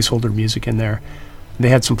some placeholder music in there. They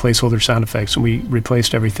had some placeholder sound effects, and we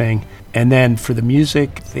replaced everything. And then for the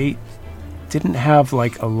music, they didn't have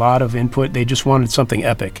like a lot of input. They just wanted something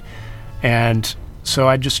epic. And so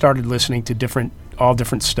I just started listening to all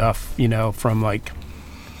different stuff, you know, from like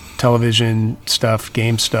television stuff,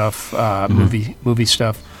 game stuff, movie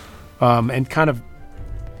stuff. And kind of,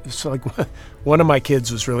 so like one of my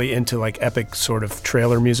kids was really into like epic sort of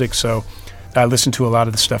trailer music. So I listened to a lot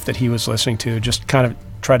of the stuff that he was listening to, just kind of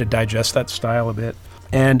try to digest that style a bit.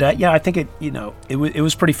 And I think it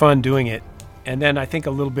was pretty fun doing it. And then I think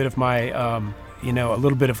a little bit of my, a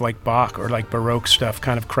little bit of like Bach or like Baroque stuff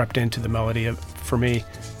kind of crept into the melody for me,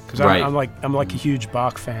 because I'm like a huge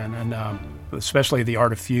Bach fan, and especially the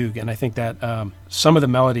Art of Fugue. And I think that some of the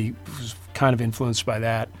melody was kind of influenced by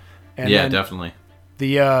that. And yeah, definitely.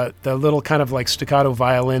 The little kind of like staccato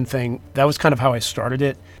violin thing, that was kind of how I started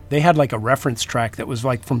it. They had like a reference track that was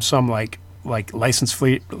like from some like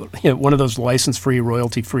license-free, one of those license-free,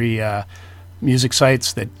 royalty-free music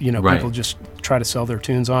sites that, people just try to sell their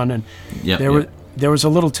tunes on. And there was a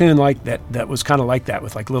little tune like that was kind of like that,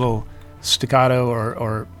 with like little staccato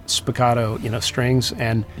or spiccato, strings.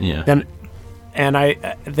 And then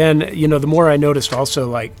the more I noticed also,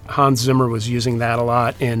 like Hans Zimmer was using that a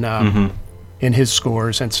lot in his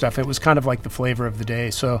scores and stuff. It was kind of like the flavor of the day.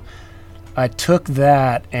 So I took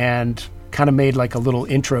that and kind of made like a little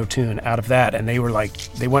intro tune out of that, and they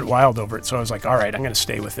went wild over it. So I was like, all right, I'm going to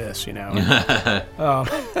stay with this,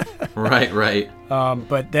 Right.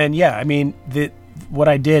 But then, what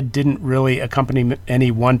I didn't really accompany any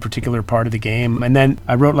one particular part of the game. And then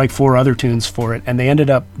I wrote like 4 other tunes for it, and they ended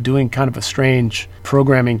up doing kind of a strange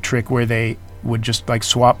programming trick where they would just like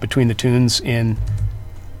swap between the tunes in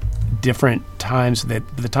different times that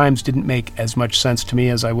the times didn't make as much sense to me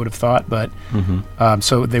as I would have thought. But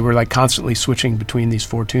so they were like constantly switching between these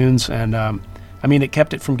 4 tunes, and I mean, it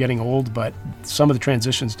kept it from getting old, but some of the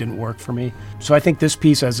transitions didn't work for me. So I think this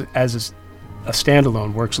piece as a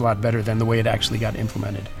standalone works a lot better than the way it actually got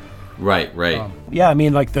implemented. Right. Yeah, I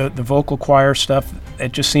mean, like the vocal choir stuff,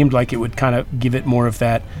 it just seemed like it would kind of give it more of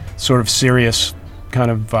that sort of serious kind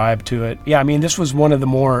of vibe to it. Yeah, I mean, this was one of the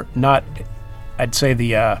more I'd say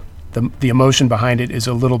the emotion behind it is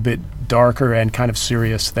a little bit darker and kind of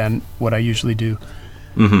serious than what I usually do.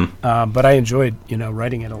 But I enjoyed,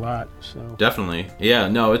 writing it a lot. So definitely, yeah.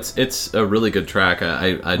 No, it's a really good track.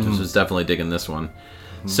 I just was definitely digging this one.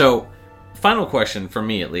 So, final question for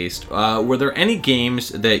me, at least: were there any games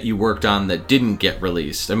that you worked on that didn't get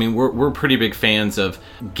released? I mean, we're pretty big fans of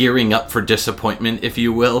gearing up for disappointment, if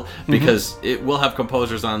you will, because we'll have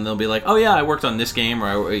composers on. They'll be like, "Oh yeah, I worked on this game," or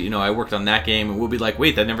I worked on that game, and we'll be like,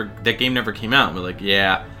 "Wait, that game never came out." And we're like,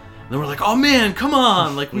 "Yeah," and then we're like, "Oh man, come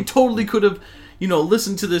on! Like we totally could have."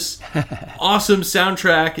 Listen to this awesome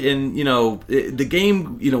soundtrack, and the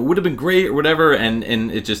game would have been great or whatever, and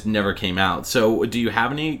it just never came out. So do you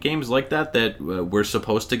have any games like that were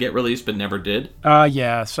supposed to get released but never did?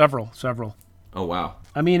 Yeah, several. Oh wow.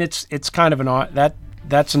 I mean, it's kind of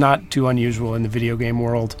that's not too unusual in the video game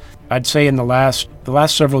world. I'd say in the last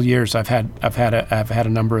several years, I've had a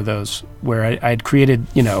number of those where I had created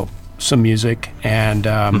some music, and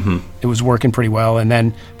it was working pretty well, and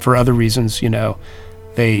then for other reasons,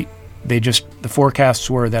 they just, the forecasts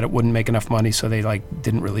were that it wouldn't make enough money, so they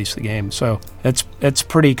didn't release the game. So it's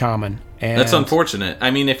pretty common. And that's unfortunate. I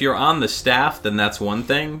mean, if you're on the staff, then that's one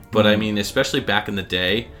thing, but I mean, especially back in the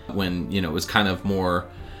day when it was kind of more,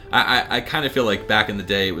 I kind of feel like back in the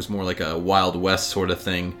day it was more like a Wild West sort of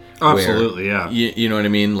thing. Absolutely, where, yeah. You know what I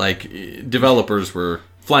mean? Like developers were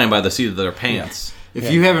flying by the seat of their pants. Yeah. If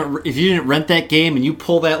you didn't rent that game and you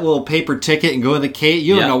pull that little paper ticket and go in the cave,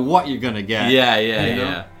 you don't know what you're gonna get.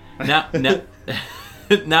 Yeah. Now,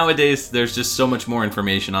 nowadays, there's just so much more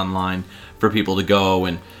information online for people to go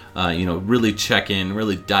and really check in,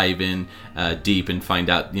 really dive in deep and find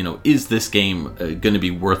out, is this game going to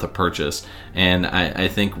be worth a purchase? And I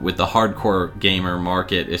think with the hardcore gamer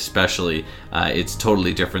market, especially, it's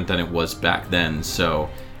totally different than it was back then. So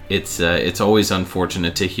it's always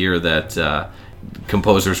unfortunate to hear that.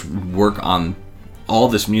 Composers work on all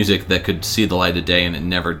this music that could see the light of day and it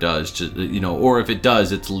never does, or if it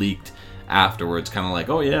does, it's leaked afterwards, kind of like,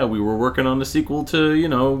 oh yeah, we were working on the sequel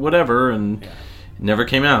to whatever, and it never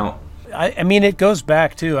came out. I mean, it goes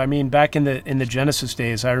back too. I mean, back in the Genesis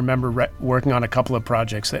days, I remember working on a couple of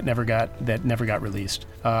projects that never got released.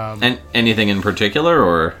 And anything in particular,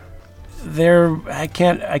 or? I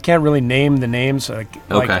can't really name the names.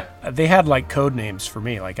 Okay. They had code names for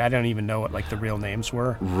me. I don't even know what the real names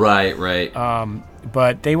were. Right.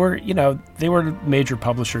 But they were major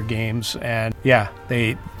publisher games, and yeah,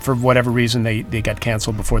 they, for whatever reason, they got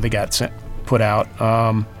canceled before they got put out.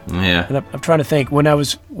 Yeah. And I'm trying to think. When I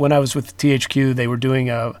was with THQ, they were doing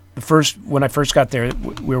when I first got there,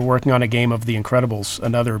 we were working on a game of The Incredibles,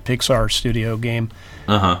 another Pixar studio game.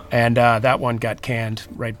 And that one got canned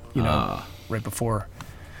right before.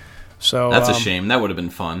 So that's a shame. That would have been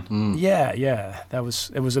fun. Yeah. It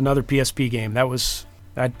was another PSP game.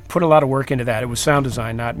 I put a lot of work into that. It was sound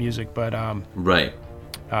design, not music, but right.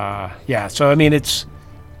 Yeah. So I mean, it's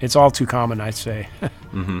all too common, I'd say.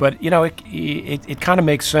 But it kind of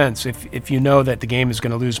makes sense if you know that the game is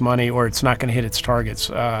going to lose money or it's not going to hit its targets.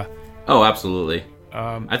 Oh, absolutely.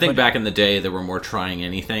 I think back in the day, they were more trying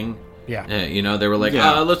anything. Yeah. They were like,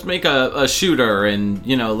 let's make a shooter, and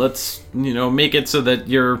let's make it so that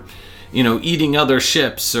you're eating other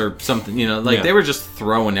ships or something. They were just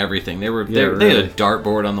throwing everything. They had a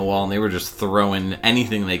dartboard on the wall, and they were just throwing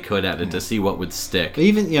anything they could at it to see what would stick.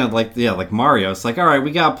 Even like Mario. It's like, all right,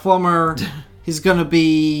 we got a plumber. He's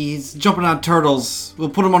jumping on turtles. We'll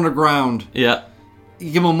put him underground. Yeah.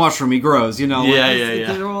 You give him a mushroom, he grows. Yeah.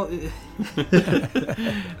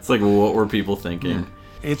 It's like, what were people thinking?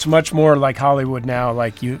 It's much more like Hollywood now.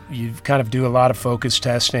 Like you kind of do a lot of focus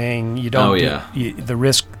testing. You don't. The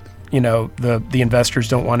risk. The investors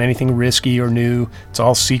don't want anything risky or new. It's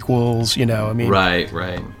all sequels. I mean. Right.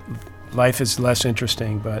 Life is less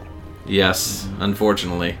interesting, but. Yes,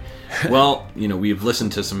 unfortunately. Well, we've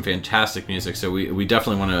listened to some fantastic music, so we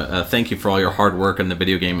definitely want to thank you for all your hard work in the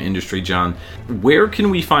video game industry, John. Where can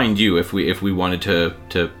we find you if we wanted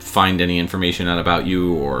to find any information out about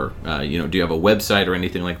you, or do you have a website or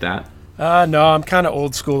anything like that? No, I'm kind of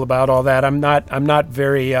old school about all that. I'm not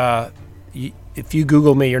very. If you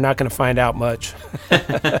Google me, you're not going to find out much.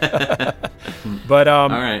 But all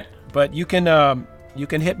right. But you can You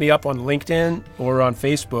can hit me up on LinkedIn or on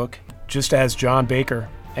Facebook, just as John Baker,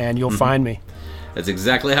 and you'll find me. That's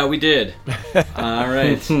exactly how we did. All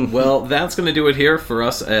right. Well, that's going to do it here for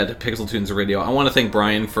us at Pixel Tunes Radio. I want to thank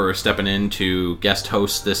Brian for stepping in to guest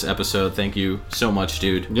host this episode. Thank you so much,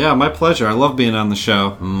 dude. Yeah, my pleasure. I love being on the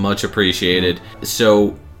show. Much appreciated.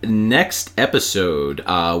 So, next episode,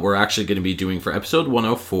 we're actually going to be doing for episode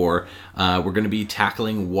 104, we're going to be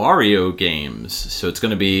tackling Wario games. So it's going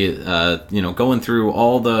to be, going through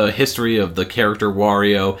all the history of the character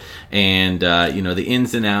Wario and, the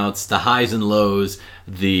ins and outs, the highs and lows,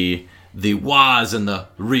 the Wahs and the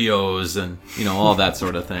Rios and, all that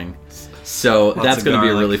sort of thing. So that's going to be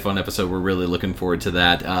a really fun episode. We're really looking forward to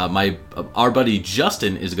that. Our buddy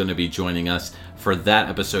Justin is going to be joining us for that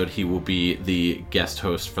episode. He will be the guest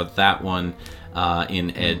host for that one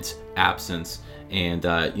in Ed's absence. And,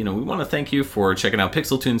 we want to thank you for checking out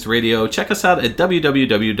Pixel Tunes Radio. Check us out at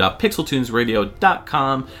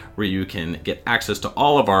www.pixeltunesradio.com, where you can get access to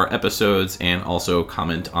all of our episodes and also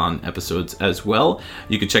comment on episodes as well.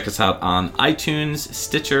 You can check us out on iTunes,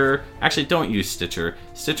 Stitcher. Actually, don't use Stitcher.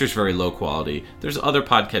 Stitcher's very low quality. There's other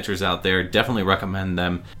podcatchers out there. Definitely recommend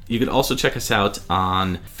them. You could also check us out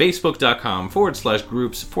on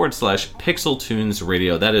facebook.com/groups/Pixel Tunes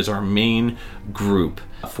Radio. That is our main group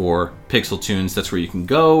for Pixel Tunes. That's where you can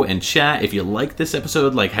go and chat. If you like this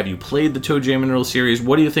episode, have you played the ToeJam and Earl series?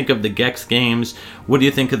 What do you think of the Gex games? What do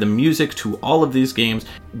you think of the music to all of these games?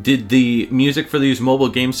 Did the music for these mobile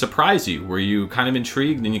games surprise you? Were you kind of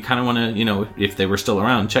intrigued and you kind of want to, if they were still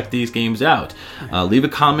around, check these games out? Leave a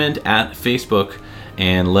comment at Facebook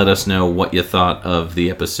and let us know what you thought of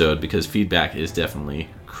the episode, because feedback is definitely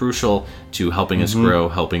crucial to helping us grow,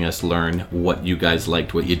 helping us learn what you guys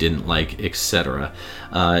liked, what you didn't like, etc.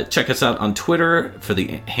 Check us out on Twitter for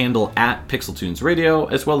the handle at PixelTunesRadio,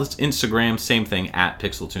 as well as Instagram, same thing, at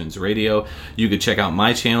PixelTunesRadio. You could check out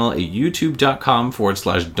my channel at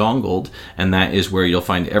youtube.com/dongled, and that is where you'll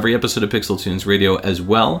find every episode of Pixel Tunes Radio as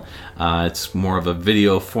well. It's more of a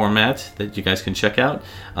video format that you guys can check out.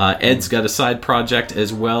 Ed's got a side project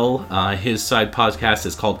as well. His side podcast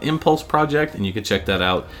is called Impulse Project, and you can check that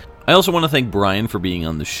out. I also want to thank Brian for being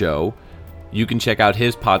on the show. You can check out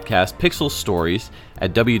his podcast, Pixel Stories,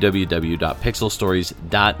 at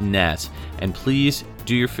www.pixelstories.net. And please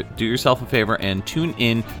do yourself a favor and tune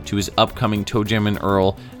in to his upcoming ToeJam and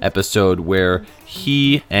Earl episode, where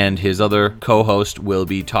he and his other co-host will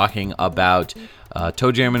be talking about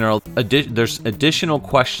ToeJam and Earl. There's additional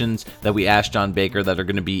questions that we asked John Baker that are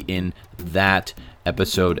going to be in that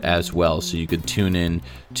episode as well, so you could tune in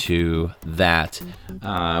to that.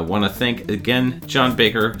 I want to thank again John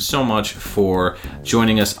Baker so much for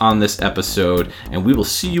joining us on this episode, and we will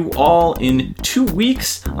see you all in 2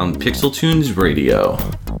 weeks on Pixel Tunes Radio.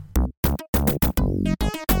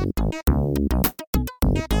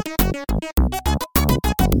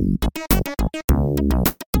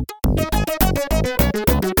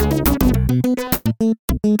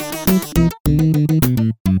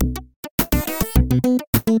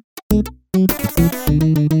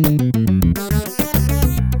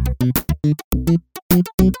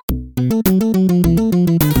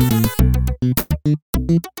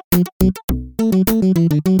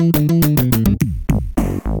 Thank you.